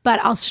 but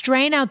I'll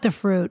strain out the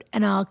fruit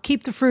and I'll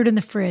keep the fruit in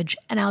the fridge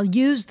and I'll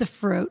use the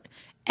fruit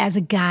as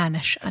a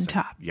garnish on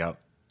top. Yep.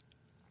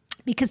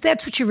 Because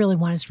that's what you really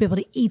want, is to be able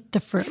to eat the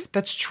fruit.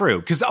 That's true.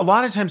 Because a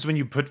lot of times when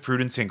you put fruit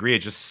in sangria, it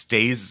just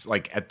stays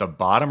like at the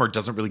bottom or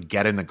doesn't really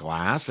get in the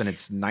glass, and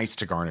it's nice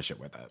to garnish it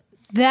with it.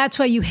 That's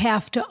why you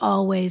have to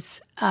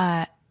always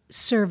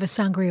serve a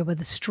sangria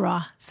with a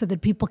straw so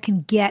that people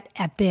can get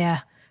at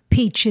their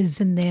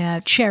peaches and their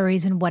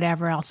cherries and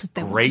whatever else if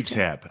they want to. Great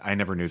tip. I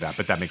never knew that,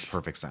 but that makes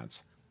perfect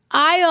sense.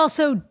 I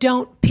also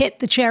don't pit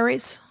the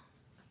cherries.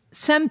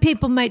 Some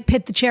people might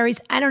pit the cherries.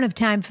 I don't have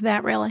time for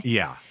that, really.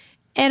 Yeah.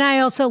 And I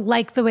also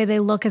like the way they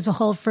look as a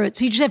whole fruit.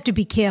 So you just have to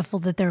be careful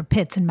that there are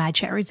pits in my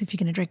cherries if you're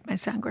going to drink my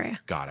sangria.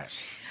 Got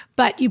it.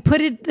 But you put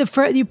the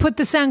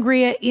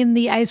sangria in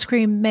the ice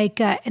cream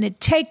maker, and it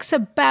takes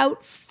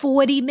about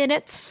 40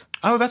 minutes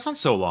Oh, that's not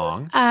so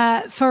long.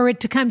 for it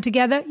to come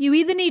together. You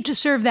either need to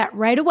serve that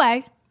right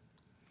away,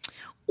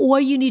 or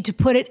you need to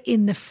put it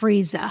in the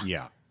freezer.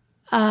 Yeah.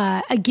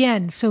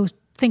 Again, so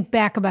think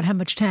back about how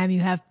much time you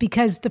have,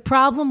 because the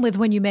problem with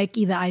when you make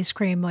either ice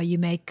cream or you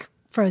make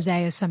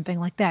frosé or something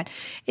like that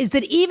is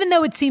that even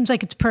though it seems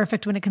like it's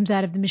perfect when it comes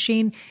out of the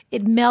machine,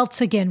 it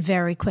melts again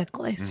very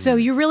quickly. So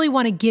you really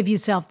want to give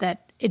yourself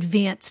that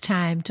advanced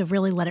time to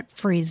really let it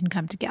freeze and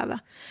come together.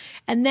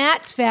 And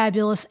that's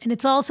fabulous. And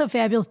it's also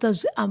fabulous,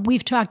 those,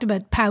 we've talked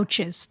about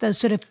pouches, those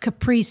sort of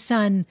Capri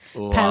Sun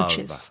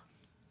pouches.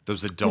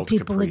 Those adult that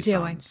people Capri are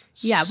doing. Suns.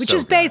 Yeah, which So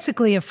is good.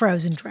 basically a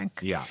frozen drink.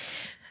 Yeah.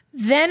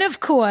 Then, of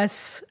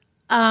course,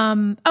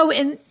 and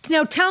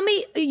now tell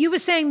me, you were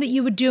saying that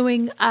you were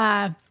doing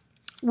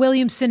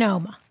Williams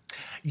Sonoma.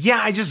 Yeah,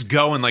 I just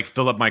go and like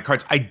fill up my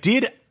carts. I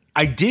did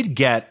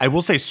get, I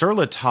will say Sur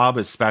La Table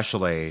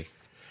especially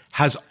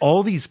has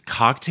all these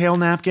cocktail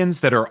napkins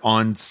that are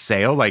on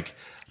sale. Like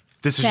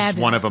this is just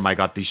one of them. I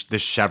got this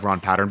chevron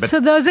pattern, but So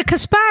those are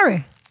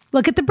Caspari.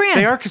 Look at the brand.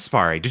 they are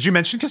Caspari. Did you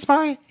mention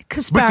Caspari?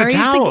 Caspari. With the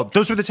towel.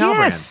 Those were the towel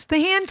Yes, the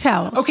hand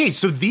towels. Okay,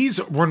 so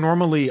these were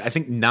normally, I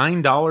think,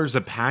 $9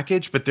 a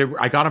package, but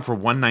I got them for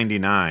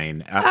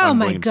 $1.99 Oh on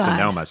my Williams God.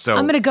 Sonoma. So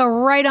I'm going to go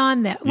right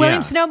on that.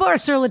 Williams Sonoma or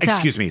Sur La Table?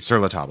 excuse me, Sur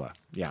La Table.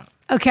 Yeah.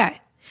 Okay.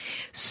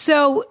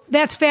 So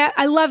that's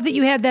I love that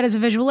you had that as a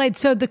visual aid.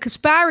 So the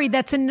Caspari,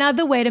 that's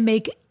another way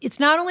to it's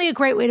not only a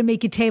great way to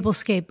make your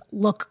tablescape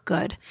look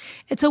good,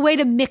 it's a way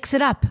to mix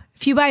it up.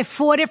 If you buy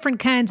 4 different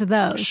kinds of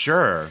those.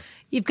 Sure.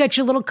 You've got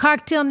your little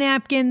cocktail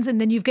napkins,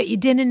 and then you've got your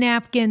dinner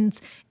napkins,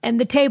 and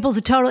the tables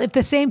are total. If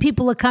the same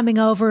people are coming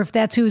over, if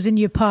that's who's in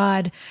your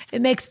pod,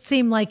 it makes it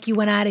seem like you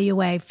went out of your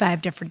way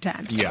 5 different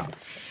times. Yeah.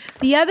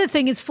 The other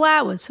thing is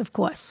flowers, of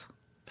course.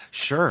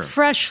 Sure.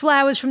 Fresh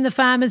flowers from the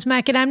farmer's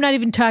market. I'm not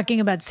even talking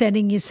about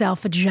sending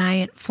yourself a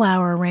giant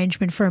flower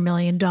arrangement for $1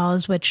 million,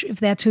 which if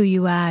that's who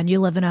you are and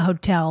you live in a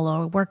hotel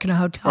or work in a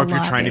hotel Or if you're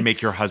lobby, trying to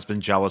make your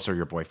husband jealous or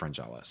your boyfriend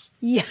jealous.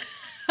 Yeah.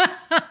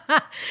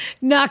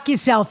 Knock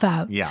yourself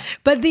out. Yeah.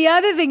 But the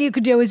other thing you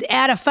could do is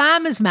at a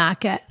farmer's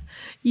market,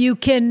 you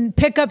can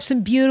pick up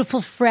some beautiful,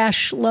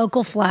 fresh,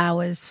 local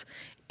flowers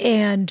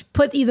and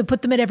either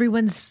put them at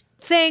everyone's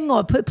thing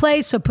or put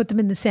them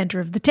in the center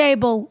of the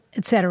table,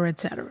 et cetera, et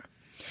cetera.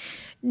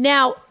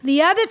 Now,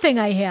 the other thing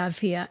I have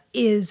here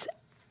is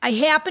I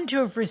happen to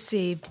have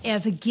received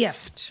as a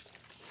gift.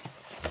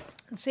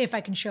 Let's see if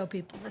I can show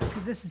people this,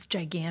 because this is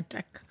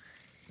gigantic.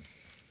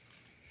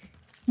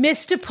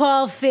 Mr.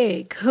 Paul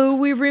Feig, who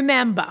we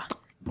remember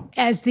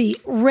as the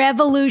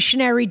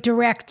revolutionary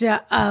director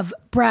of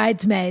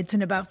Bridesmaids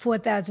and about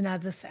 4,000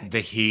 other things. The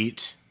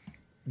Heat.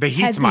 The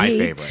Heat's Had The my Heat.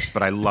 favorite,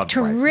 but I love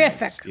Terrific.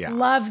 Bridesmaids. Yeah.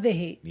 Love The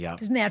Heat. Yeah.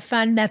 Isn't that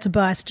fun? That's a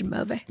Boston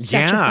movie. Such a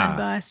Yeah. fun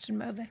Boston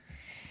movie.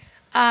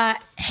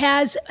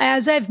 Has,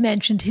 as I've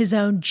mentioned, his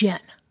own gin.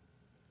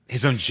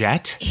 His own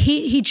jet?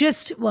 He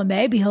just, well,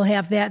 maybe he'll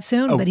have that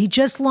soon, but he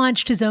just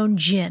launched his own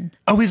gin.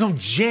 Oh, his own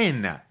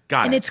gin.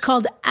 Got And it. it's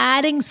called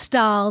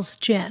Addingstall's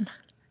Gin,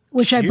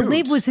 which I Cute.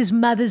 believe was his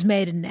mother's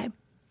maiden name.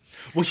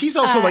 Well, he's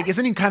also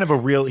isn't he kind of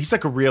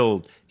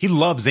he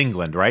loves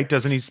England, right?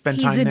 Doesn't he spend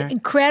He's time an there?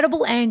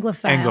 incredible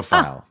Anglophile.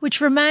 Anglophile.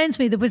 Which reminds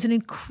me, there was an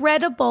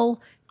incredible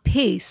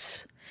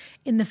piece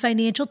in the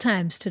Financial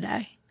Times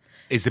today.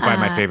 Is it by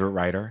my favorite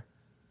writer?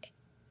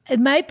 It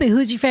might be.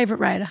 Who's your favorite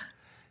writer?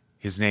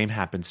 His name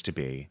happens to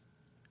be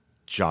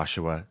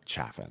Joshua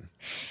Chaffin.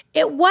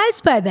 It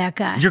was by that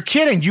guy. You're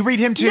kidding. You read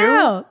him too?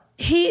 No.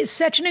 He is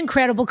such an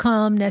incredible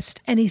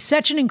columnist, and he's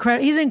an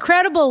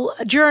incredible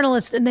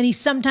journalist, and then he's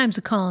sometimes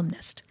a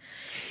columnist.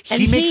 And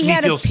He makes me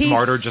had a feel piece-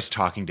 smarter just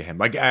talking to him.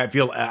 Like I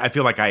feel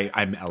like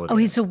I'm elevated. Oh,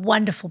 he's a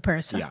wonderful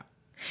person. Yeah.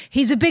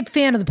 He's a big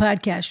fan of the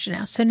podcast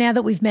now. So now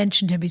that we've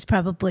mentioned him, he's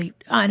probably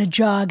on a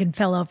jog and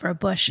fell over a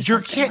bush or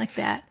something like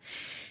that.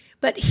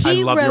 But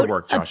he love your wrote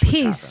work, a Joshua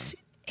piece.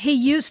 He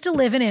used to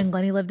live in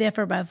England. He lived there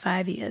for about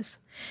 5 years.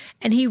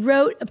 And he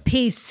wrote a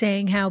piece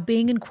saying how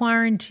being in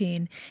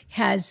quarantine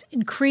has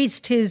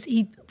increased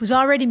he was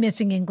already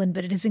missing England,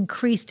 but it has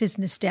increased his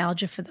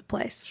nostalgia for the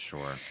place.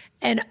 Sure.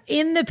 And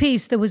in the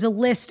piece, there was a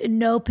list in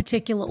no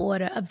particular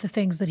order of the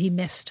things that he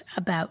missed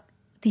about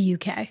the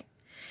UK.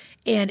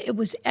 And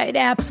it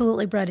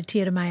absolutely brought a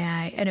tear to my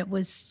eye. And it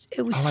was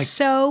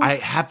so I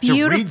have to read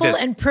beautiful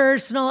this. and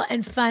personal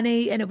and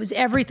funny. And it was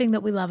everything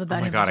that we love about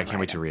him. Oh my God, as a I can't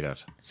wait writer. to read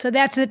it. So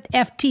that's at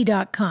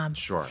ft.com.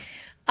 Sure.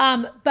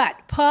 But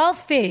Paul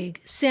Feig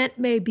sent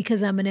me,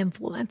 because I'm an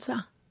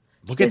influencer.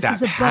 Look at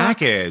that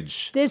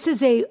package. This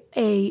is a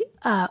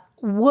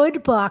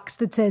wood box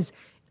that says,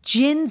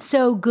 "Gin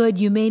so good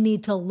you may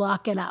need to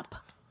lock it up."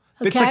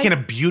 Okay? It's like in a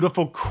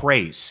beautiful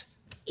crate.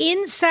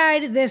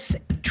 Inside this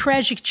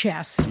treasure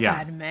chest,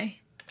 pardon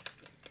me,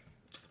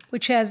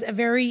 which has a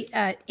very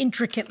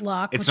intricate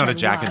lock. It's not a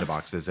Jack in the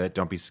Box, is it?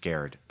 Don't be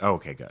scared. Oh,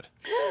 okay, good.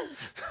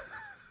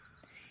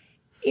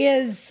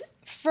 Is,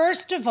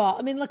 first of all,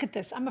 I mean, look at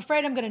this. I'm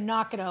afraid I'm going to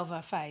knock it over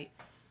if I...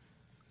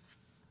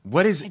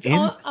 What is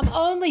I'm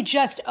only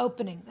just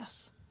opening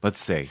this. Let's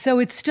see. So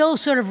it's still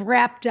sort of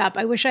wrapped up.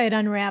 I wish I had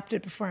unwrapped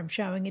it before I'm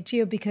showing it to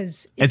you,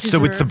 because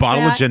so it's the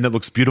bottle of gin that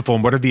looks beautiful.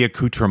 And what are the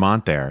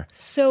accoutrements there?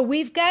 So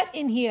we've got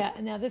in here,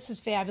 and now this is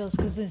fabulous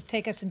because this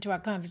take us into our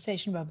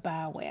conversation about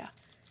barware.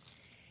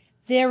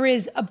 There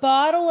is a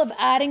bottle of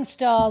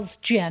Addingstall's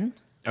gin,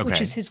 which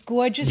is his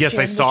gorgeous gin. Yes,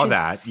 I saw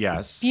that.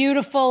 Yes.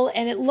 Beautiful.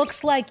 And it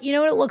looks like, you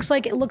know what it looks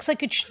like? It looks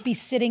like it should be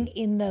sitting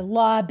in the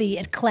lobby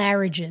at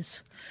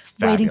Claridge's,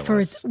 waiting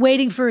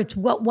for its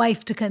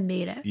wife to come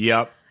meet it.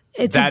 Yep.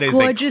 It's that a is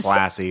gorgeous a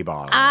classy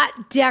bottle. Art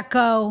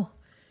Deco,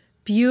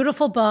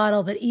 beautiful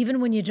bottle that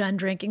even when you're done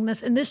drinking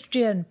this, and this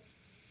gin,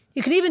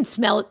 you can even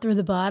smell it through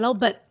the bottle.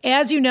 But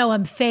as you know,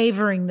 I'm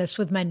favoring this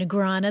with my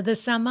Negroni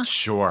this summer.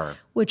 Sure.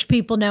 Which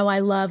people know I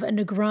love a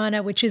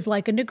Negroni, which is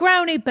like a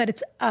Negroni, but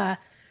it's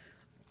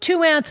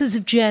 2 ounces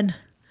of gin,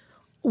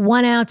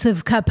 1 ounce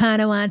of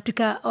Carpano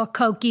Antica or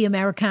Cochi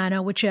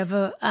Americano,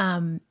 whichever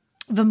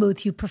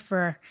vermouth you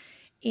prefer,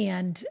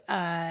 and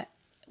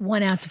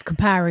 1 ounce of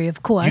Campari,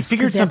 of course. You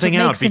figured something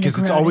out, because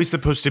it's always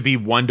supposed to be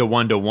 1 to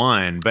 1 to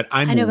 1, but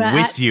I'm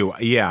with you.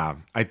 Yeah,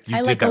 I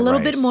like a little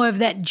bit more of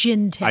that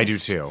gin taste. I do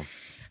too.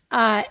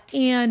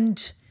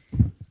 And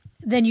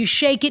then you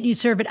shake it and you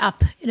serve it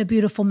up in a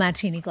beautiful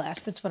martini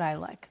glass. That's what I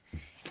like.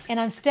 And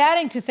I'm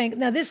starting to think,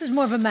 now this is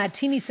more of a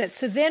martini set.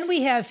 So then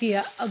we have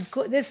here,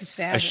 this is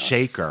fabulous. A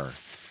shaker.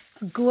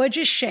 A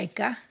gorgeous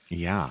shaker.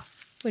 Yeah.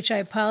 Which I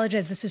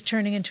apologize, this is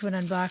turning into an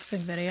unboxing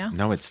video.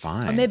 No, it's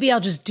fine. Or maybe I'll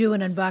just do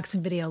an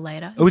unboxing video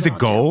later. Oh, is it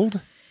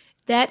gold?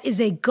 That is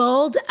a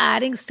gold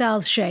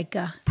Adding-style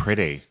shaker.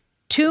 Pretty.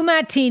 2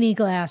 martini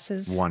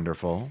glasses.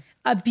 Wonderful.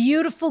 A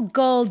beautiful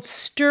gold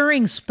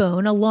stirring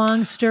spoon, a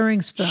long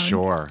stirring spoon.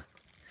 Sure.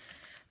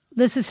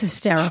 This is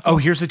hysterical. Oh,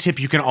 here's a tip.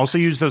 You can also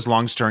use those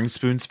long stirring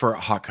spoons for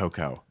hot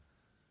cocoa.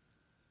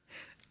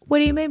 What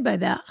do you mean by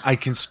that?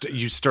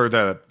 You stir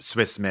the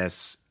Swiss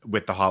Miss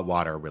with the hot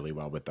water really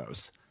well with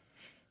those.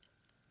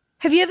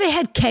 Have you ever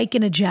had cake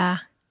in a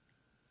jar?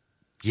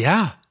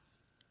 Yeah.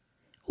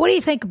 What do you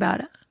think about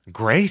it?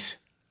 Great.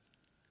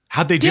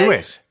 How'd they do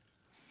it?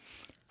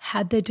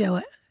 How'd they do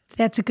it?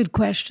 That's a good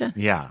question.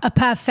 Yeah. A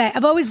parfait.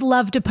 I've always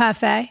loved a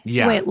parfait,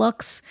 the way it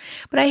looks.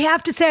 But I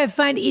have to say, I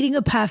find eating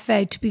a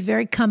parfait to be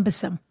very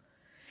cumbersome.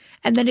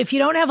 And then if you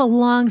don't have a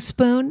long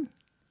spoon,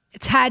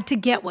 it's hard to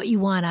get what you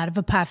want out of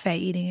a parfait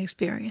eating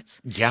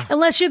experience. Yeah.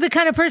 Unless you're the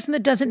kind of person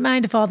that doesn't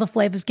mind if all the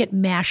flavors get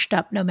mashed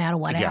up no matter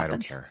what happens. Yeah, I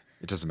don't care.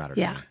 It doesn't matter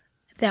to me.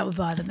 That would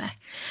bother me.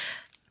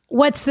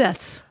 What's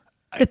this?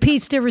 The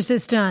piece de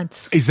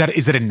resistance. Is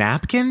it a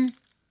napkin?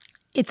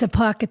 It's a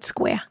pocket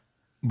square.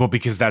 Well,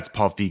 because that's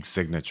Paul Feig's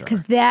signature.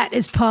 Because that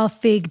is Paul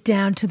Feig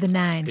down to the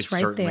nines It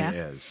right certainly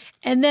there. is.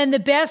 And then the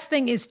best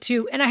thing is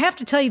and I have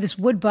to tell you, this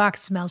wood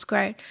box smells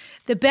great.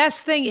 The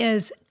best thing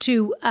is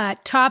to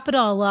top it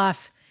all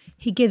off,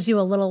 he gives you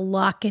a little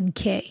lock and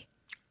key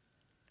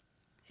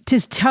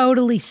to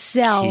totally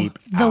sell Keep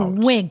the out.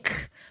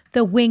 wink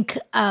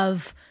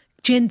of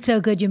gin so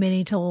good you may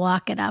need to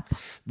lock it up.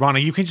 Rana,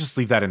 you can just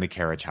leave that in the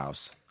carriage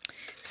house.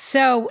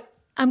 So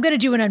I'm going to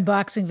do an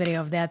unboxing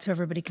video of that so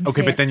everybody can see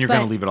Okay, it. but then you're going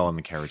to leave it all in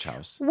the carriage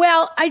house.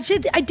 Well, I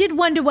did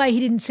wonder why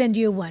he didn't send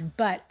you one,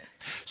 but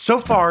So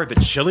far, the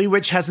Chili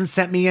Witch hasn't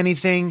sent me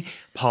anything.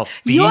 Paul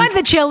Feig. you're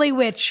the chili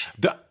witch.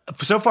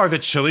 So far, the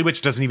Chili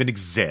Witch doesn't even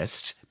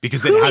exist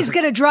because Who is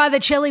going to draw the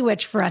chili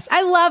witch for us?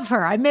 I love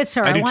her. I miss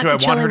her. I do want too. the I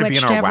want chili her to be witch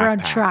in to our have her whack own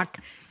pack. truck.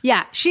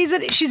 Yeah, she's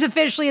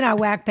officially in our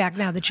whack pack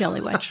now, the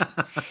chili witch.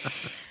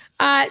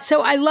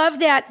 So I love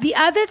that. The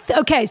other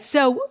okay,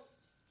 so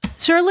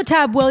Sir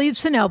Latab Williams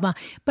Sonoma,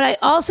 but I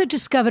also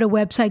discovered a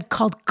website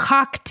called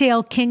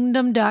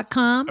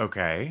cocktailkingdom.com.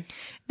 Okay.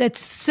 That's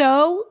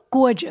so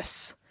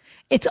gorgeous.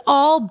 It's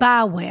all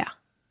barware.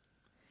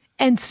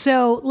 And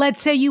so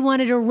let's say you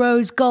wanted a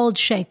rose gold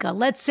shaker.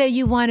 Let's say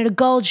you wanted a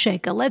gold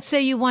shaker. Let's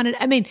say you wanted,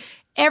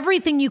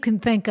 everything you can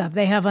think of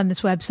they have on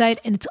this website,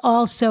 and it's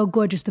all so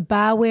gorgeous. The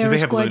barware Do they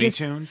is have gorgeous.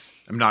 Looney Tunes?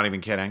 I'm not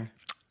even kidding.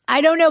 I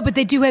don't know, but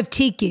they do have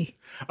tiki.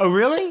 Oh,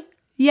 really?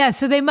 Yeah,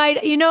 so they might,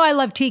 I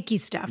love tiki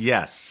stuff.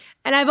 Yes.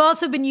 And I've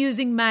also been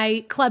using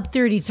my Club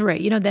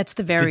 33. That's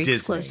the very Disney.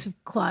 exclusive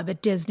club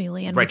at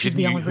Disneyland, Right. which is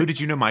the only Who did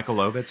you know? Michael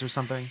Ovitz or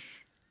something?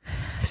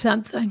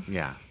 something.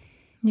 Yeah.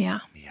 Yeah.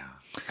 Yeah.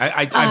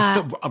 I'm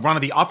still, Ronna,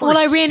 the offer Well,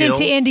 is I ran still...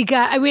 into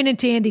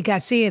Andy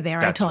Garcia there.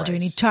 I That's told you,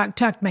 and he right.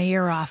 talked my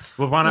ear off.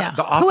 Well, Ronna,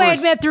 the offer who I had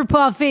is- met through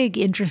Paul Feig,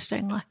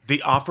 interestingly.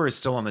 The offer is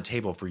still on the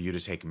table for you to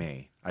take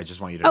me. I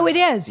just want you to Oh, know. it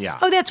is. Yeah.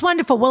 Oh, that's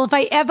wonderful. Well, if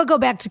I ever go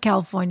back to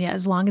California,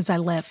 as long as I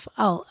live,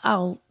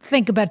 I'll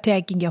think about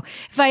taking you.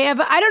 I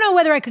don't know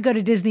whether I could go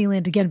to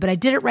Disneyland again, but I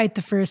did it right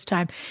the first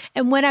time.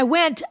 And when I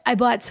went, I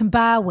bought some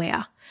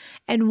barware.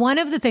 And one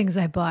of the things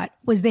I bought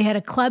was they had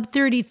a Club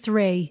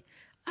 33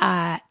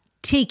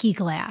 tiki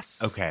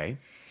glass. Okay.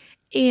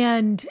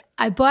 And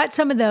I bought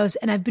some of those,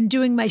 and I've been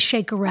doing my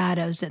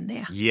shakerados in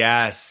there.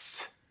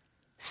 Yes.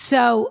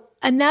 So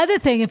another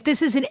thing, if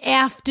this is an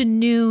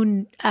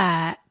afternoon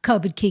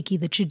COVID Kiki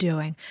that you're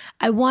doing,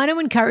 I want to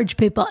encourage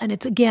people, and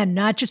it's, again,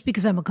 not just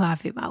because I'm a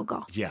coffee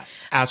mogul.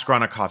 Yes.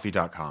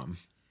 AskRonnaCoffee.com.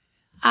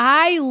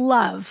 I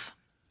love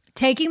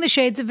taking the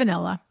shades of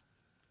vanilla.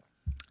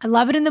 I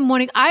love it in the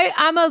morning.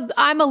 I'm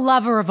a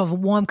lover of a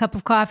warm cup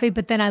of coffee,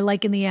 but then I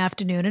like in the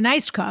afternoon an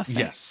iced coffee.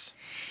 Yes.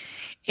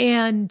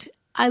 And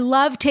I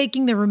love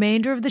taking the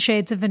remainder of the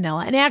shades of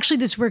vanilla. And actually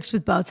this works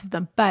with both of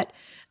them,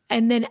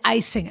 and then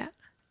icing it.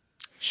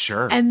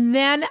 Sure. And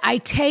then I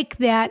take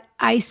that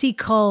icy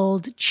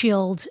cold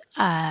chilled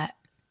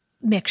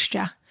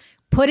mixture,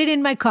 put it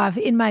in my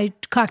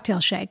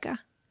cocktail shaker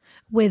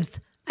with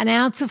an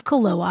ounce of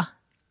Kahlua,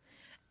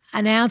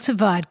 an ounce of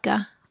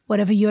vodka,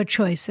 whatever your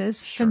choice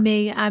is. Sure. For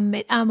me,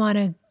 I'm on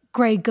a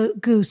Grey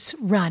Goose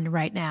run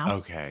right now.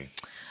 Okay.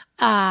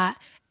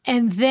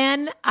 And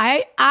then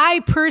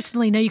I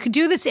personally, now you can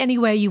do this any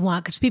way you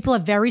want because people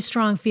have very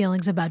strong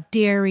feelings about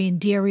dairy and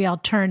dairy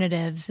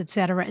alternatives, et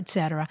cetera, et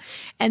cetera.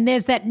 And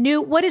there's that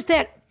new, what is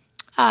that?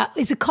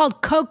 Is it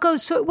called cocoa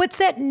soy? What's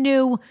that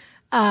new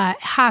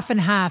half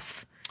and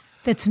half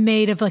that's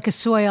made of like a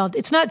soy?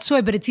 It's not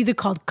soy, but it's either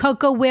called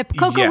Cocoa Whip.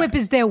 Cocoa Whip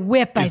is their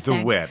whip, I think.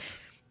 Is the whip.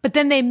 But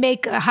then they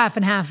make a half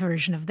and half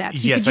version of that.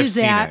 So you Yes, could use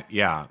I've that. seen it.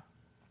 Yeah.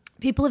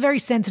 People are very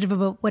sensitive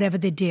about whatever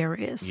the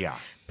dairy is. Yeah.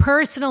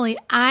 Personally,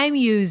 I'm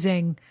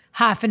using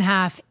half and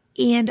half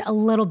and a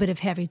little bit of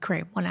heavy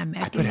cream when I'm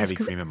making I put this, heavy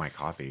 'cause- cream in my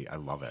coffee. I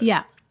love it.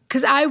 Yeah.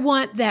 Because I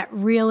want that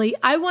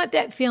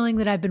feeling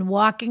that I've been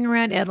walking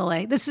around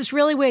Italy. This is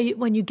really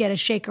when you get a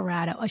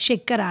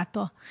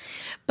shakerato.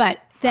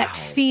 But that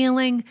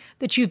feeling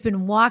that you've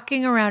been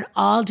walking around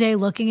all day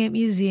looking at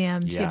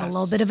museums. You have a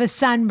little Yes. bit of a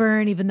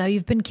sunburn, even though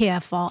you've been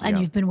careful, and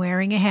Yep. you've been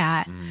wearing a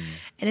hat.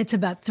 And it's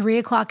about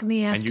 3:00 in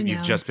the And afternoon.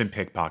 you've just been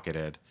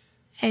pickpocketed.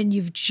 And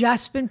you've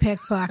just been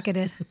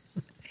pickpocketed.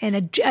 And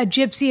a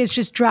gypsy has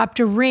just dropped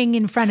a ring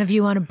in front of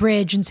you on a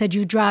bridge and said,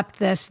 you dropped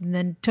this, and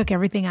then took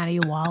everything out of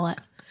your wallet.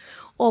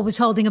 Or was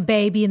holding a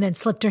baby and then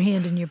slipped her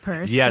hand in your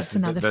purse. Yes, That's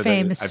another I've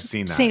famous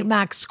seen that. St.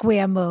 Mark's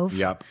Square move.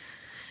 Yep.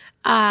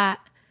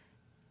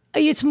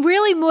 It's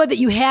really more that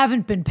you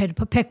haven't been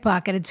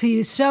pickpocketed, so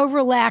you're so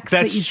relaxed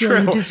That's that you feel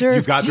true. you deserve,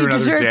 You've got through another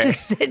deserve day. to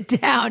sit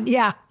down.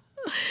 Yeah.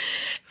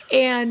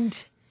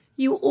 And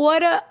you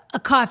order a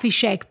coffee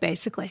shake,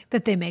 basically,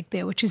 that they make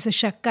there, which is a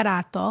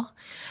shakerato.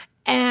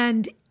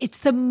 And it's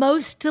the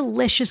most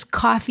delicious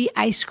coffee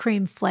ice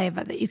cream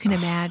flavor that you can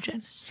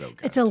imagine. So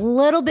good. It's a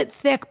little bit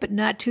thick, but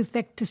not too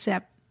thick to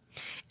sip.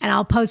 And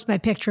I'll post my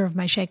picture of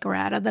my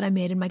shakerata that I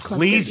made in my Club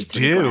Please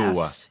 33 do.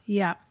 glass.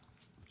 Yeah.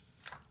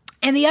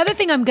 And the other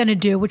thing I'm going to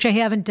do, which I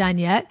haven't done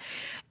yet,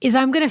 is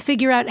I'm going to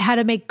figure out how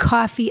to make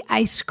coffee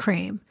ice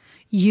cream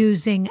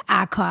using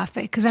our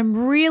coffee because I'm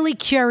really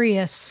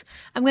curious.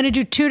 I'm going to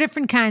do 2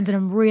 different kinds, and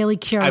I'm really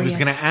curious. I was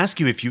going to ask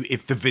you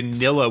if the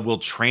vanilla will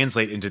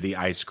translate into the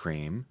ice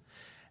cream.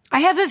 I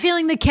have a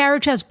feeling the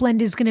Carriage House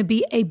blend is going to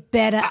be a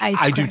better ice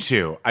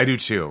cream. I do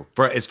too.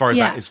 For as far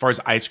as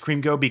ice cream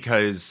go,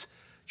 because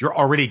you're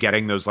already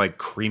getting those like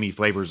creamy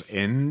flavors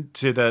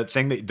into the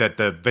thing that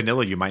the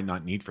vanilla you might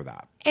not need for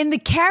that. And the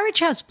Carriage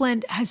House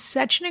blend has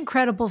such an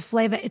incredible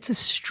flavor. It's a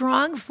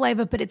strong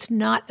flavor, but it's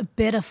not a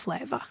bitter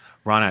flavor.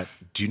 Ronna,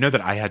 do you know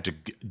that I had to?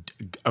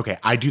 Okay,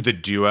 I do the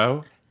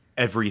duo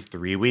every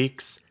 3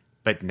 weeks,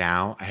 but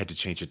now I had to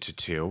change it to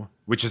 2,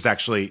 which is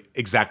actually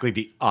exactly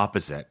the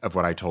opposite of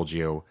what I told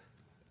you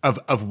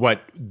of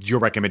what your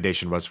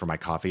recommendation was for my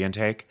coffee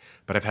intake.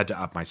 But I've had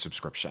to up my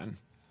subscription.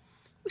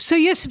 So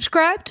you're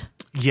subscribed?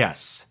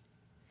 Yes.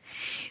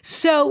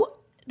 So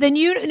then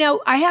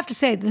I have to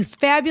say the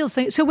fabulous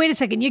thing. So wait a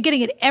second, you're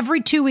getting it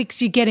every 2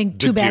 weeks. You're getting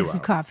 2 bags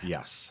duo. of coffee.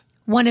 Yes.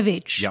 One of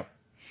each. Yep.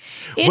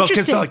 Well,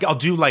 because Interesting. I'll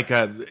do like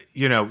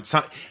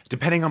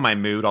depending on my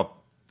mood, I'll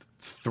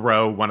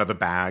throw one of the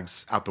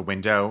bags out the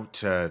window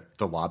to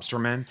the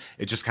lobsterman.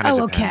 It just kind of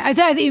depends. Okay. I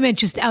thought you meant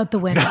just out the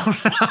window.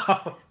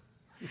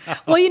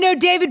 Well,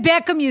 David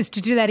Beckham used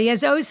to do that. He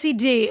has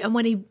OCD, and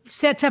when he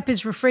sets up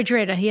his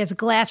refrigerator, he has a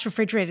glass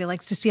refrigerator. He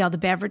likes to see all the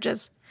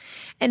beverages.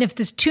 And if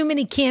there's too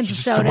many cans of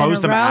soda throws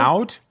in a them row,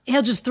 out?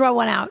 he'll just throw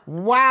one out.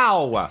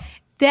 Wow.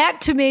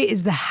 That, to me,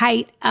 is the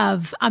height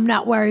of I'm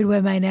not worried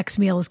where my next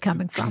meal is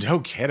coming from. No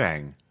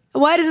kidding.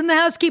 Why doesn't the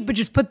housekeeper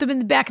just put them in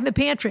the back of the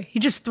pantry?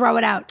 You just throw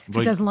it out if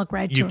it doesn't look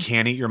right to You him.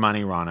 can't eat your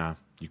money, Rana.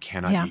 You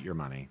cannot eat your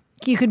money.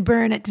 You can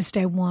burn it to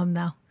stay warm,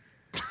 though.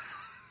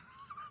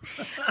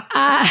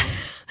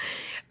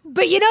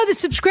 But the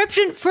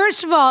subscription,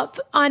 first of all,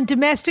 on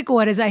domestic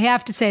orders, I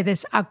have to say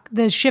this,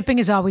 the shipping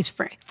is always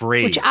free.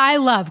 Which I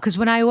love, because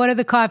when I order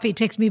the coffee, it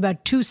takes me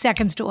about 2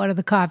 seconds to order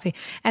the coffee,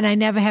 and I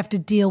never have to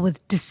deal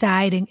with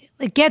deciding.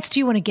 It gets to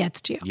you when it gets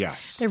to you.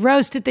 Yes. They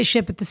roast it, they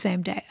ship it the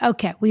same day.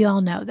 Okay, we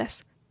all know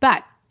this.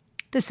 But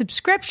the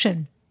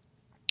subscription,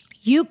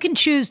 you can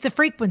choose the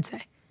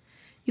frequency.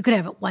 You could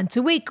have it once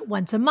a week,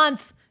 once a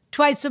month,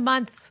 twice a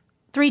month,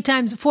 3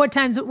 times, 4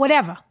 times,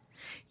 whatever.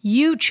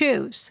 You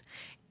choose.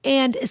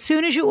 And as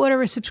soon as you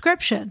order a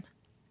subscription,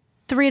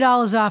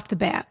 $3 off the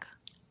bag,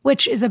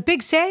 which is a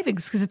big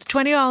savings because it's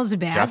 $20 a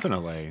bag.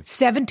 Definitely.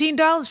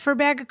 $17 for a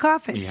bag of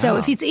coffee. Yeah. So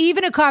if it's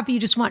even a coffee you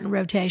just want in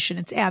rotation,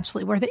 it's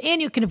absolutely worth it.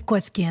 And you can, of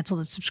course, cancel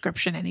the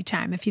subscription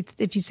anytime if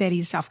you say to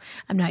yourself,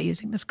 I'm not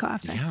using this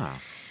coffee.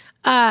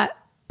 Yeah.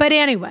 But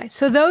anyway,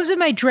 so those are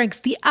my drinks.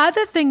 The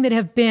other thing that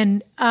have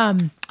been,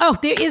 there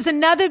is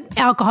another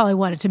alcohol I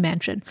wanted to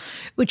mention,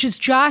 which is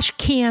Josh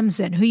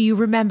Kamsen, who you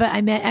remember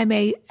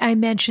I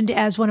mentioned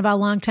as one of our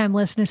longtime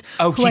listeners.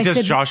 Oh, he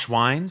does Josh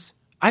wines?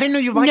 I didn't know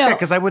you liked that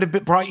because I would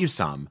have brought you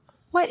some.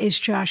 What is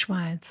Josh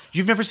wines?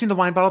 You've never seen the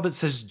wine bottle that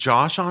says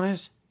Josh on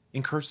it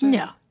in cursive?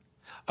 No.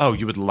 Oh,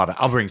 you would love it.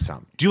 I'll bring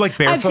some. Do you like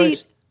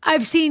Barefoot?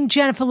 I've seen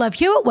Jennifer Love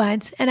Hewitt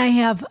wines, and I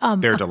have a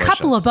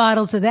couple of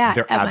bottles of that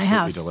at my house. They're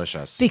absolutely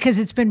delicious. Because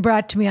it's been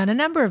brought to me on a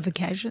number of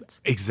occasions.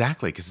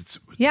 Exactly, because it's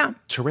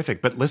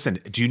terrific. But listen,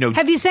 do you know...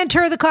 Have you sent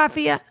her the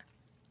coffee yet?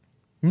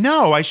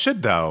 No, I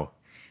should, though.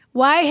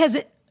 Why has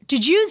it...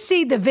 Did you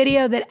see the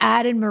video that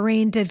Ad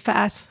Marine did for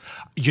us?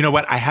 You know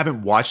what? I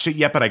haven't watched it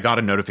yet, but I got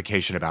a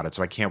notification about it,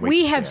 so I can't wait to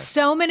see it. We have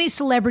so many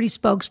celebrity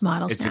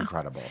spokesmodels It's now.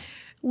 incredible.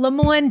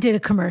 Lemoine did a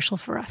commercial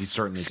for us. He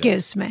certainly did.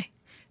 Excuse me.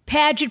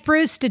 Paget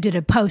Brewster did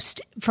a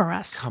post for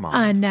us. Come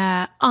on.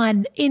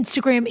 On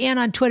Instagram and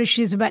on Twitter.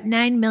 She has about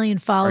 9 million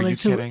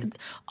followers. Are you kidding?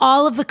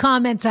 All of the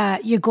comments are,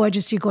 you're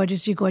gorgeous, you're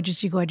gorgeous, you're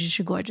gorgeous, you're gorgeous,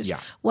 you're gorgeous. Yeah.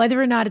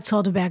 Whether or not it's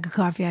sold a bag of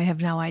coffee, I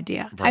have no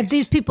idea. Right.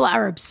 These people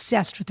are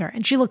obsessed with her,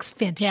 and she looks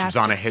fantastic. She's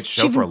on a hit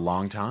show for a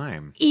long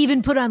time.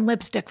 Even put on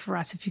lipstick for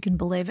us, if you can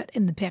believe it,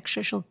 in the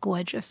picture. She looked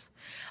gorgeous.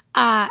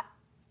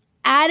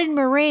 Adam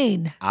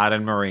Marine.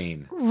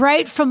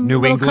 Right from New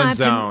Little England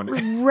Compton,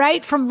 zone.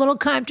 Right from Little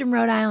Compton,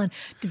 Rhode Island.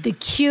 Did the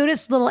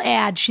cutest little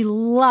ad. She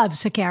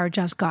loves her Carrot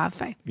Just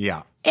coffee.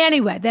 Yeah.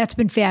 Anyway, that's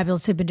been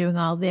fabulous. They've been doing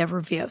all their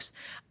reviews.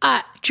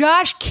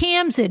 Josh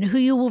Kamsen, who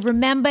you will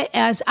remember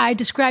as I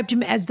described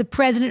him as the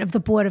president of the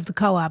board of the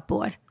co-op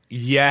board.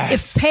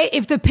 Yes.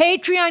 If the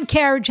Patreon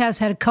Carriage House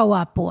had a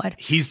co-op board,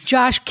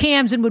 Josh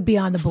Kamsen would be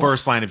on the board.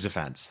 First line of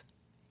defense.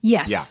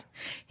 Yes. Yeah.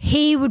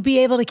 He would be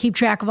able to keep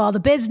track of all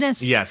the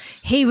business.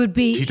 Yes. He would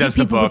be. He does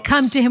people the would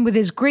come books. to him with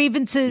his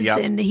grievances, Yep.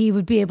 and he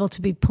would be able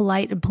to be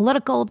polite and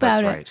political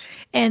about That's it. right.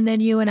 And then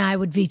you and I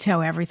would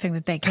veto everything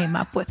that they came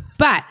up with.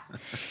 But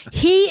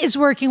he is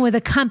working with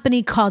a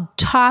company called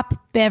Top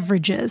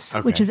Beverages,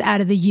 which is out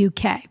of the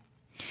UK.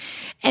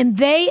 And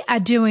they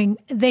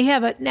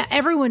have now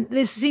everyone,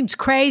 this seems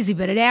crazy,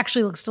 but it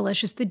actually looks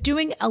delicious. They're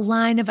doing a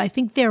line of, I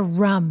think they're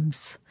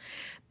rums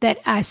that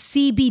are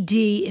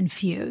CBD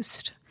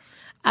infused.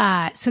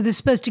 So they're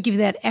supposed to give you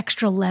that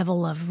extra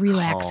level of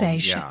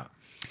relaxation. Yeah.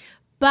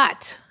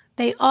 But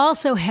they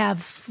also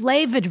have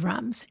flavored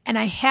rums. And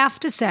I have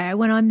to say, I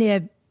went on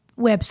their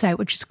website,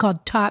 which is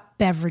called Top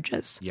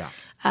Beverages. Yeah.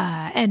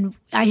 And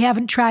I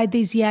haven't tried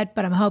these yet,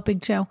 but I'm hoping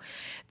to.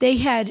 They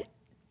had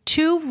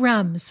 2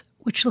 rums,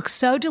 which look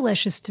so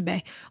delicious to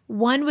me.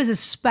 One was a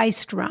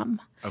spiced rum.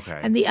 Okay.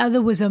 And the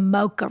other was a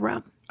mocha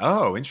rum.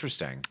 Oh,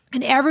 interesting.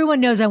 And everyone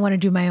knows I want to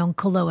do my own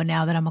Kahlua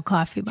now that I'm a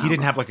coffee mogul. He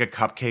didn't have like a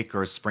cupcake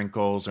or a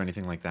sprinkles or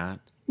anything like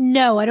that?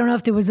 No, I don't know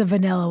if there was a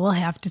vanilla. We'll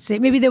have to see.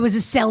 Maybe there was a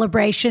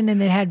celebration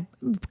and it had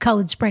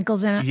colored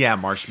sprinkles in it. Yeah,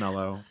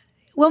 marshmallow.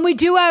 When we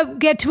do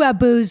get to our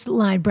booze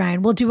line,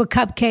 Brian, we'll do a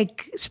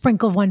cupcake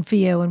sprinkle one for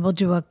you and we'll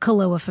do a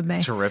Kahlua for me.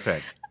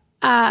 Terrific.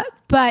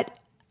 But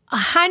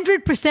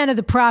 100% of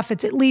the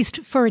profits, at least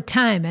for a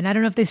time, and I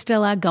don't know if they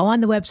still are, go on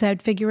the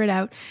website, figure it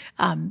out.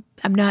 I'm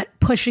not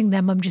pushing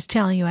them. I'm just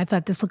telling you, I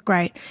thought this looked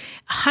great.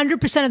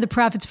 100% of the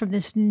profits from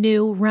this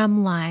new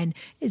rum line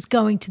is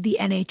going to the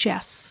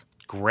NHS.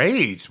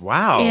 Great.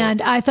 Wow.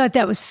 And I thought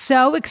that was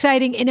so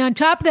exciting. And on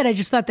top of that, I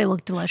just thought they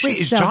looked delicious. Wait,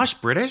 is Josh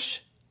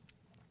British?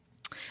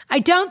 I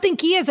don't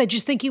think he is. I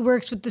just think he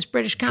works with this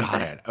British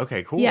company. Got it.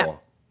 Okay, cool. Yeah.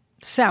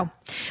 So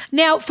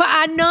now for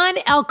our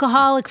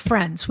non-alcoholic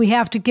friends, we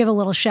have to give a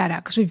little shout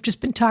out because we've just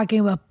been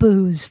talking about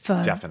booze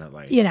for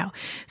Definitely.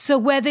 So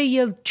whether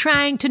you're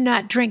trying to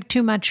not drink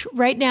too much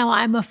right now,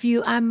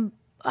 I'm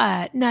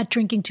not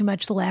drinking too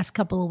much the last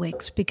couple of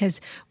weeks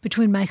because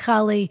between my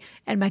chali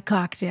and my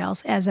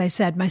cocktails, as I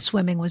said, my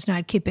swimming was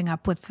not keeping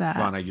up with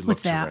Rana, you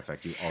look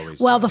terrific. You always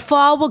Well, do. the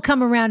fall will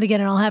come around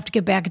again, and I'll have to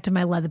get back into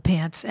my leather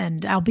pants,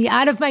 and I'll be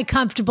out of my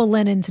comfortable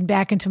linens and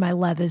back into my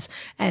leathers,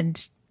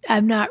 and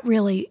I'm not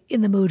really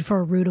in the mood for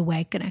a rude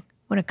awakening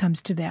when it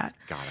comes to that.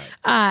 Got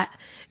it.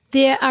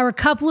 There are a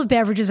couple of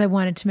beverages I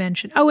wanted to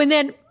mention. Oh, and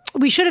then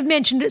we should have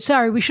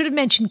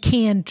mentioned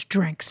canned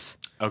drinks.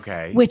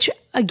 Okay. Which,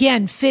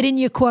 again, fit in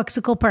your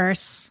Corksicle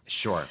purse.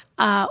 Sure.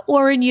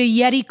 Or in your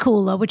Yeti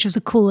cooler, which is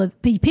a cooler.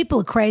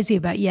 People are crazy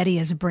about Yeti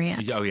as a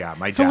brand. Oh, yeah.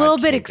 It's a little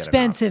bit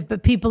expensive,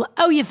 but people,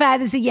 your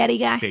father's a Yeti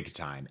guy? Big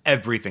time.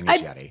 Everything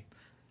is Yeti.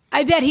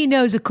 I bet he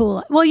knows a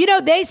cooler. Well,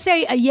 they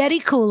say a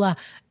Yeti cooler,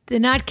 they're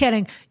not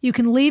kidding. You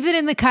can leave it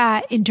in the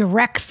car in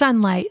direct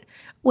sunlight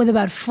with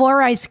about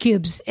 4 ice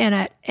cubes in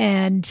it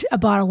and a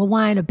bottle of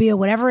wine or beer,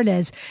 whatever it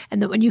is.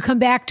 And that when you come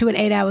back to it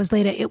 8 hours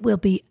later, it will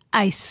be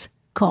ice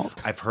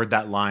cold. I've heard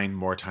that line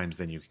more times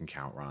than you can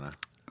count, Rana.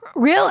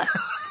 Really?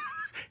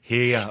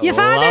 Your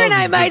father and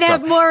I might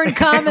have more in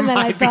common than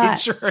I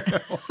thought.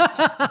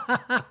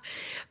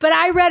 But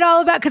I read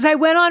all about, because I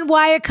went on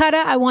Wirecutter.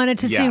 I wanted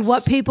to see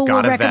what people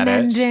were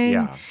recommending.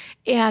 Yeah.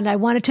 And I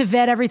wanted to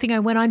vet everything. I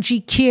went on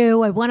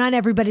GQ. I went on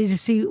everybody to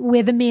see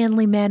where the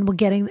manly men were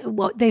getting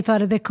what they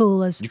thought of their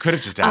coolers. You could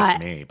have just asked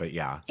me, but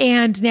yeah.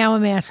 And now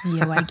I'm asking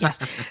you, I guess.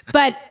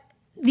 But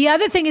the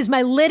other thing is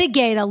my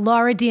litigator,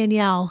 Laura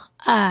Danielle,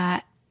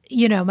 my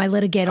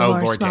litigator,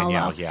 Laura Laura Smallwood.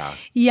 Danielle, yeah.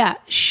 Yeah.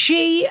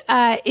 She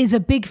is a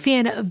big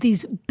fan of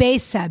these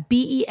Besa,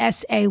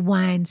 B-E-S-A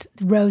wines,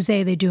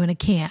 rosé they do in a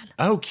can.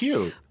 Oh,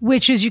 cute.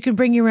 Which is you can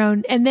bring your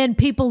own. And then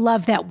people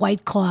love that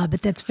White Claw,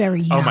 but that's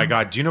very young. Oh, my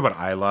God. Do you know what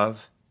I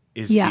love?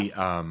 Is the,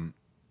 I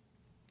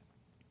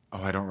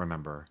don't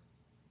remember.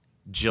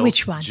 Jill,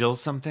 Which one? Jill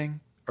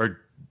something? Or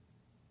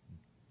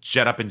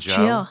Jet Up and Joe?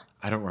 Jill.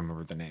 I don't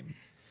remember the name.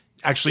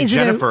 Actually, Is it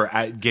Jennifer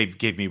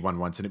gave me one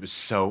once, and it was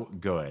so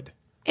good.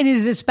 And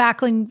is it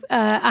sparkling,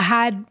 a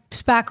hard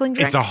sparkling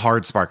drink? It's a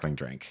hard sparkling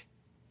drink.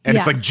 And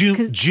it's like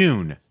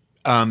June,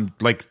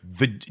 like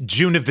the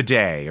June of the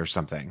day or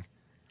something.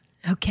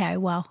 Okay,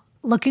 well,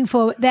 looking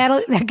forward.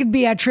 That could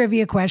be our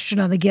trivia question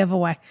on the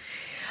giveaway.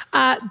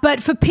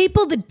 But for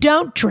people that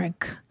don't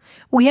drink,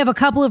 we have a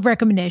couple of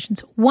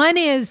recommendations. One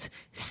is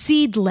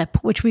Seed Lip,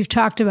 which we've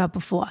talked about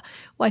before.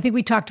 Well, I think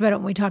we talked about it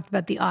when we talked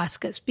about the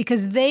Oscars,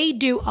 because they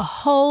do a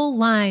whole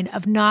line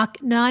of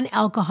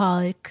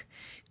non-alcoholic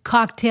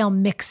cocktail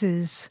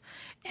mixes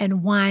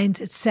and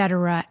wines,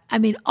 etc. I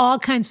mean, all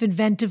kinds of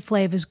inventive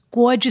flavors,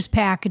 gorgeous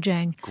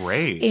packaging.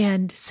 Great.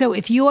 And so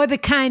if you're the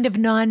kind of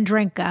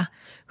non-drinker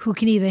who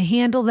can either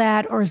handle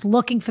that or is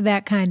looking for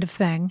that kind of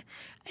thing,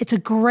 it's a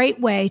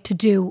great way to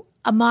do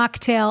a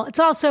mocktail. It's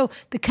also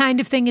the kind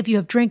of thing, if you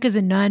have drinkers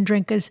and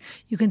non-drinkers,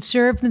 you can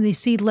serve them these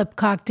Seed Lip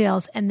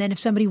cocktails, and then if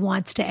somebody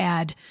wants to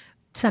add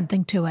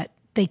something to it,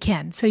 they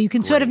can. So you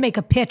can sort of make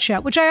a pitch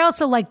up, which I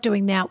also like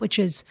doing that, which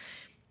is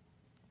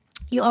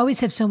you always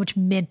have so much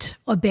mint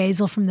or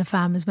basil from the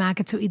farmer's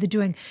market. So either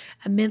doing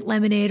a mint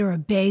lemonade or a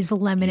basil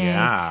lemonade.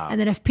 Yeah.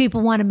 And then if people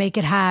want to make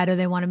it hot or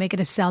they want to make it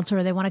a seltzer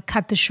or they want to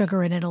cut the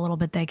sugar in it a little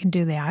bit, they can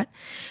do that.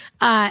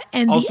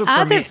 And Also, the for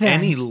other me, thing,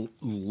 any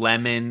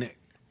lemon,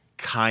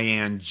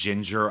 cayenne,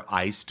 ginger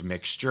iced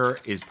mixture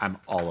I'm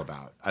all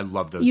about. I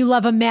love those. you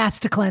love a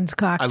Master Cleanse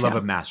cocktail. I love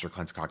a Master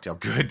Cleanse cocktail.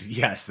 Good.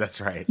 Yes, that's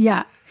right.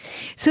 Yeah.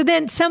 So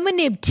then someone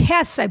named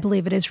Tess, I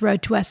believe it is,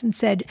 wrote to us and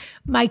said,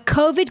 my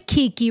COVID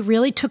Kiki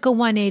really took a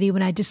 180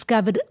 when I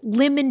discovered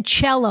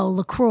limoncello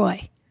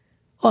LaCroix,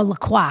 or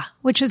LaCroix.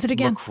 Which is it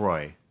again?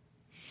 LaCroix.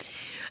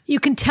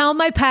 You can tell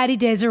my party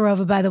days are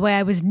over, by the way.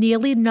 I was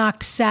nearly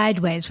knocked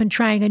sideways when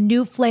trying a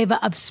new flavor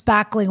of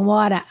sparkling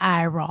water,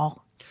 eye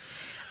roll.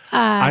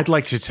 I'd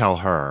like to tell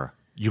her,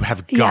 you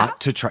have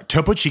got to try.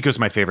 Topo Chico's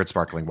my favorite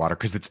sparkling water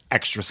because it's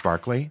extra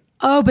sparkly.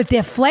 Oh, but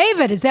they're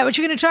flavored. Is that what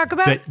you're going to talk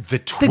about? The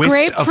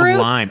twist of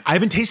lime. I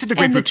haven't tasted the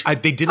And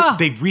grapefruit.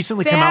 They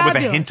recently come out with a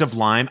fabulous. hint of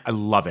lime. I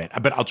love it.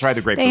 But I'll try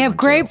the grapefruit. They have one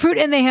too. grapefruit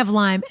and they have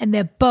lime, and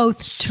they're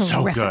both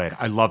So terrific. good.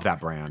 I love that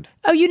brand.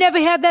 Oh, you never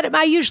had that?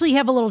 I usually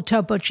have a little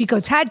Topo Chico.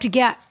 It's hard to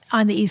get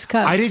on the East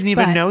Coast. I didn't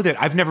even know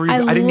that. I didn't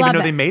even love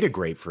know it. they made a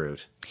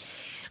grapefruit.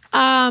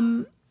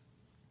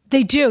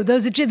 They do.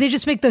 They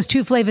just make those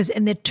two flavors,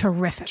 and they're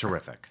terrific.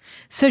 Terrific.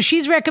 So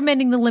she's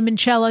recommending the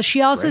limoncello.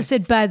 She also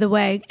said, by the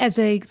way, as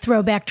a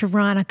throwback to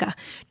Veronica,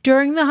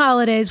 during the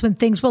holidays when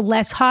things were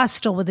less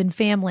hostile within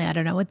family, I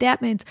don't know what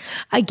that means,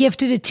 I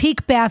gifted a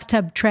teak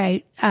bathtub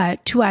tray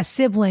to our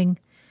sibling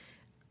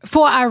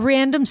for our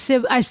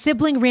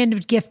sibling random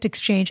gift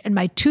exchange, and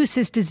my two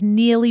sisters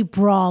nearly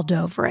brawled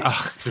over it. There's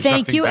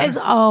Thank nothing you, better. as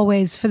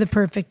always, for the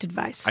perfect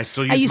advice. I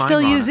still use Are you mine, still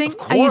Rana. using?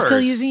 Of Are you still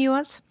course. using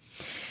yours?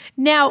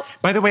 Now,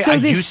 By the way, so I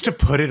this- used to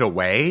put it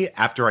away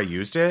after I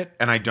used it,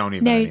 and I don't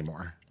even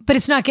anymore. But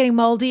it's not getting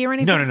moldy or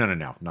anything? No,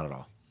 not at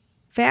all.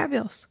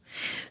 Fabulous.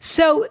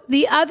 So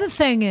the other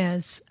thing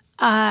is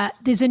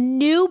there's a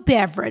new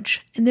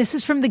beverage, and this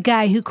is from the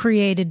guy who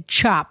created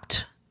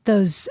Chopped,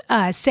 those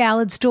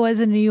salad stores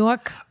in New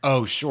York.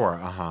 Oh, sure.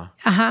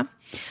 Uh-huh.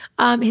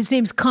 His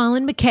name's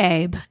Colin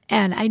McCabe,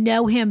 and I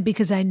know him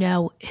because I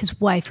know his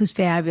wife, who's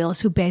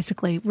fabulous, who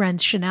basically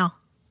runs Chanel.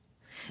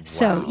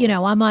 So,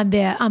 I'm on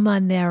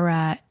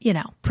their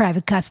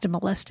private customer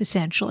list,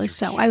 essentially.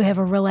 So I have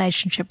a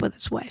relationship with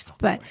his wife.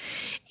 But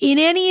in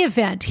any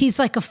event, he's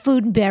like a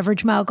food and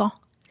beverage mogul.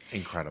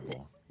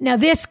 Incredible. Now,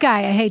 this guy,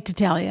 I hate to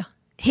tell you,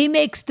 he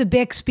makes the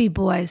Bixby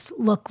Boys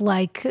look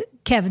like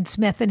Kevin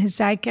Smith and his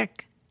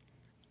sidekick.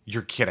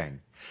 You're kidding.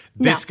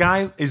 This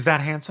guy, is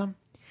that handsome?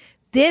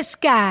 This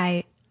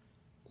guy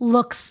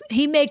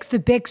he makes the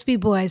Bixby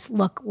Boys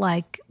look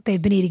like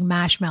they've been eating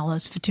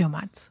marshmallows for 2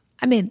 months.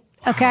 I mean,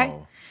 okay.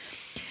 Wow.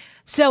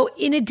 So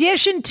in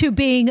addition to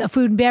being a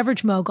food and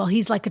beverage mogul,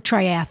 he's like a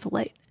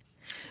triathlete.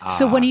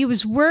 So when he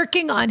was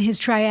working on his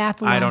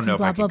triathlons, I don't know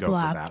blah, if I blah, could go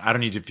blah, for that. I don't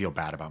need to feel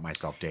bad about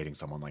myself dating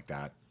someone like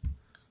that.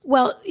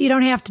 Well, you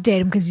don't have to date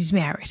him because he's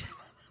married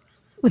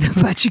with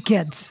a bunch of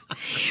kids.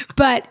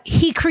 But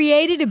he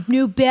created a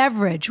new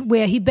beverage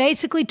where he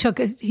basically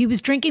he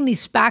was drinking these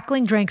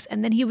sparkling drinks,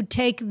 and then he would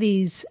take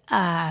these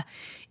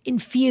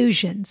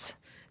infusions.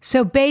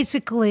 So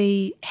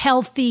basically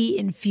healthy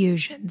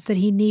infusions that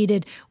he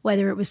needed,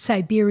 whether it was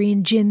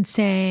Siberian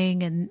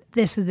ginseng and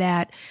this or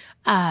that,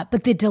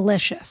 but they're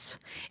delicious.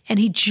 And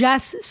he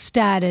just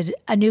started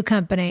a new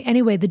company.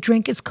 Anyway, the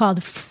drink is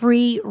called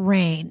Free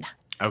Reign.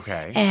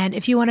 Okay. And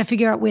if you want to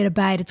figure out where to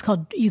buy it,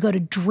 you go to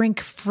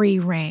Drink Free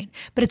Rain.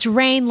 But it's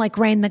rain like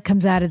rain that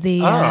comes out of the,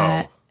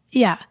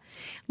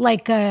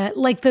 like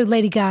the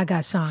Lady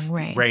Gaga song,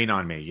 Rain. Rain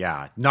on me,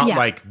 yeah. Not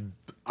like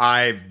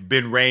I've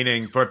been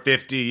raining for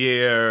 50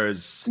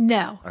 years.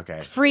 No.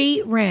 Okay.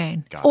 Free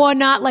rain. Got Or it.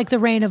 not like the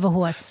rain of a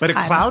horse. But a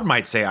either. cloud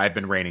might say I've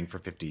been raining for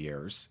 50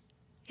 years.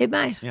 It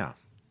might. Yeah.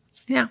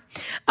 Yeah.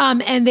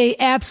 And they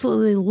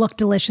absolutely look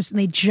delicious, and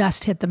they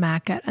just hit the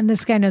market. And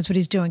this guy knows what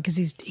he's doing because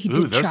he Ooh,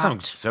 did those Chopped.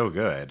 sound so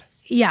good.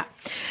 Yeah.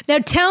 Now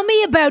tell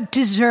me about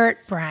dessert,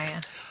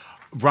 Brian.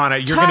 Rana,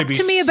 you're Talk going to be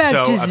to me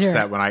about so dessert.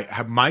 upset when I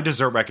have my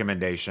dessert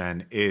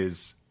recommendation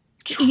is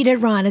Eat at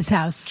Rana's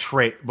house.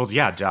 well,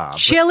 yeah, duh.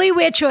 Chili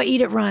Witch or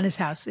eat at Rana's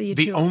house?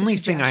 The only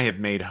thing I have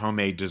made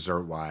homemade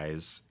dessert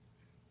wise,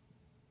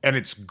 and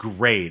it's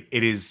great.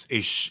 It's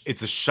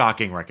a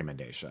shocking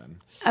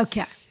recommendation.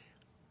 Okay.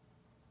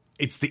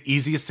 It's the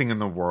easiest thing in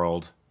the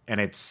world,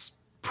 and it's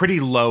pretty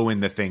low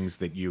in the things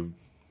that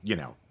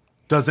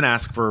doesn't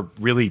ask for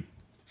really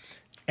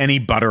any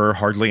butter or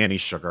hardly any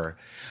sugar,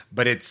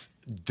 but it's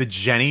the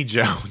Jenny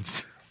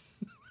Jones.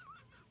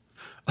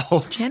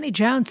 Jenny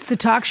Jones, the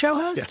talk show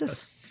host?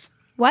 Yes.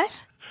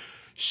 What?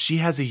 She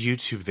has a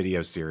YouTube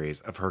video series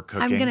of her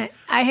cooking. we're going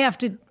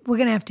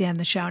to have to end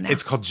the show now.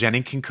 It's called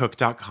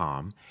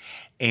JennyCanCook.com,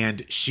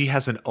 and she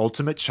has an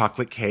ultimate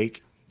chocolate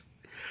cake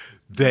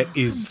that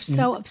is I'm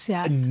so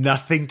upset.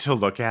 Nothing to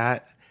look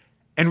at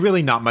and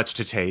really not much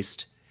to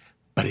taste,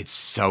 but it's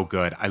so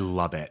good. I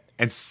love it.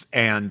 And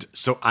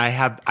so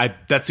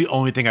that's the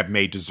only thing I've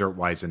made dessert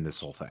wise in this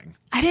whole thing.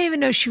 I didn't even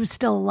know she was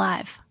still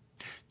alive.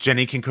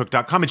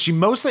 JennyCanCook.com. And she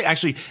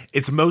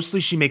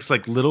she makes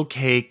like little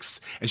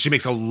cakes, and she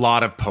makes a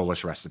lot of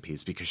Polish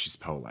recipes because she's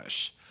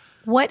Polish.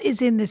 What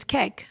is in this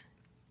cake?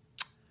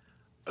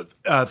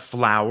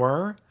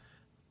 Flour,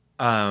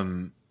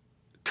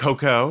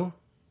 cocoa,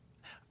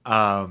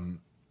 some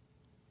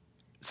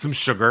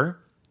sugar,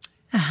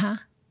 a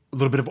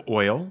little bit of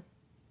oil,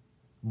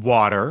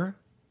 water.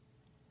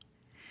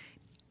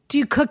 Do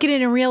you cook it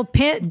in a real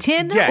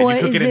tin? Yeah, or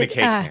you cook is it in a cake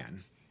pan.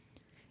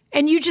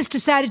 And you just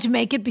decided to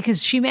make it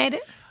because she made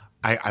it?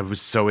 I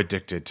was so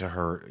addicted to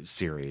her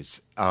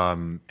series.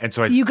 And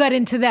so You got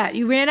into that.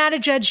 You ran out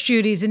of Judge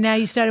Judy's, and now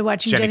you started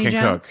watching Jenny Can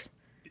Jones? Cook.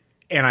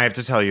 And I have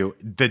to tell you,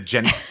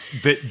 This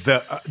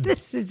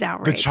is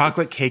outrageous. The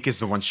chocolate cake is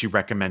the one she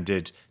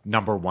recommended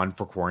number one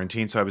for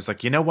quarantine. So I was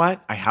like, you know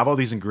what? I have all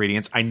these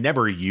ingredients. I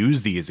never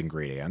use these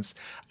ingredients.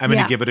 I'm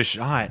going to give it a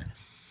shot.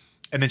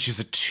 And then she's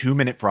a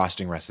 2-minute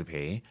frosting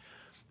recipe,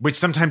 which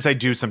sometimes I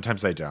do,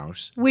 sometimes I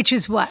don't. Which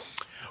is what?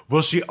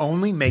 Well, she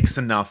only makes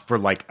enough for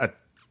like a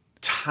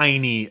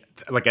tiny,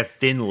 like a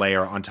thin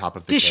layer on top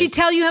of the Does cake. she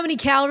tell you how many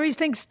calories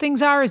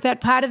things are? Is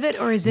that part of it?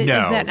 Or is No.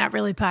 that not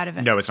really part of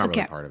it? No, it's not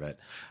really part of it.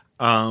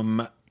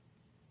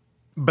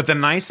 But the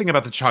nice thing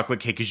about the chocolate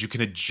cake is you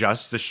can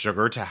adjust the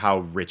sugar to how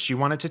rich you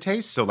want it to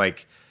taste. So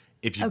like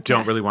if you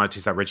don't really want it to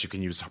taste that rich, you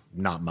can use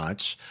not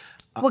much.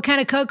 What kind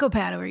of cocoa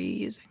powder are you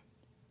using?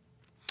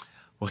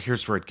 Well,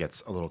 here's where it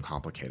gets a little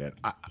complicated.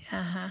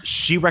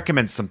 She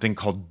recommends something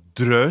called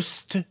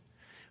Drost,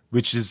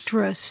 which is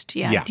Drost,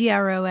 Yeah.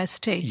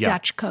 D-R-O-S-T,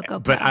 Dutch cocoa powder.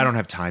 But I don't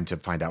have time to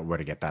find out where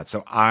to get that.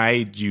 So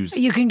I use...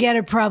 You can get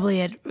it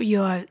probably at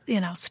your,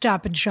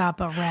 Stop and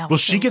Shop or Ralph's. Well,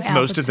 she gets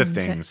most of the Albertsons.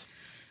 things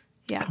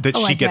Yeah. that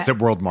she I gets bet.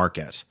 at World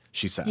Market,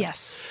 she said.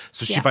 Yes.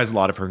 So she buys a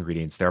lot of her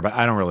ingredients there, but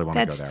I don't really want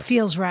to go there. That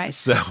feels right.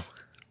 So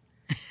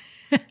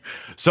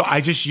I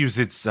just use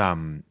its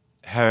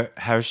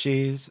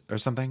Hershey's or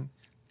something.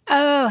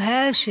 Oh,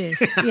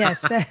 Hershey's.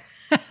 Yes. Do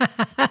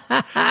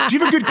you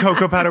have a good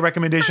cocoa powder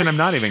recommendation? I'm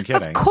not even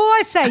kidding. Of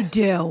course I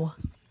do.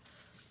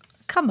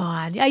 Come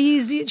on. I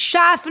use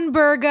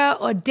Schaffenburger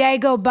or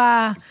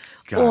Dagobah,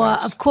 or,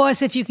 of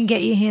course, if you can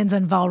get your hands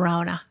on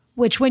Valrhona,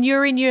 which when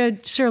you're in your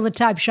Sur La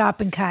Table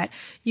shopping cart,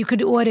 you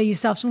could order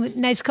yourself some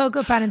nice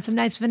cocoa powder and some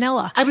nice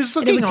vanilla. I was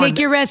looking and it would take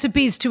your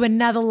recipes to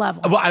another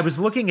level. Well, I was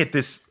looking at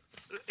this.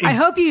 I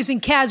hope you're using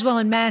Caswell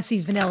and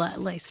Massey vanilla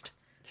at least.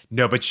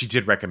 No, but she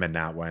did recommend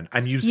that one.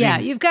 I'm using. Yeah,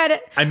 you've got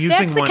it.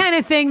 That's the kind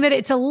of thing that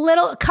it's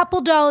a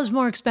couple dollars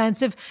more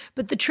expensive,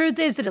 but the truth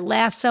is that it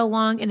lasts so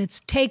long and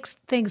it takes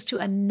things to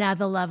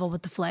another level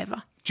with the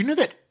flavor. Do you know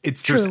that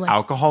there's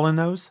alcohol in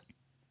those?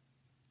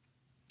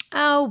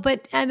 Oh,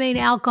 but I mean,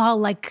 alcohol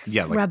like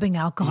rubbing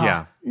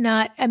alcohol.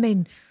 Yeah.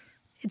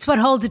 It's what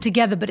holds it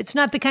together, but it's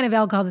not the kind of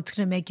alcohol that's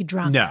going to make you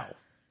drunk.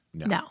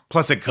 No.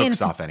 Plus, it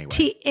cooks off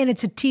anyway. And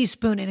it's a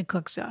teaspoon and it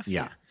cooks off.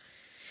 Yeah.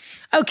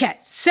 Okay,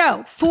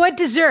 so for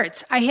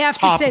desserts, I have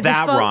to say this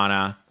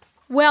Rana.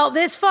 Well,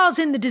 this falls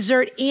in the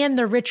dessert and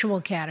the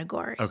ritual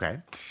category. Okay.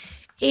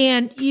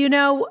 And,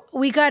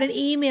 we got an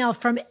email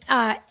from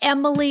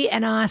Emily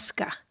and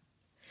Oscar,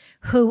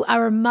 who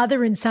are a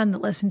mother and son that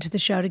listen to the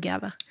show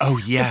together. Oh,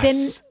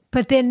 yes.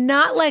 But they're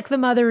not like the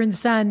mother and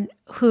son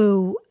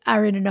who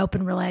are in an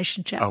open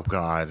relationship. Oh,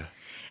 God.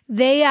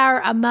 They are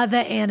a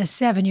mother and a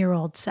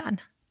 7-year-old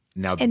son.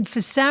 And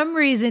for some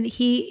reason,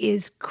 he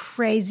is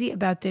crazy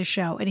about this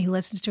show, and he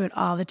listens to it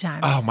all the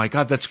time. Oh, my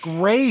God, that's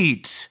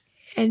great.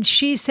 And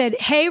she said,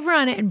 hey,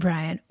 Rana and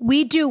Brian,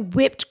 we do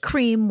whipped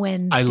cream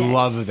Wednesdays. I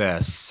love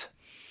this.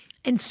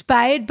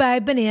 Inspired by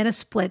banana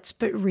splits,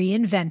 but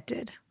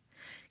reinvented.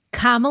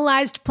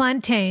 Caramelized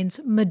plantains,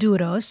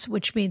 maduros,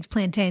 which means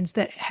plantains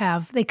that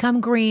they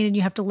come green, and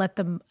you have to let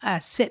them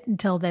sit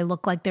until they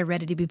look like they're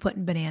ready to be put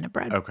in banana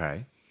bread.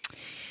 Okay.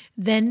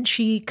 Then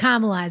she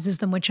caramelizes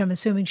them, which I'm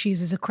assuming she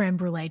uses a creme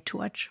brulee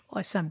torch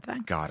or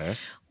something. Got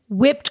it.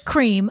 Whipped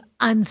cream,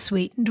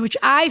 unsweetened, which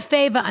I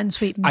favor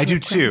unsweetened. I do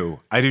too.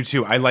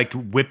 I like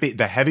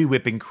the heavy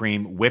whipping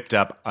cream whipped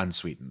up,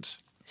 unsweetened.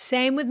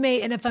 Same with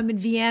me. And if I'm in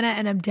Vienna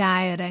and I'm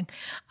dieting,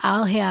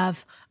 I'll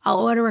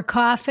order a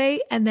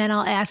coffee and then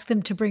I'll ask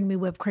them to bring me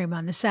whipped cream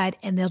on the side,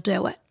 and they'll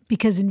do it.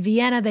 Because in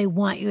Vienna, they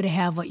want you to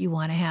have what you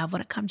want to have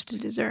when it comes to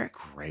dessert.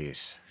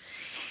 Great.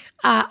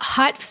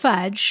 Hot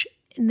fudge.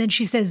 And then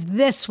she says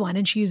this one,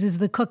 and she uses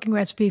the cooking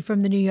recipe from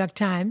the New York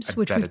Times,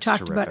 which we've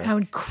talked about how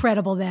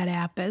incredible that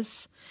app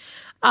is.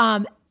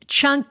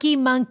 Chunky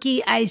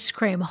monkey ice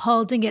cream,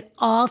 holding it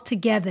all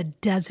together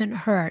doesn't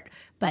hurt,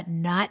 but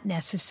not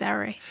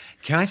necessary.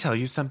 Can I tell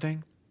you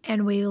something?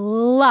 And we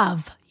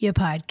love your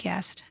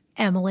podcast,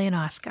 Emily and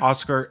Oscar.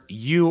 Oscar,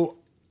 you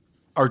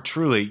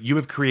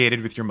have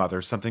created with your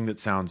mother something that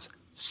sounds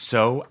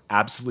so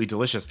absolutely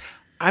delicious.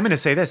 I'm going to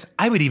say this.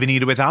 I would even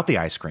eat it without the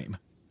ice cream.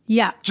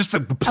 Yeah. Just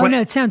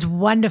it sounds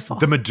wonderful.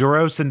 The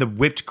Maduros and the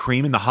whipped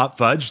cream and the hot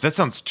fudge, that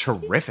sounds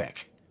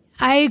terrific.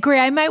 I agree.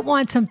 I might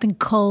want something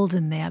cold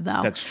in there,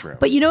 though. That's true.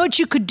 But you know what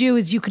you could do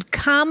is you could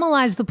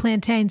caramelize the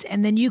plantains,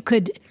 and then you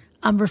could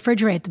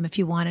refrigerate them if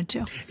you wanted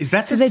to. Is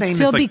that so the same they'd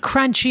still as be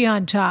crunchy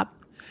on top,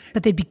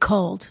 but they'd be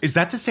cold. Is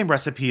that the same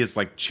recipe as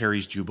like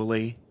Cherry's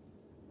Jubilee?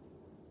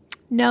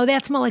 No,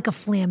 that's more like a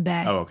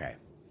flambe. Oh, okay.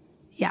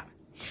 Yeah.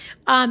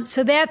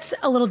 So that's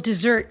a little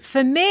dessert.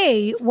 For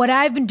me, what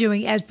I've been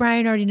doing, as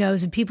Brian already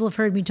knows, and people have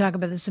heard me talk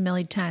about this a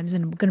million times,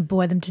 and I'm going to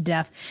bore them to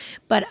death,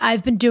 but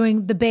I've been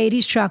doing the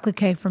Beatty's chocolate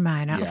cake for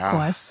Mina, of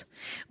course,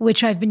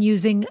 which I've been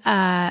using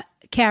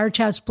Carriage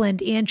House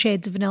blend and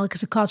shades of vanilla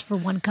because it calls for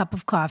 1 cup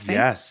of coffee.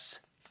 Yes.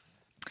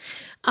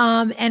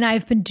 And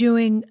I've been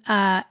doing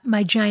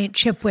my giant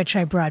chip, which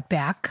I brought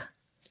back,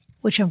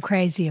 which I'm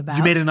crazy about.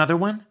 You made another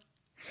one?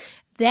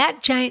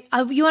 That giant,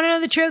 you want to know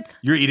the truth?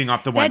 You're eating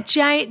off the one. That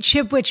giant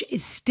chipwich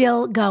is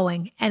still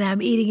going, and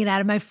I'm eating it out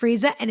of my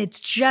freezer, and it's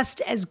just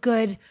as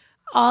good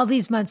all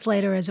these months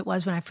later as it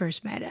was when I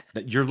first made it.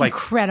 You're like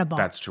incredible.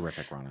 That's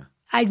terrific, Rana.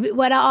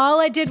 All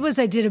I did was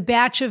I did a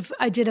batch of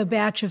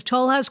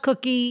Toll House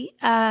cookie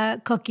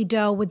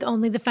dough with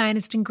only the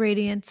finest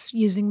ingredients,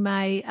 using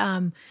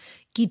my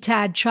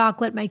Guittard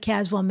chocolate, my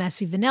Caswell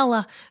messy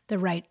vanilla,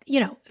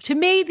 to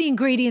me, the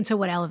ingredients are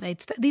what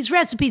elevates. These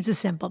recipes are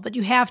simple, but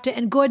you have to,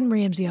 and Gordon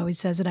Ramsay always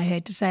says it, I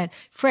hate to say it,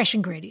 fresh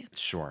ingredients.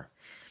 Sure.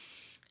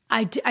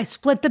 I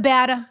split the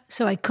batter,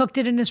 so I cooked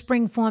it in a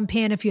springform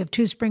pan. If you have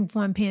 2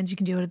 springform pans, you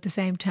can do it at the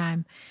same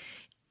time.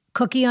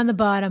 Cookie on the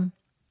bottom.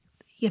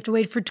 You have to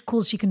wait for it to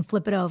cool so you can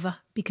flip it over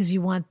because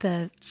you want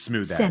the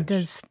smooth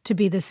centers to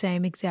be the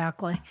same,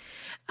 exactly.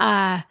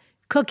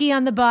 Cookie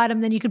on the bottom,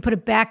 then you can put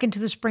it back into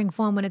the spring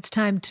form when it's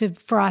time to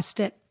frost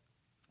it.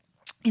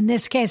 In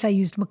this case, I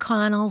used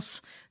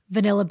McConnell's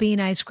vanilla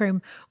bean ice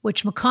cream,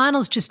 which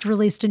McConnell's just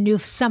released a new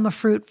summer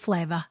fruit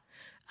flavor.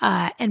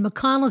 And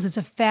McConnell's is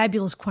a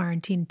fabulous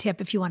quarantine tip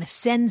if you want to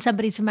send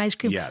somebody some ice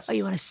cream or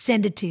you want to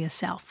send it to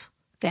yourself.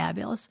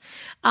 Fabulous.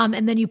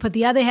 And then you put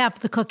the other half of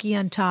the cookie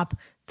on top,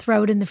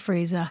 throw it in the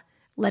freezer,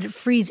 let it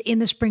freeze in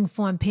the spring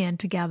form pan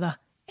together.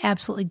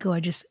 Absolutely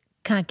gorgeous.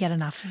 Can't get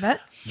enough of it.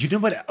 You know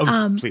what?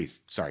 Oh, please.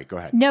 Sorry, go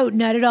ahead. No,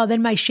 not at all.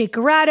 Then my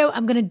shakerado.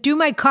 I'm going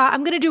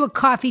to do a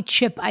coffee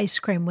chip ice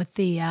cream with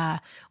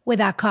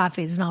our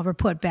coffees, and I'll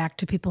report back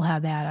to people how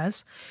that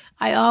is.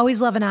 I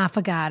always love an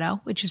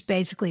affogato, which is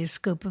basically a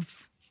scoop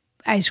of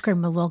ice cream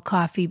with a little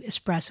coffee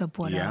espresso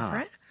poured over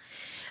it.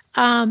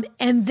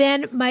 And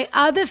then my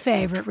other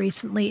favorite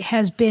recently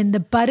has been the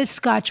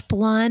butterscotch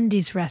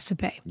blondies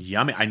recipe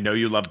Yummy. I know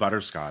you love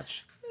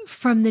butterscotch.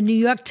 from the New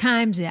York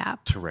Times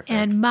app. Terrific.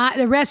 And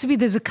the recipe,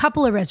 there's a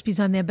couple of recipes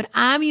on there, but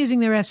I'm using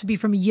the recipe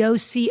from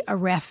Yossi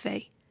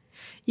Arefi.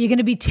 You're going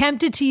to be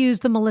tempted to use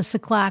the Melissa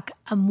Clark.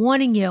 I'm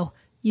warning you,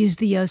 use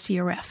the Yossi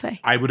Arefi.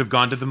 I would have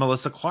gone to the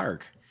Melissa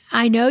Clark.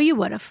 I know you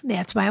would have.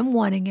 That's why I'm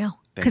warning you,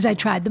 because I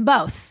tried them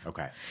both.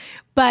 Okay.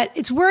 But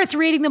it's worth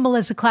reading the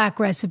Melissa Clark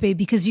recipe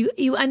because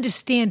you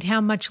understand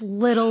how much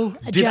little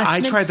adjustments Did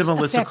I try the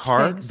Melissa affect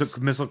Clark? things.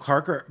 The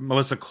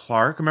Melissa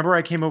Clark? Remember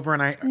I came over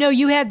and No,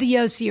 you had the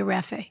Yossi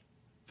Arefi.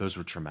 those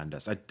were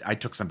tremendous. I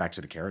took some back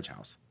to the carriage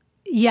house.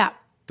 Yeah.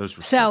 Those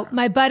were So good.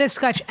 my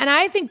butterscotch, and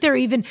I think they're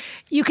even,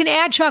 you can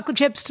add chocolate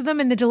chips to them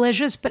and they're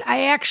delicious, but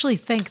I actually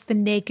think the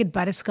naked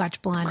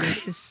butterscotch blondie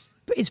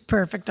is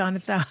perfect on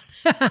its own.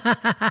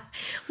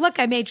 Look,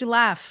 I made you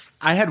laugh.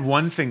 I had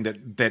one thing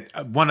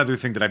one other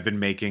thing that I've been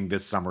making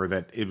this summer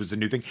that it was a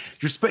new thing.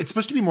 It's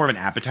supposed to be more of an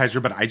appetizer,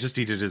 but I just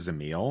eat it as a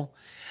meal.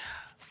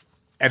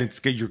 And it's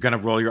good. You're going to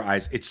roll your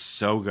eyes. It's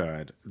so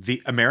good.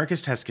 The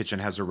America's Test Kitchen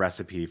has a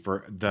recipe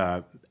for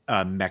the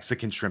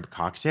Mexican shrimp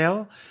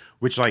cocktail,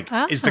 which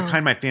is the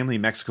kind my family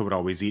in Mexico would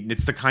always eat. And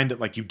it's the kind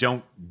that you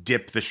don't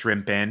dip the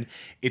shrimp in.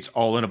 It's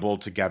all in a bowl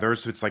together.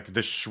 So it's like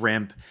the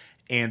shrimp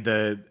and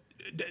the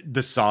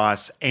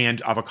sauce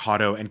and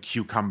avocado and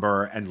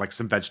cucumber and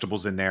some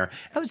vegetables in there.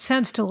 Oh, it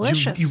sounds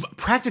delicious. You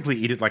practically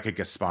eat it like a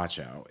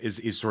gazpacho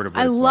is sort of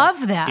what I it's love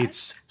like. that.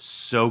 It's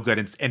so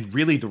good. And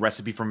really the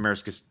recipe from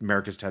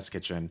America's Test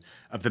Kitchen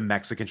of the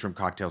Mexican shrimp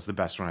cocktail is the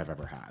best one I've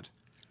ever had.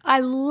 I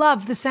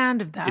love the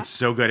sound of that. It's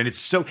so good. And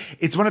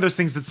it's one of those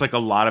things that's a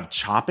lot of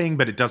chopping,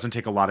 but it doesn't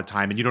take a lot of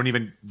time. And you don't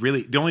even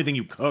really, the only thing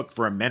you cook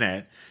for a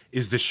minute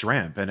is the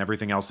shrimp and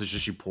everything else is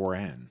just you pour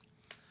in.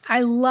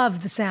 I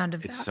love the sound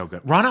of It's that. so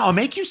good. Rana, I'll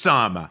make you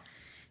some.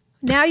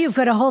 Now you've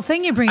got a whole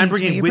thing you're bringing I'm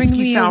bringing to me. You're whiskey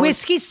bringing me a sours.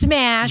 whiskey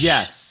smash.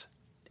 Yes.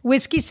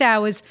 Whiskey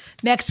sours,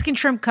 Mexican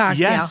shrimp cocktail.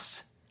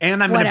 Yes.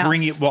 And I'm What going to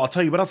bring else? you, well, I'll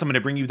tell you what else. I'm going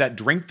to bring you that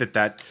drink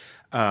that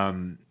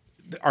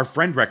our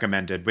friend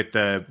recommended with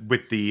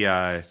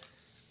the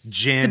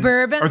gin. The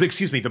bourbon?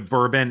 The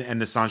bourbon and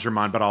the Saint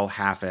Germain, but I'll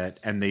half it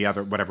and the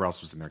other, whatever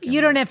else was in there.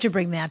 You don't have to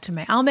bring that to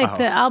me. I'll make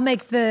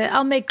my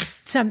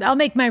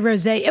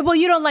rosé. Well,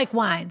 you don't like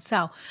wine,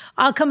 so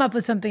I'll come up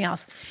with something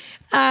else.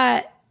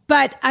 But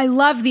I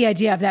love the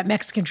idea of that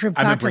Mexican shrimp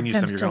I'm gonna cocktail. bring you It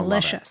some. sounds You're gonna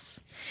love it. delicious.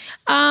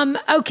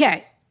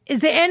 Okay. Is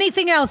there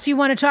anything else you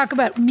want to talk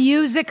about?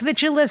 Music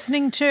that you're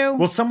listening to?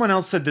 Well, someone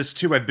else said this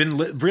too. I've been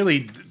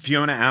really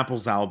Fiona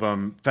Apple's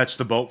album, Fetch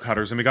the Bolt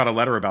Cutters, and we got a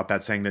letter about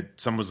that saying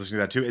that someone was listening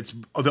to that too. It's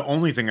the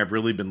only thing I've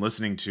really been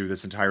listening to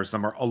this entire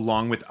summer,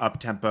 along with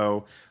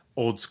up-tempo,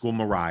 old school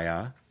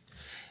Mariah.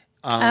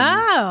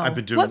 I've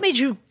been doing. What made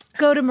you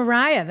go to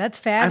Mariah? That's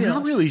fabulous.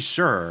 I'm not really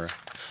sure.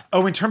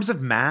 Oh, in terms of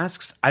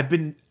masks,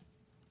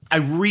 I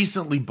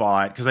recently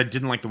bought, because I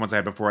didn't like the ones I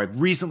had before, I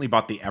recently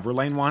bought the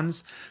Everlane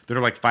ones that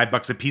are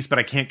 $5 a piece, but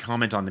I can't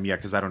comment on them yet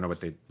because I don't know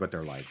what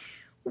they're like.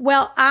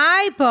 Well,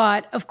 I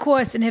bought, of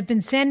course, and have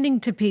been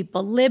sending to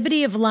people,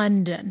 Liberty of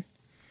London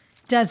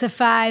does a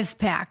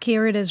 5-pack.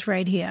 Here it is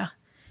right here.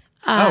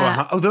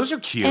 Oh, those are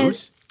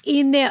cute.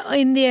 And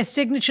in their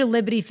signature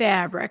Liberty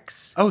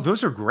fabrics. Oh,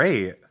 those are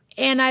great.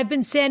 And I've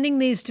been sending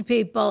these to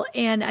people,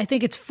 and I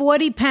think it's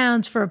 40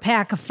 pounds for a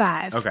pack of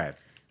 5. Okay.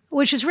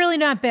 Which is really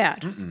not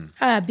bad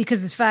because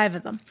there's 5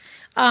 of them.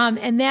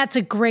 And that's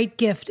a great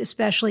gift,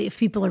 especially if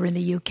people are in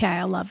the UK.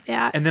 I love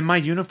that. And then my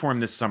uniform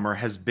this summer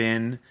has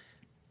been,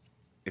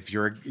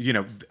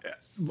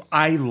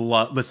 I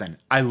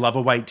love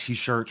a white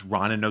t-shirt.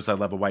 Rana knows I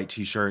love a white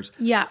t-shirt.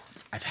 Yeah.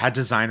 I've had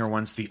designer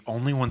ones. The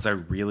only ones I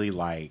really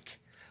like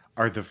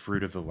are the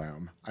Fruit of the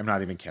Loom. I'm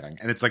not even kidding.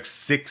 And it's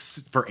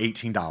 6 for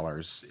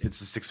 $18.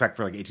 It's a 6-pack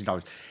for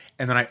 $18.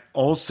 And then I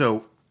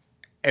also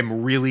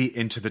am really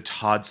into the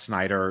Todd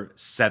Snyder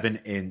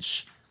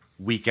 7-inch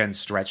weekend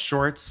stretch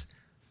shorts.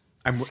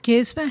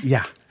 Excuse me?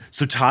 Yeah.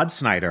 So Todd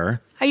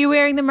Snyder. Are you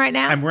wearing them right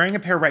now? I'm wearing a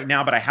pair right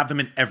now, but I have them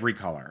in every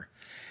color.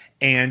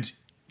 And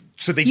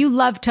so You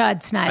love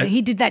Todd Snyder.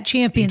 He did that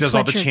Champion He does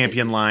all the sweatshirt.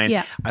 Champion line.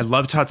 Yeah. I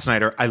love Todd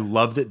Snyder. I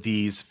love that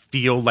these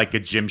feel like a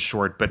gym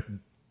short, but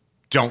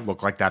don't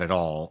look like that at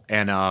all.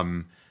 And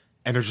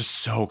they're just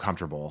so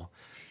comfortable.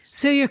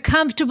 So you're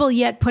comfortable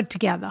yet put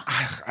together.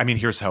 I mean,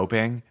 here's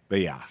hoping, but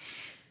yeah.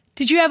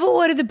 Did you ever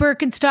order the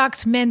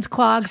Birkenstocks men's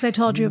clogs I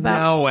told you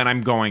about? No, and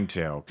I'm going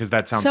to because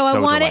that sounds So I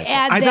wanna delightful.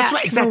 add that's that what,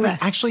 to exactly. the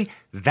list. Actually,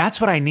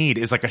 that's what I need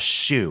is a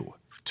shoe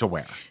to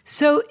wear.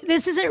 So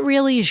this isn't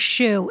really a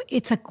shoe.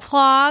 It's a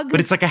clog.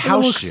 But it's like a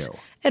house shoe.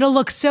 It'll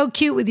look so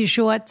cute with your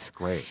shorts.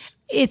 Great.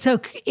 It's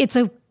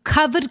a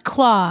covered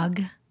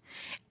clog.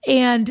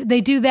 And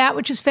they do that,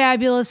 which is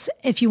fabulous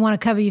if you want to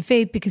cover your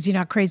feet because you're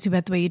not crazy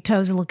about the way your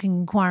toes are looking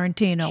in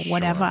quarantine or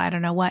whatever. I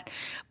don't know what.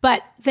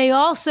 But they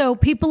also,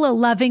 people are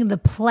loving the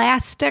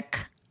plastic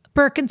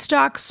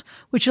Birkenstocks,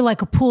 which are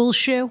like a pool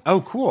shoe.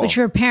 Oh, cool. Which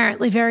are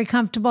apparently very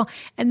comfortable.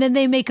 And then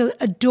they make an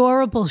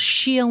adorable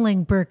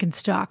shearling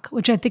Birkenstock,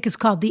 which I think is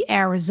called the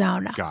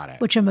Arizona. Got it.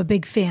 Which I'm a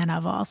big fan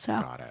of also.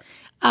 Got it.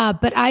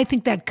 But I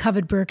think that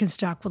covered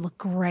Birkenstock would look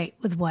great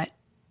with what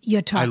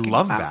you're talking about. I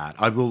love that.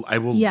 I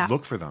will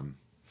look for them.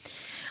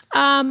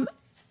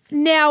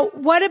 Now,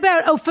 what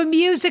about, for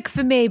music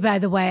for me, by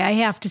the way, I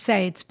have to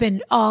say it's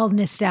been all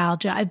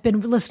nostalgia. I've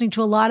been listening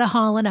to a lot of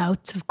Hall &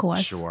 Oates, of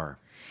course. Sure.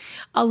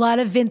 A lot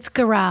of Vince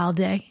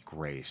Guaraldi.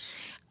 Great.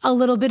 A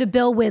little bit of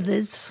Bill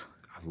Withers.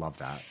 I love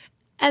that.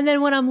 And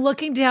then when I'm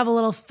looking to have a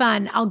little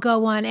fun, I'll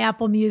go on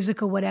Apple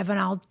Music or whatever, and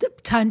I'll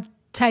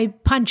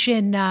punch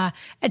in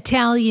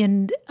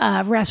Italian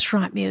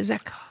restaurant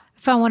music.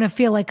 If I want to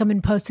feel like I'm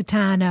in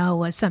Positano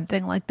or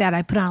something like that,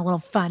 I put on a little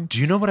fun. Do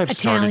you know what I've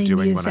started Italian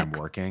doing music. when I'm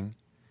working?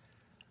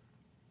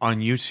 On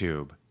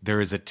YouTube,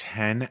 there is a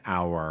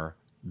 10-hour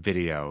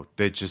video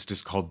that just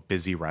is called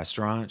Busy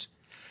Restaurant.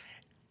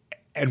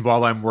 And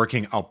while I'm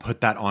working, I'll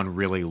put that on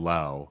really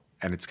low,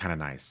 and it's kind of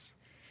nice.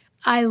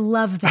 I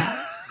love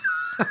that.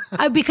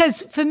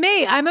 Because for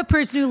me, I'm a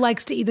person who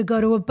likes to either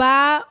go to a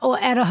bar or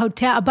at a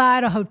hotel,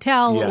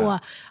 or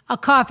a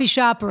coffee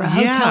shop or a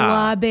hotel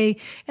lobby.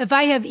 If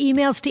I have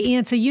emails to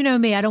answer, you know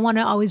me, I don't want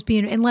to always be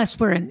unless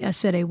we're in a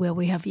city where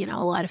we have, a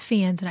lot of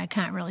fans and I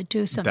can't really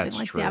do something That's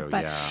like true, that.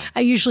 But yeah.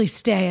 I usually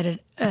stay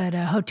at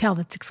a hotel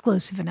that's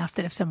exclusive enough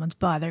that if someone's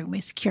bothering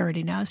me,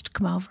 security knows to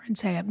come over and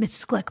say,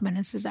 Mrs. Glickman,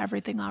 is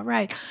everything all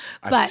right?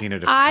 I've seen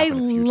it I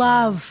happen a few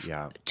love times.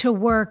 Yeah. to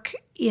work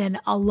in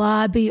a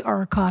lobby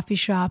or a coffee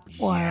shop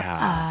or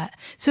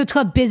so it's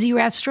called Busy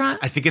Restaurant.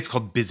 I think it's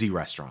called Busy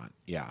Restaurant.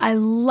 Yeah. I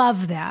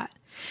love that.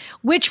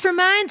 Which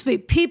reminds me,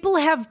 people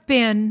have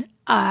been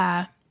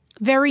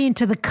very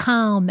into the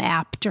Calm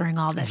app during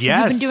all this. Yes.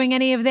 Have you been doing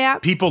any of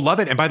that? People love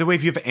it. And by the way,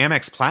 if you have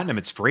Amex Platinum,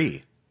 it's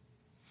free.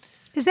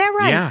 Is that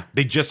right? Yeah.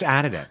 They just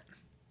added it.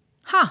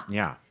 Huh.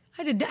 Yeah.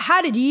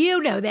 How did you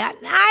know that?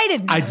 I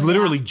didn't know I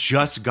literally that.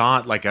 just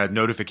got like a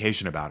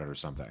notification about it or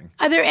something.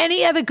 Are there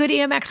any other good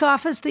Amex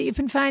offers that you've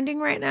been finding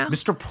right now?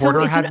 Mr.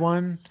 Porter it's had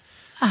one.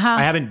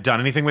 I haven't done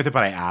anything with it,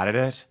 but I added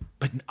it.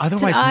 But It's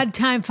otherwise, an odd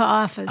time for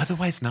offers.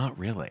 otherwise not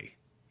really.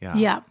 Yeah.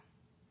 Yeah.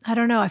 I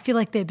don't know. I feel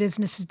like their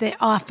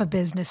offer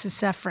business is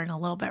suffering a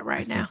little bit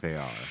right I now. think they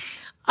are.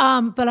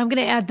 But I'm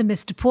going to add the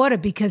Mr. Porter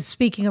because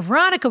speaking of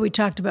Veronica, we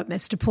talked about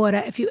Mr.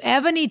 Porter. If you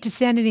ever need to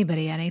send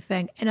anybody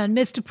anything, and on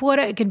Mr.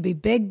 Porter, it can be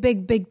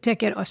big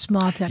ticket or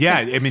small ticket. Yeah.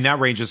 I mean, that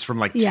ranges from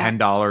like Yeah.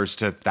 $10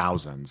 to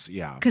thousands.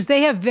 Yeah. Because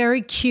they have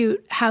very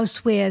cute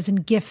housewares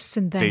and gifts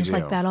and things They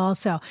like do. that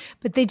also.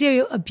 But they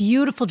do a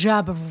beautiful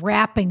job of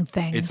wrapping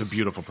things. It's a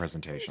beautiful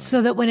presentation.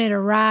 So that when it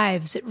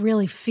arrives, it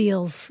really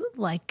feels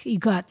like you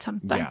got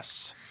something.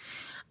 Yes.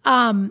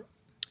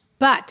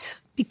 But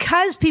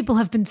because people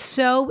have been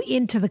so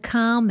into the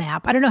Calm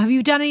app, I don't know, have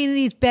you done any of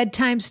these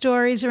bedtime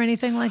stories or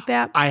anything like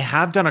that? I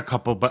have done a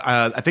couple, but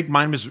I think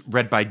mine was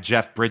read by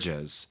Jeff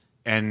Bridges.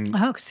 And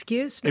Oh,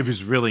 excuse me. it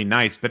was really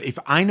nice. But if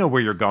I know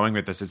where you're going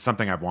with this, it's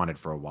something I've wanted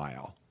for a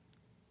while.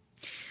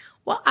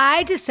 Well,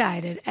 I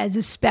decided as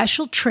a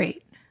special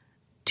treat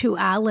to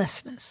our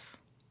listeners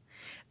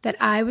that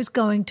I was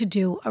going to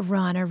do a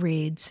Rana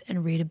Reads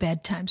and read a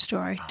bedtime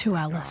story to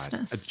our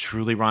listeners.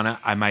 Truly, Rana,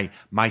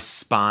 my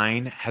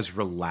spine has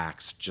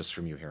relaxed just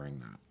from you hearing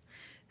that.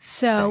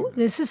 So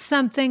this is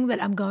something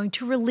that I'm going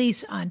to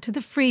release onto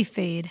the free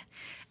feed.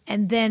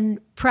 And then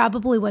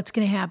probably what's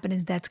going to happen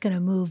is that's going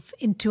to move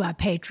into our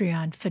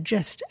Patreon for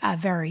just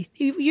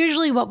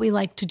usually what we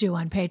like to do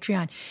on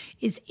Patreon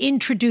is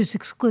introduce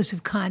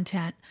exclusive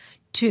content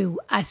to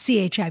our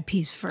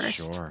CHIPs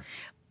first. Sure.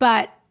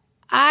 But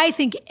I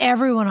think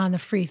everyone on the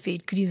free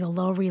feed could use a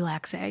little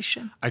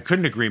relaxation. I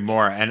couldn't agree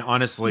more. And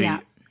honestly,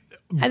 Yeah.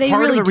 part They of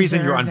really the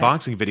reason your deserve it.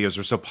 unboxing videos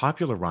are so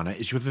popular, Rana,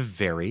 is you have a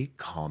very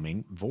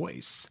calming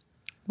voice.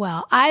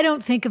 Well, I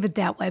don't think of it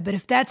that way, but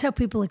if that's how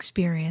people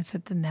experience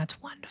it, then that's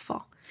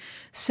wonderful.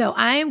 So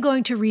I am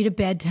going to read a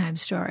bedtime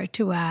story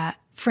to our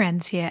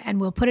friends here,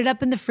 and we'll put it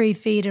up in the free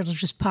feed. It'll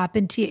just pop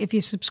into if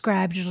you're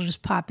subscribed, it'll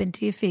just pop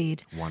into your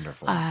feed.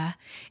 Wonderful.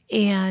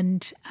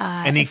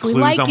 Any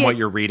clues on what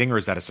you're reading, or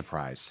is that a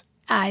surprise?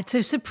 It's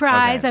a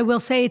surprise. Okay. I will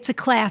say it's a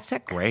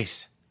classic.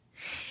 Great.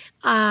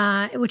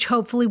 Which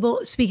hopefully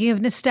will, speaking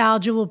of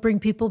nostalgia, will bring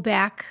people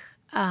back.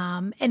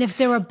 And if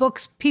there are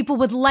books people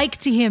would like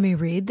to hear me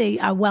read, they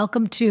are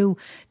welcome to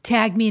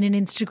tag me in an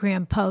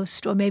Instagram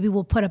post, or maybe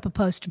we'll put up a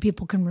post and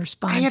people can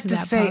respond I have to to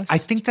that say, post. I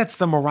think that's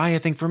the Mariah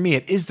thing for me.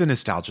 It is the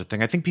nostalgia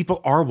thing. I think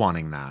people are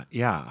wanting that.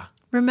 Yeah.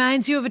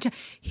 Reminds you of a time.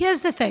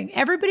 Here's the thing.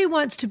 Everybody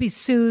wants to be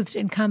soothed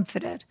and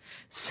comforted.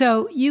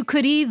 So you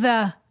could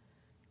either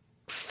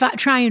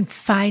try and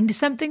find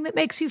something that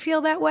makes you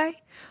feel that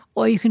way,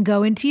 or you can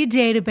go into your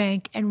data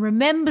bank and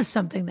remember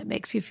something that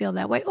makes you feel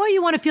that way, or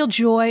you want to feel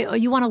joy, or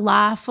you want to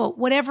laugh, or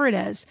whatever it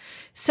is,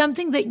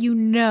 something that you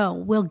know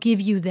will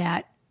give you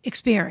that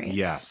experience.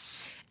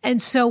 Yes.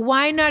 And so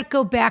why not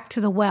go back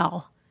to the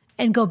well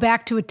and go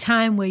back to a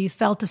time where you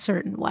felt a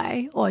certain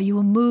way or you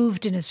were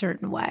moved in a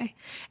certain way,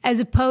 as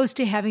opposed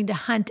to having to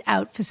hunt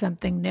out for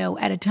something new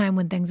at a time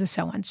when things are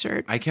so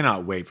uncertain. I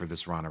cannot wait for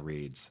this Rana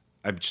Reads.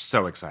 I'm just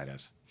so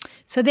excited.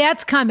 So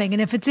that's coming.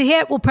 And if it's a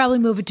hit, we'll probably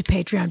move it to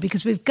Patreon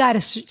because we've got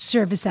to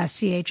service our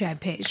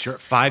CHIPs. Sure.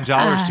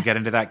 $5 to get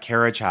into that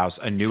carriage house.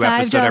 A new $5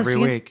 episode every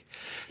week.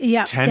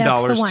 Yeah,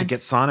 $10 to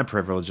get sauna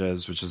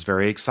privileges, which is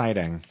very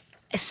exciting.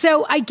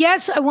 So I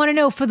guess I want to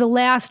know for the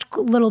last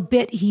little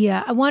bit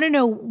here, I want to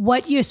know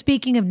what you're,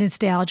 speaking of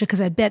nostalgia,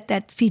 because I bet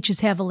that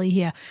features heavily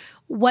here,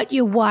 what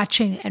you're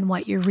watching and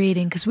what you're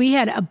reading. Because we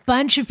had a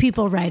bunch of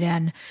people write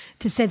in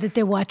to say that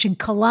they're watching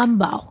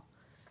Columbo.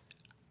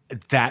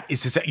 That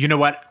is to say, you know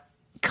what?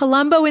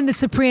 Columbo in The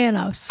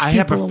Sopranos. I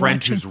have a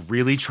friend who's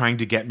really trying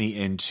to get me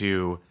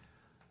into,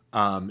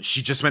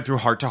 she just went through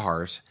Heart to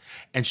Heart,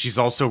 and she's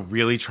also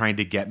really trying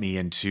to get me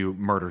into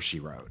Murder, She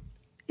Wrote.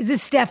 Is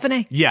this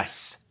Stephanie?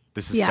 Yes.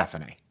 This is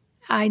Stephanie.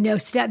 I know.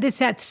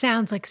 That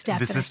sounds like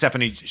Stephanie. This is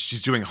Stephanie.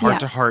 She's doing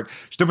Heart to Heart.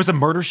 There was a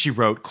Murder, She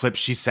Wrote clip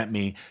she sent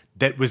me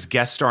that was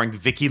guest starring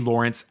Vicki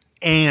Lawrence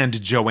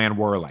and Joanne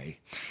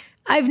Worley.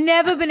 I've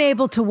never been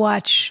able to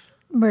watch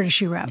Murder,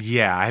 She Wrote.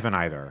 Yeah, I haven't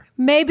either.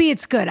 Maybe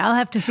it's good. I'll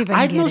have to see if I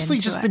can I've get mostly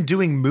into just it. been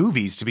doing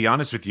movies, to be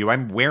honest with you.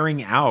 I'm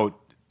wearing out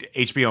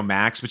HBO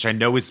Max, which I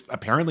know is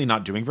apparently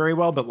not doing very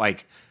well, but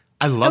like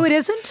I love. Oh, it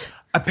isn't?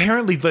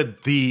 Apparently,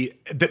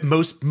 that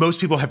most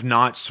people have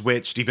not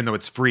switched, even though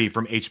it's free,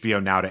 from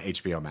HBO Now to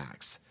HBO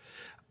Max.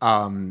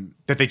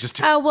 That they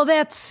just Oh well,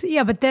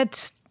 but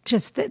that's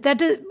just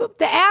the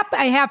app.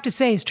 I have to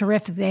say is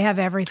terrific. They have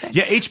everything.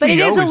 Yeah, HBO but it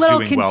is a is little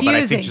doing well, but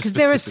I think confusing just because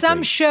there are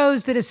some specifically-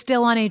 shows that are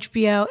still on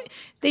HBO.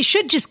 They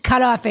should just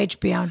cut off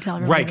HBO and tell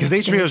everybody right, because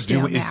to get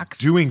HBO is Max.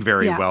 doing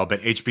very Yeah. well,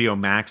 but HBO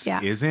Max Yeah.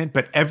 isn't.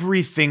 But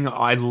everything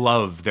I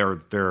love,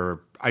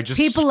 I just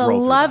People are scroll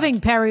through loving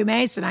that. Perry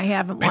Mason. I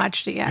haven't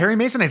watched it yet. Perry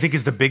Mason, I think,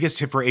 is the biggest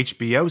hit for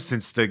HBO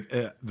since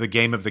the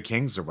Game of the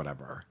Kings or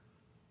whatever.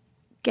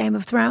 Game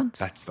of Thrones.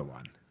 That's the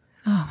one.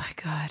 Oh my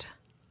God!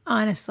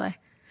 Honestly,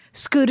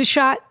 Scooter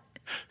Shot.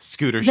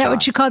 Scooter Is Shot. that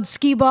what you called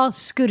skee ball?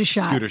 Scooter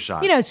Shot. Scooter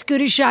Shot. You know,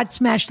 Scooter Shot,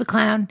 Smash the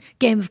Clown,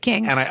 Game of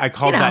Kings. And I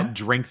called You know, that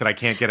drink that I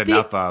can't get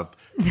enough of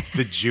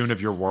the June of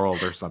your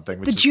world or something.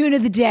 Which the is, June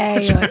of the day,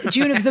 or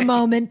June of the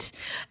moment.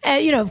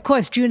 Of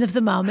course, June of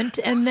the moment,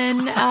 and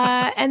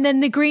then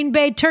the Green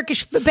Bay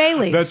Turkish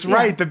Baileys. That's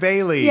right, the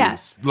Baileys.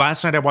 Yes.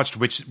 Last night I watched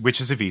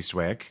Witches of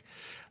Eastwick.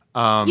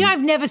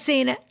 I've never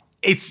seen it.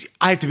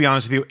 I have to be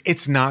honest with you,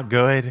 it's not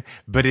good,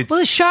 but it's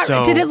Well, shot.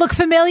 so... Did it look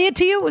familiar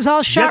to you? It was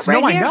all shot Yes,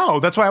 right no, here? I know.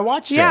 That's why I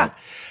watched Yeah. it.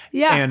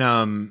 Yeah.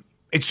 And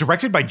it's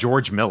directed by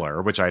George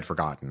Miller, which I had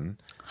forgotten.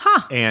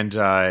 Huh. And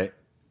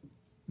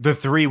the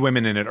three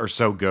women in it are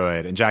so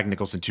good, and Jack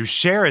Nicholson too.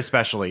 Cher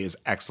especially is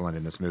excellent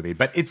in this movie,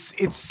 but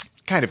it's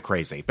kind of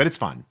crazy, but it's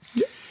fun.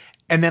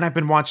 And then I've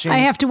been watching. I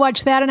have to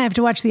watch that, and I have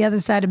to watch The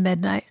Other Side of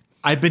Midnight.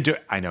 I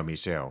know, me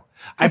too.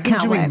 I've been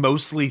can't doing wait.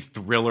 mostly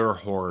thriller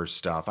horror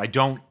stuff. I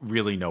don't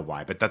really know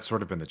why, but that's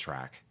sort of been the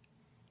track.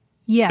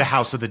 Yes. The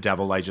House of the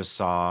Devil I just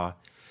saw.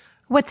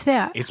 What's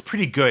that? It's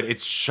pretty good.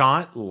 It's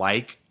shot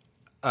like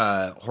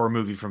a horror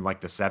movie from like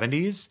the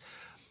 70s,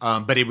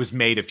 but it was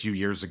made a few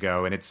years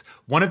ago. And it's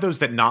one of those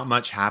that not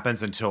much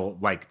happens until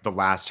like the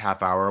last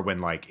half hour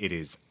when like it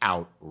is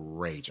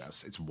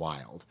outrageous. It's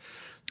wild.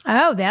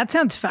 Oh, that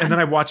sounds fun. And then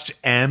I watched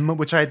M,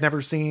 which I had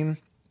never seen.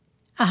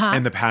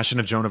 And The Passion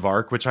of Joan of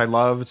Arc, which I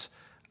loved.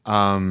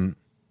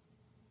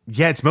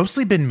 It's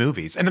mostly been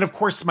movies. And then, of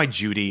course, my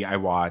Judy I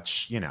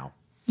watch, Yeah.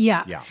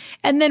 Yeah.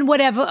 And then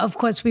whatever, of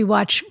course, we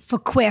watch for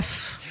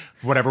Quiff.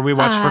 whatever we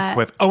watch for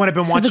Quiff. Oh, and I've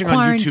been for the watching on YouTube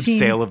quarantine.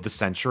 Sale of the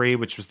Century,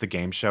 which was the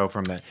game show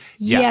from the...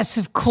 Yes,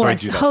 of So I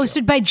course. do that Hosted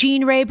too. by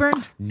Gene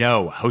Rayburn.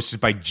 No,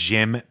 hosted by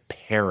Jim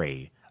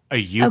Perry, a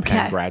UPenn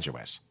Okay.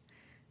 graduate.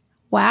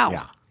 Wow.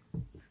 Yeah.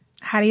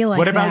 How do you like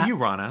What that? about you,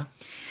 Rana?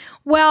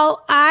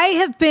 Well, I'm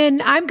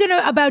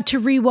about to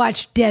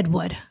rewatch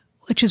Deadwood,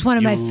 which is one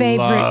of my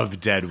Love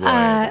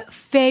Deadwood.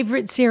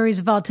 favorite series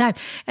of all time.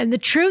 And the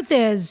truth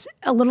is,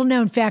 a little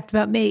known fact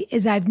about me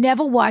is I've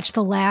never watched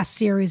the last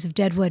series of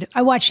Deadwood.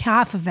 I watched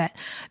half of it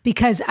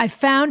because I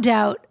found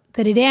out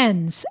that it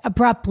ends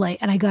abruptly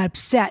and I got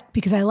upset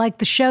because I liked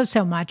the show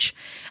so much.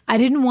 I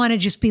didn't want to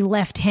just be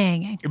left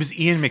hanging. It was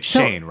Ian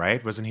McShane,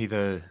 right? Wasn't he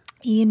the...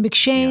 Ian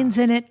McShane's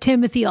in it,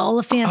 Timothy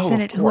Oliphant's Oh, in of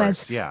it, who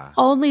course, has yeah.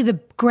 only the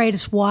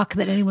greatest walk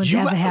that anyone's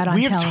ever had on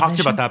we have television. talked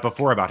about that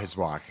before, about his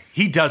walk.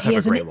 He does have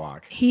a great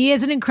walk. He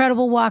has an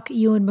incredible walk.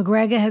 Ewan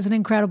McGregor has an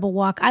incredible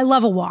walk. I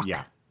love a walk.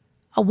 Yeah,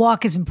 A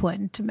walk is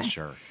important to me.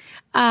 sure.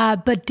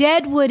 But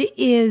Deadwood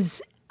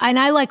is, and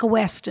I like a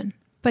Western,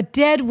 but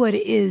Deadwood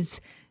is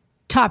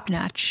top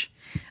notch.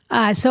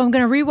 So I'm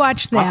going to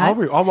rewatch that.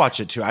 I'll watch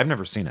it too. I've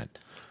never seen it.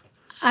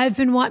 I've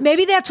been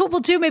maybe that's what we'll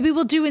do. Maybe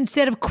we'll do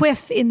instead of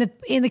Quiff in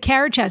the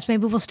carriage house.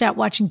 Maybe we'll start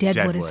watching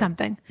Deadwood or Deadwood.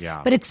 something.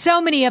 Yeah. But it's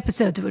so many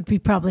episodes it would be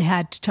probably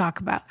hard to talk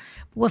about.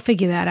 We'll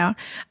figure that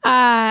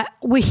out.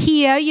 We're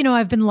here.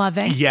 I've been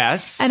loving.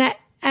 Yes. And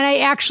I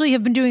actually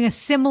have been doing a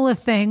similar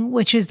thing,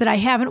 which is that I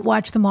haven't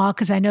watched them all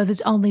because I know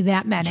there's only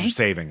that many. You're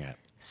saving it.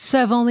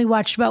 So I've only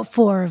watched about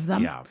 4 of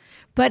them. Yeah.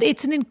 But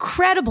it's an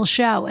incredible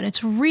show, and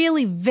it's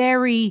really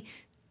very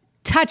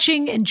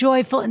touching and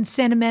joyful and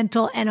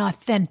sentimental and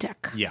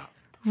authentic. Yeah.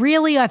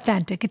 Really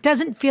authentic. It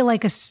doesn't feel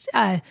like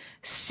a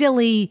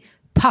silly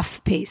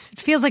puff piece. It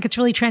feels like it's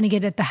really trying to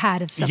get at the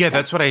heart of something. Yeah,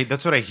 that's what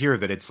I hear,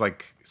 that it's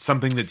like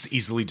something that's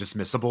easily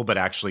dismissible but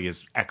actually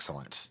is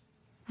excellent.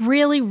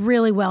 Really,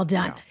 really well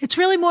done. Yeah. It's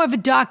really more of a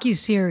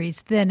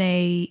docuseries than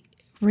a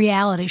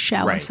reality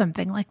show or Right.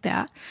 something like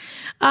that.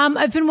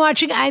 I've been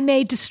watching I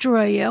May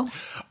Destroy You.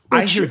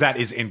 I hear that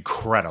is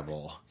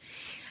incredible.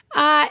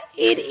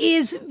 It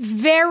is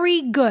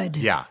very good.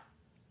 Yeah.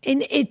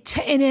 And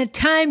at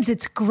times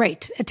it's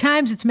great. At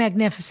times it's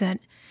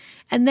magnificent.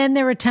 And then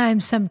there are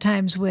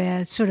sometimes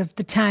where sort of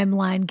the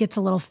timeline gets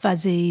a little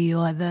fuzzy,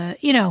 or the,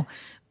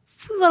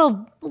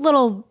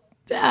 little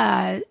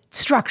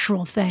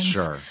structural things.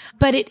 Sure.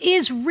 But it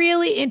is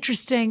really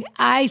interesting.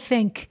 I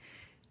think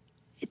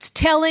it's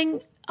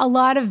telling a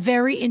lot of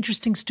very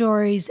interesting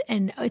stories,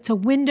 and it's a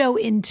window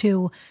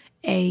into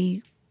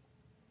a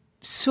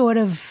sort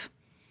of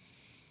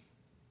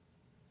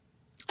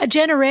a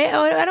generation.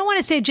 I don't want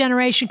to say a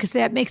generation because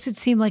that makes it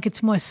seem like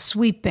it's more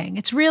sweeping.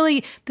 It's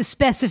really the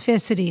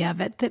specificity of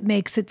it that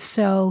makes it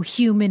so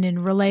human and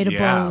relatable.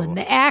 Yeah. And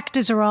the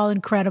actors are all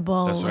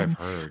incredible. That's what and I've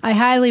heard. I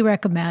highly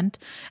recommend.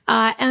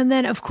 And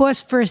then, of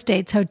course, First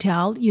Dates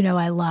Hotel.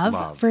 I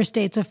love. First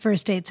Dates of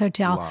First Dates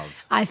Hotel.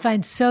 Love. I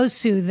find so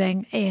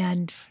soothing.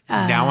 And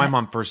Now I'm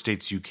on First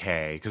Dates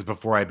UK, because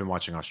before I'd been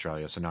watching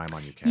Australia, so now I'm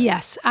on UK.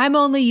 yes, I'm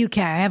only UK.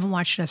 I haven't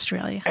watched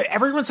Australia.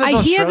 Everyone says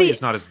I hear Australia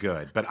is not as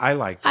good, but I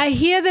liked it. I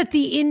hear that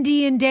the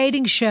Indian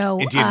dating show.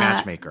 Indian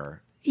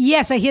Matchmaker.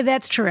 Yes, I hear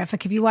that's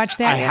terrific. Have you watched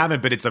that I yet?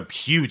 haven't, but it's a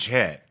huge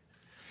hit.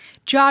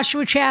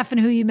 Joshua Chaffin,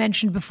 who you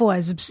mentioned before,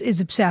 is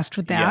obsessed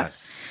with that.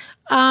 Yes.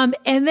 And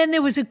then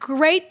there was a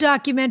great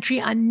documentary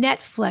on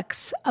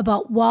Netflix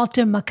about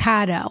Walter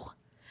Mercado.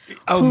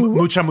 Oh,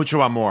 Mucho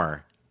Mucho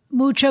Amor.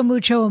 Mucho,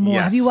 Mucho Amor.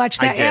 Yes, Have you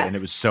watched that I did, yet? and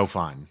it was so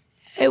fun.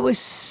 It was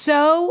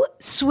so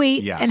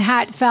sweet Yes. and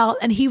heartfelt,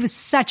 and he was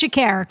such a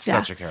character.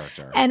 Such a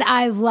character. And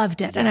I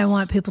loved it, and I Yes.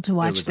 want people to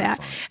watch was that.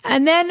 excellent.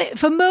 And then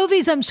for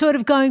movies, I'm sort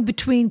of going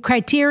between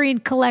Criterion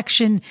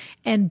Collection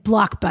and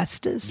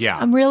blockbusters. Yeah.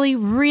 I'm really,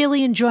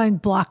 really enjoying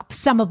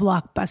summer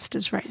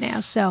blockbusters right now.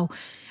 So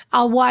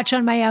I'll watch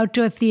on my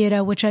outdoor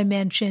theater, which I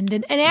mentioned.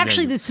 And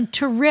actually, there's some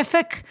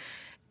terrific,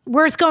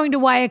 worth going to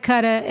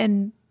Wiacutta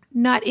and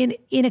not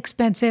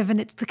inexpensive.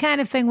 And it's the kind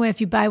of thing where if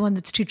you buy one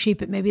that's too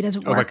cheap, it maybe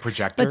doesn't work. Like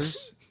projectors?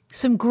 But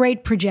some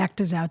great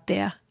projectors out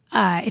there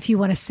if you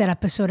want to set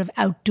up a sort of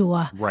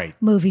outdoor Right.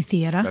 movie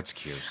theater. That's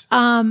cute.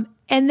 And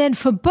then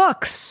for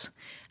books,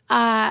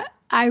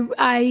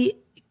 I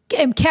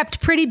am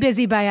kept pretty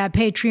busy by our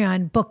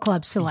Patreon book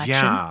club selection.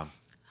 Yeah.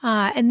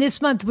 And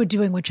this month we're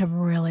doing, which I'm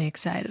really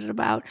excited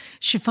about,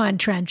 Chiffon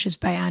Trenches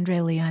by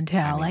Andre Leon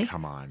Talley. I mean,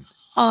 come on.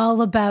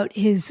 All about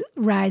his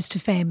rise to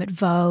fame at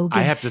Vogue. I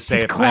and have to say,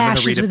 his if I'm going to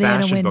clashes read a with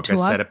Anna fashion book, I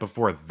Wintour. said it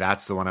before,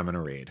 that's the one I'm going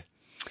to read.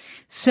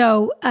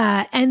 So,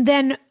 and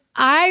then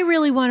I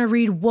really want to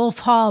read Wolf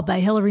Hall by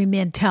Hilary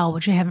Mantel,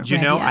 which I haven't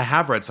read yet. I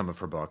have read some of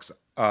her books,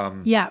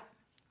 Yeah.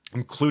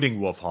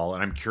 including Wolf Hall,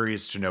 and I'm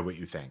curious to know what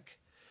you think.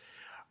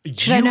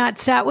 Should I not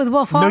start with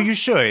Wolf Hall? No, you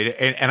should.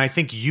 And I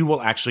think you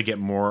will actually get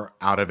more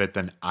out of it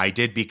than I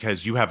did,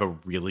 because you have a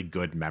really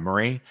good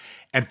memory.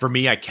 And for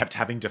me, I kept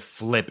having to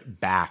flip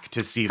back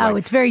to see, like,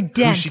 it's very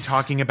dense. who's she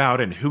talking about,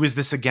 and who is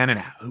this again, and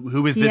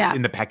who is this Yeah.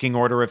 in the pecking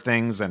order of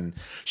things. And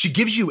she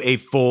gives you a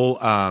full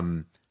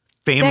family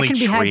That can be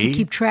tree. hard to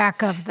keep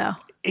track of, though.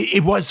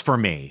 It was for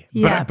me.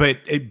 Yeah. But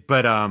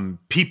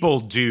people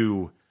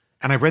do,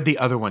 and I read the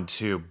other one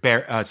too,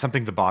 Bring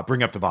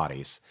Up the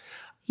Bodies.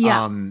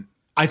 Yeah.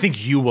 I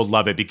think you will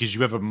love it because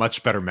you have a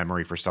much better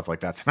memory for stuff like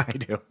that than I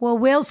do. Well,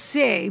 we'll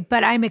see,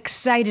 but I'm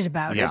excited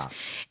about Yeah.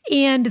 it.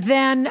 And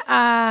then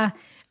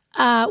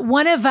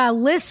one of our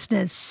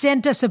listeners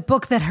sent us a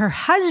book that her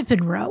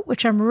husband wrote,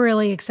 which I'm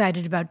really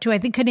excited about too. I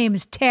think her name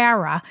is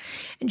Tara.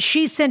 And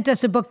she sent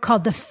us a book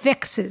called The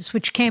Fixes,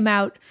 which came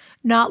out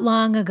not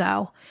long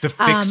ago. The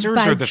Fixers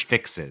by or The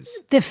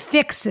Fixes? The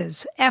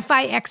Fixes,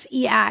 Fixers,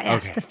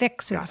 Okay, The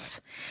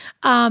Fixes,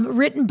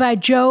 written by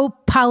Joe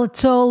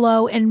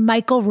Palazzolo and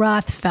Michael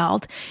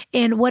Rothfeld.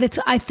 And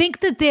I think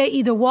that they're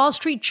either Wall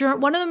Street Journal,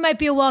 one of them might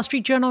be a Wall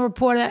Street Journal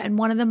reporter, and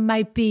one of them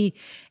might be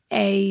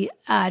a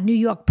New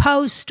York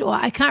Post, or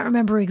I can't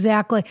remember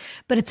exactly,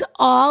 but it's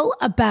all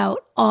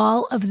about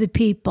all of the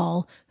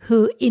people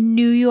who in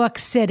New York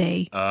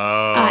City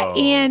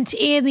and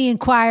the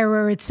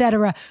Inquirer, et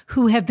cetera,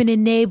 who have been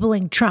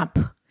enabling Trump.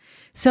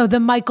 So the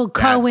Michael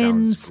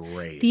Cohens, sounds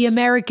great. the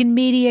American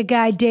media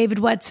guy, David,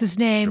 what's his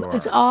name? Sure.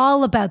 It's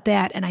all about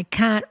that. And I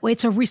can't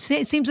wait.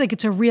 It seems like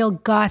it's a real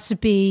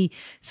gossipy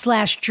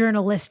 /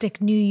 journalistic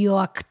New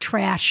York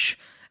trash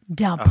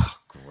dump.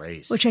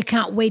 Great. Which I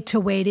can't wait to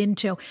wade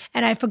into.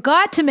 And I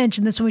forgot to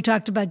mention this when we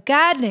talked about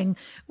gardening,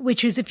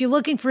 which is if you're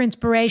looking for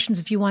inspirations,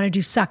 if you want to do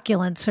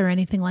succulents or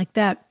anything like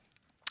that,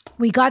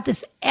 we got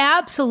this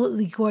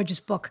absolutely gorgeous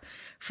book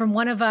from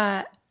one of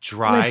our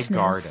Dry listeners.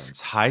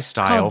 Gardens, high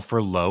style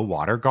for low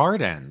water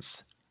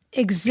gardens.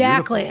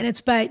 Exactly. Beautiful. And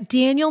it's by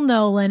Daniel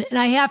Nolan. And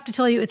I have to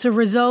tell you, it's a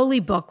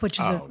Rizzoli book, which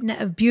is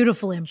a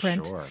beautiful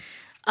imprint. Sure.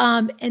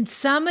 And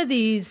some of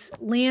these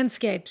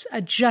landscapes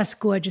are just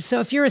gorgeous. So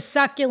if you're a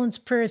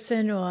succulents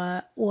person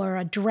or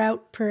a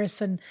drought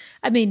person,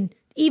 I mean,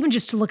 even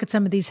just to look at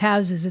some of these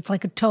houses, it's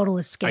like a total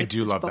escape. I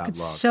do love book. that It's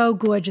look. so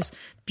gorgeous.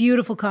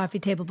 Beautiful coffee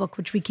table book,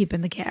 which we keep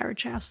in the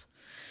carriage house.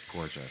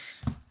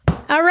 Gorgeous.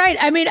 All right.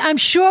 I mean, I'm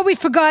sure we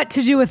forgot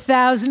to do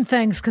 1,000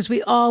 things because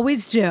we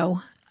always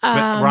do.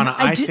 But Rana,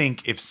 I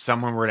think if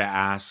someone were to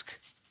ask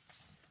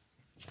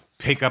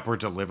pickup or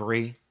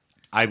delivery,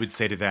 I would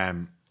say to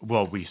them,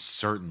 well, we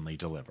certainly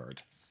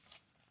delivered.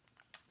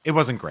 It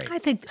wasn't great. I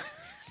think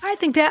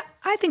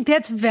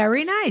that's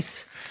very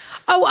nice.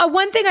 Oh,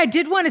 one thing I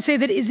did want to say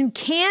that is in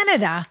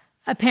Canada,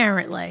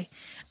 apparently,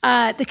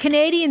 the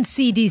Canadian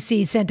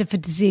CDC, Centre for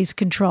Disease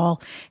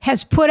Control,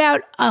 has put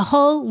out a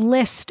whole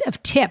list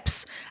of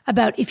tips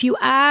about if you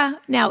are,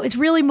 now it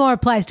really more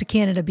applies to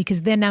Canada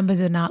because their numbers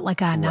are not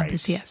like our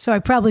numbers here. So I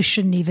probably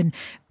shouldn't even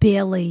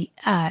barely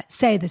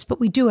say this, but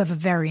we do have a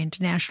very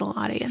international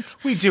audience.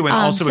 We do. And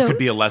also it could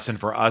be a lesson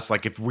for us.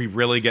 Like if we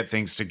really get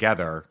things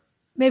together.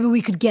 Maybe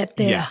we could get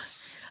there.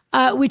 Yes.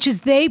 Which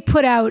is they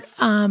put out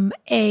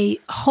a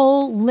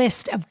whole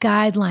list of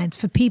guidelines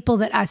for people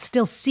that are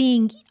still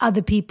seeing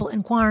other people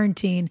in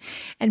quarantine,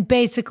 and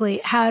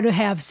basically how to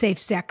have safe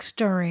sex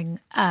during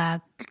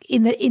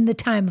in the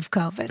time of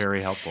COVID.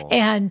 Very helpful.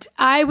 And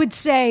I would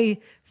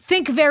say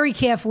think very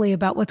carefully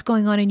about what's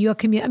going on in your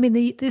community. I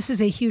mean, this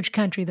is a huge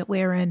country that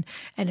we're in,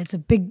 and it's a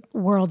big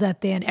world out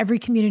there, and every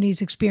community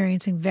is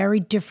experiencing very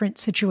different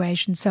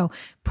situations. So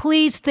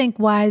please think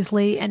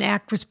wisely and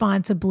act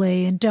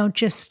responsibly, and don't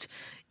just,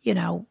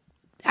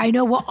 I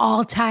know we're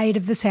all tired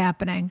of this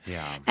happening.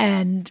 Yeah.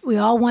 And we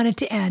all want it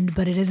to end,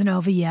 but it isn't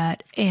over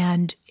yet.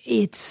 And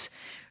it's,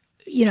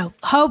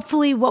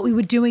 hopefully what we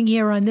were doing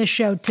here on this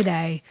show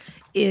today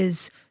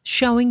is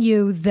showing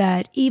you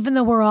that even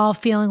though we're all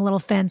feeling a little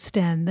fenced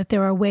in, that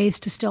there are ways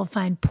to still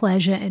find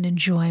pleasure and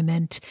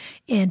enjoyment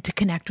and to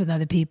connect with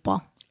other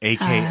people.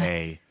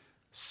 AKA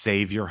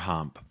save your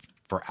hump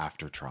for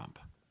after Trump.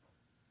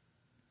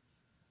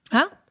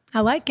 Huh? I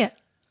like it.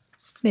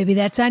 Maybe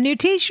that's our new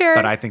T-shirt.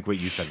 But I think what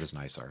you said was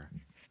nicer.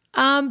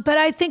 But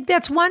I think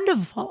that's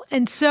wonderful.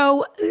 And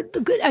so,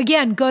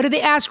 again, go to the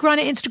Ask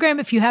Rana Instagram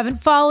if you haven't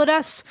followed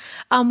us.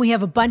 We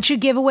have a bunch of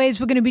giveaways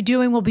we're going to be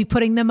doing. We'll be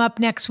putting them up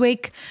next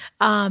week.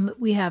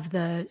 We have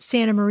the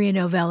Santa Maria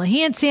Novella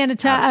hand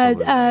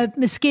sanitizer,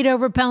 mosquito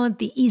repellent,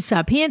 the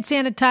Aesop hand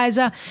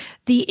sanitizer,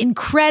 the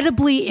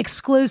incredibly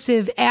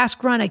exclusive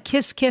Ask Rana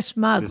Kiss Kiss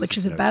mug, which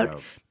is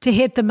about to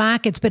hit the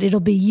markets, but it'll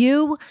be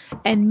you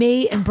and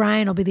me and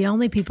Brian will be the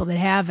only people that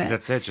have it.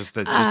 That's it. Just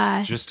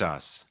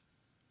us.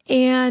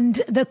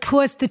 And of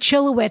course, the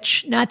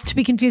Chillowitch, not to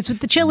be confused with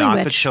the Chili Not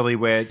Witch. the Chili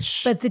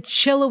Witch. But the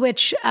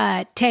Chillowitch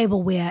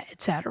tableware,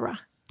 etc.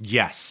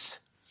 Yes.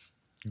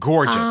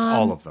 Gorgeous,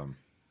 all of them.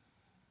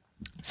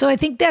 So I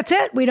think that's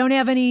it. We don't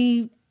have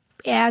any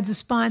ads or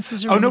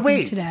sponsors or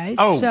anything today.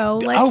 So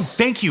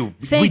thank you.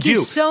 Thank you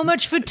so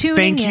much for tuning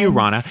in. Thank you,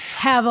 Rana.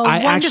 Have a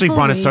wonderful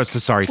Rana, week.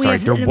 sorry.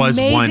 There was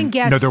one.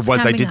 No, there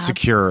was. I did up.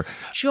 secure.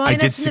 Join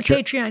us in the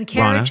Patreon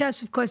carriage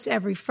house, of course,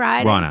 every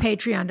Friday.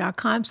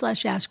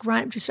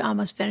 Patreon.com/AskRana. I'm just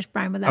almost finished,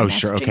 Brian, with that messaging.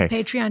 Sure, okay.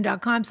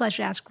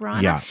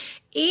 Patreon.com/AskRana. Yeah.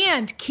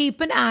 And keep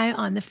an eye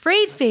on the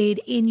free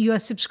feed in your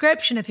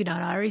subscription if you're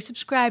not already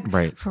subscribed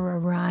for a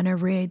Rana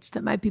reads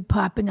that might be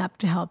popping up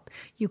to help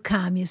you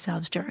calm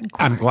yourselves during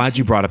quarantine. I'm glad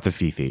you brought up the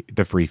free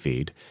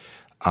feed.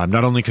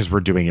 Not only because we're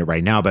doing it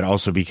right now, but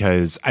also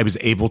because I was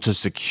able to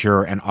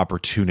secure an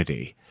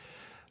opportunity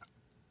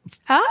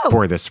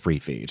for this free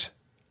feed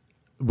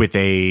with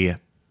a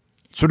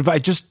I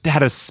just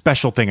had a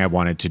special thing I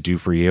wanted to do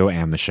for you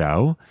and the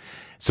show.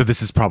 So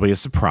this is probably a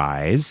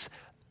surprise.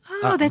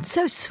 Oh, that's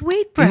so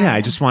sweet, Brian. Yeah,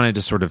 I just wanted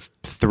to sort of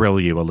thrill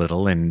you a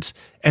little and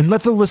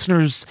let the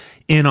listeners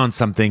in on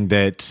something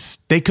that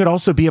they could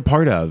also be a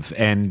part of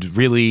and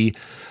really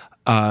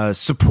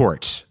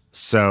support.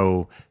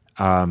 So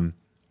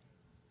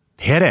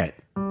hit it.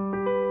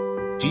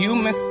 Do you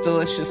miss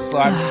delicious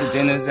lobster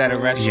dinners at a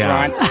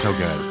restaurant? Yeah, so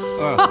good.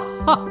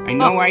 I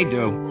know I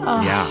do.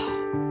 Yeah.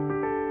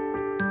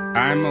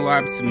 I'm a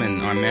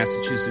lobsterman on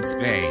Massachusetts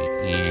Bay,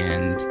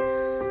 and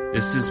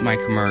this is my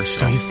commercial.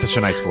 So he's such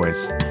a nice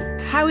voice.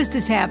 How is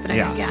this happening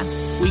again?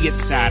 We get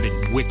started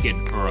wicked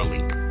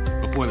early,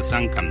 before the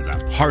sun comes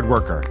up. Hard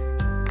worker.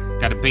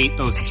 Gotta bait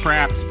those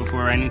traps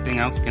before anything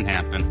else can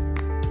happen.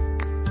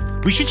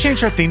 We should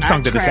change our theme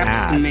song to this Our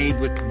traps ad. are made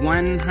with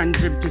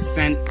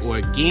 100%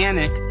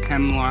 organic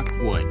hemlock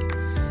wood.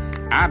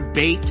 Our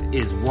bait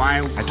is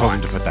wild I told him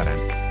caught. to put that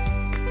in.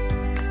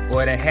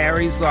 Order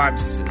Harry's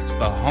Lobsters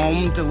for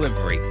home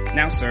delivery.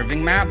 Now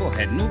serving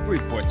Marblehead,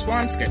 Newburyport,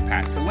 Swampscott,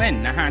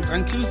 Patsalin, Nahant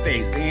on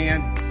Tuesdays,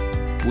 and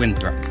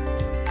Winthrop.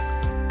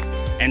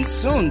 And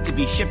soon to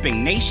be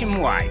shipping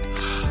nationwide.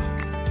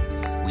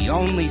 We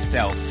only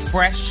sell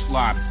fresh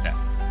lobster.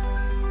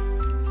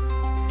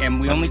 And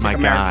we only take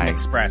American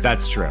Express.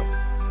 That's true.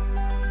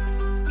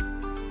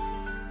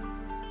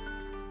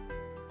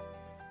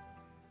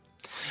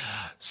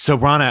 So,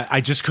 Rana,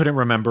 I just couldn't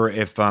remember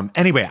if,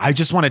 anyway, I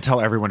just want to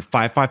tell everyone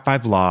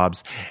 555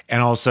 Lobs.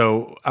 And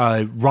also,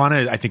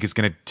 Rana, I think, is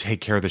going to take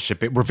care of the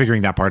shipping. We're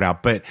figuring that part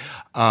out. But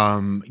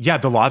yeah,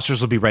 the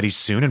lobsters will be ready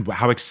soon. And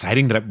how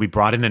exciting that we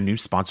brought in a new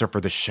sponsor for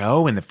the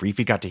show and the free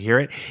feed got to hear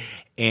it.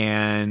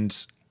 And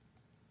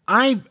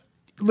I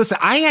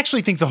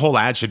actually think the whole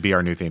ad should be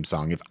our new theme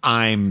song if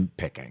I'm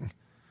picking.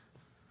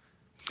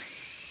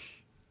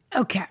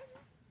 Okay.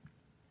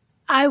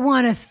 I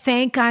want to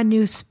thank our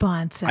new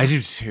sponsor. I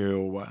do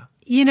too.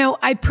 You know,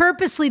 I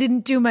purposely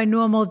didn't do my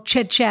normal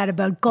chit chat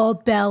about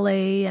Gold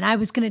Belly, and I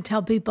was going to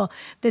tell people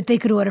that they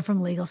could order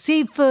from Legal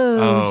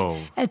Seafoods,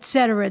 et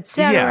cetera, et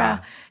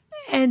cetera.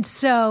 Yeah. And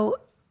so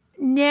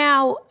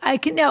now I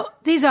can. Now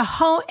these are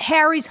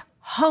Harry's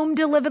home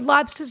delivered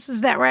lobsters.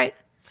 Is that right?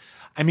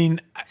 I mean,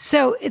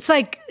 so it's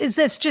like, is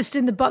this just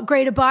in the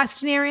greater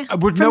Boston area?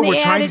 We're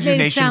trying to do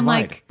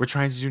nationwide. We're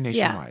trying to do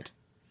nationwide.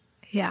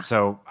 Yeah.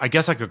 So I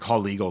guess I could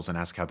call Legals and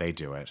ask how they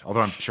do it, although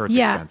I'm sure it's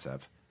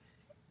expensive.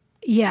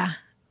 Yeah.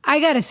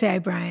 I got to say,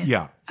 Brian.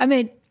 Yeah. I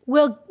mean,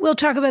 we'll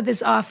talk about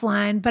this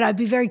offline, but I'd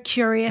be very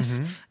curious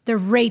the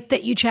rate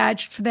that you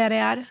charged for that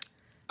ad.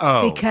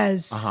 Oh.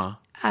 Because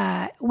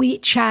we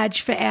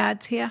charge for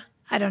ads here.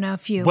 I don't know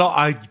if you. Well,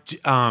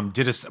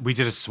 we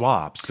did a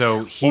swap.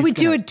 So we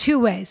do it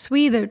two ways.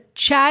 We either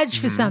charge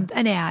for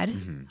an ad,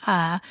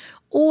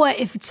 or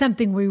if it's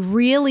something we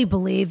really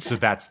believe. So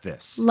that's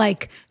this.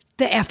 Like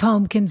the F.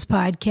 Homekins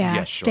podcast,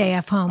 Yeah, sure. Stay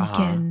F.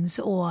 Homekins,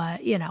 or,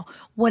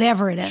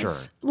 whatever it is. Sure.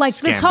 Like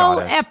Scam this whole,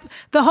 Goddess.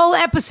 the whole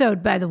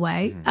episode, by the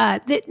way,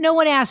 that no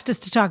one asked us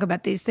to talk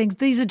about these things.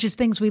 These are just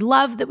things we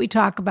love that we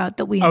talk about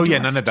that we Oh, endorsed. yeah,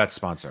 none of that's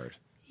sponsored.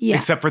 Yeah.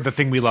 Except for the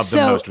thing we love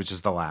the most, which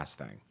is the last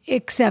thing.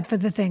 Except for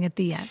the thing at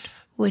the end,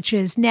 which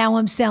is now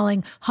I'm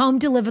selling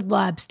home-delivered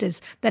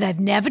lobsters that I've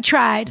never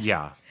tried.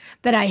 Yeah.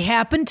 That I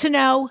happen to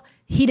know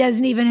he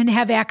doesn't even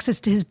have access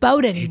to his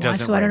boat anymore,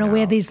 so I don't know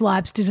where these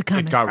lobsters are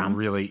coming from.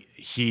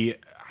 He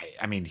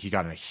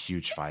got in a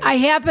huge fight. I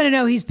happen to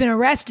know he's been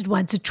arrested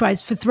once or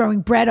twice for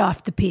throwing bread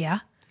off the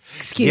pier.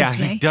 Excuse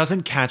me. Yeah, he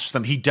doesn't catch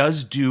them. He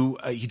does do,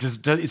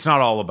 it's not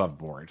all above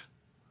board.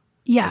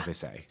 Yeah. As they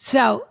say.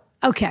 So,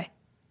 okay.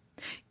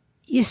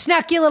 You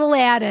snuck your little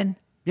ad in.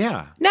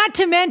 Yeah. Not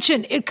to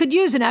mention, it could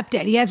use an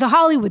update. He has a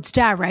Hollywood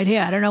star right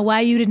here. I don't know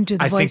why you didn't do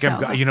the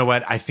voiceover. You know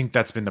what? I think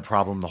that's been the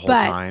problem the whole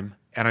time.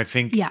 And I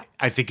think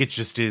it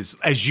just is,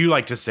 as you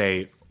like to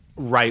say,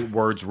 right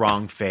words,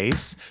 wrong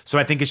face. So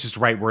I think it's just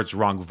right words,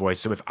 wrong voice.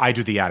 So if I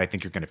do the ad, I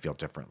think you're going to feel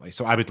differently.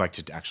 So I would like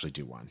to actually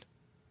do one.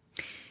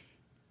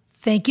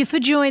 Thank you for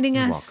joining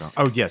us.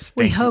 You're welcome. Oh, yes.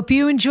 We hope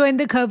you enjoyed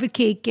the COVID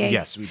Kiki.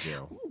 Yes, we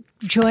do.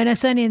 Join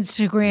us on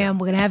Instagram. Yeah. We're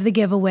going to have the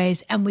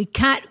giveaways. And we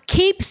can't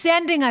keep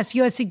sending us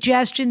your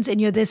suggestions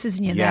and your thises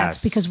and your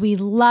that's because we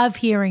love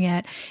hearing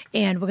it.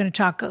 And we're going to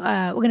talk,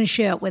 we're going to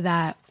share it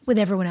with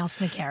everyone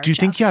else in the carriage. Do you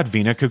think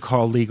Yadvina could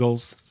call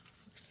Legals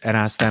and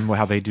ask them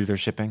how they do their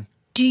shipping?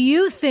 Do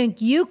you think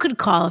you could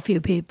call a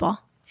few people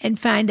and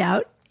find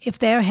out if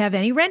they have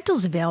any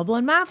rentals available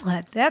in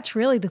Marblehead? That's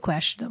really the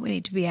question that we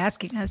need to be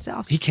asking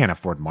ourselves. He can't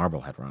afford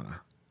Marblehead,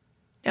 Rana.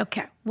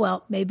 Okay.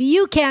 Well, maybe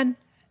you can.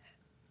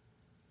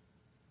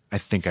 I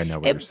think I know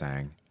what you're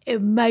saying.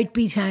 It might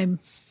be time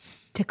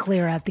to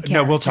clear out the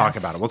carriage. No, we'll talk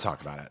about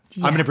it.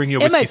 Yeah. I'm going to bring you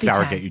a whiskey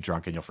sour, get you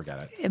drunk, and you'll forget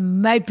it. It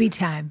might be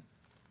time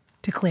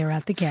to clear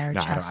out the carriage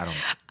house. I don't.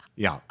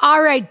 Yeah.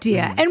 All right,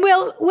 dear. And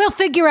we'll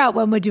figure out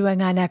when we're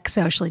doing our next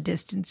socially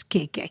distanced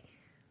Kiki.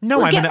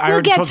 No, I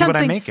already told you what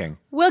I'm making.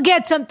 We'll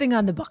get something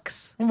on the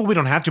books. Well, we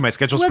don't have to. My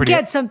schedule's We'll pretty...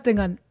 get something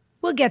on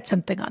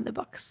the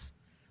books.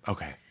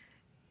 Okay.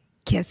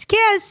 Kiss,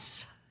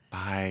 kiss.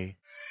 Bye.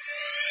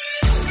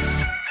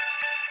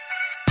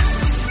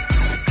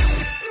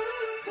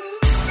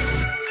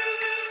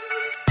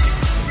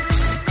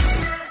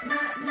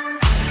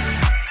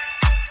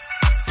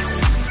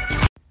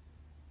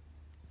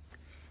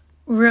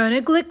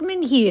 Ronna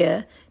Glickman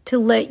here to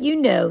let you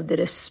know that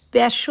a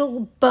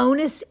special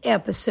bonus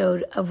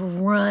episode of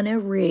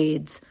Ronna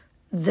Reads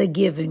The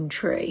Giving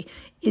Tree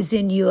is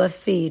in your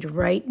feed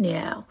right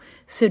now.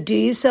 So do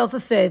yourself a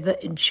favor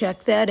and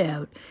check that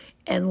out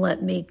and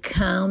let me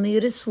calm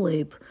you to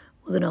sleep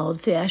with an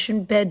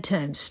old-fashioned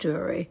bedtime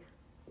story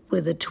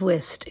with a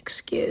twist,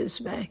 excuse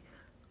me,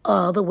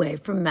 all the way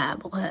from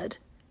Marblehead.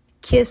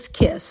 Kiss,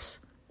 kiss.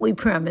 We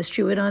promised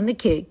you it on the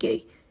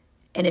Kiki,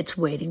 and it's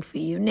waiting for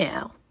you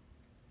now.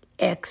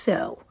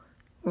 XO,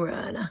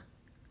 Ronna.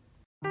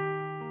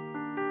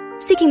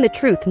 Seeking the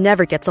truth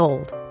never gets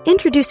old.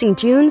 Introducing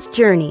June's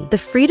Journey, the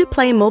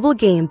free-to-play mobile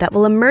game that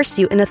will immerse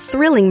you in a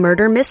thrilling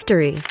murder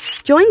mystery.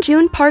 Join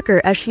June Parker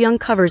as she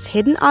uncovers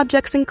hidden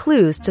objects and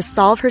clues to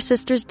solve her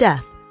sister's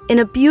death in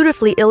a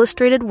beautifully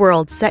illustrated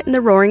world set in the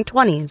Roaring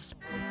 20s.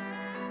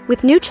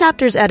 With new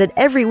chapters added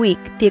every week,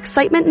 the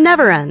excitement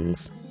never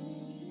ends.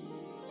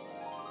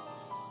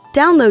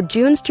 Download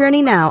June's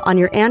Journey now on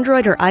your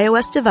Android or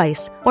iOS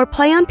device or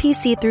play on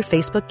PC through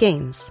Facebook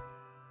Games.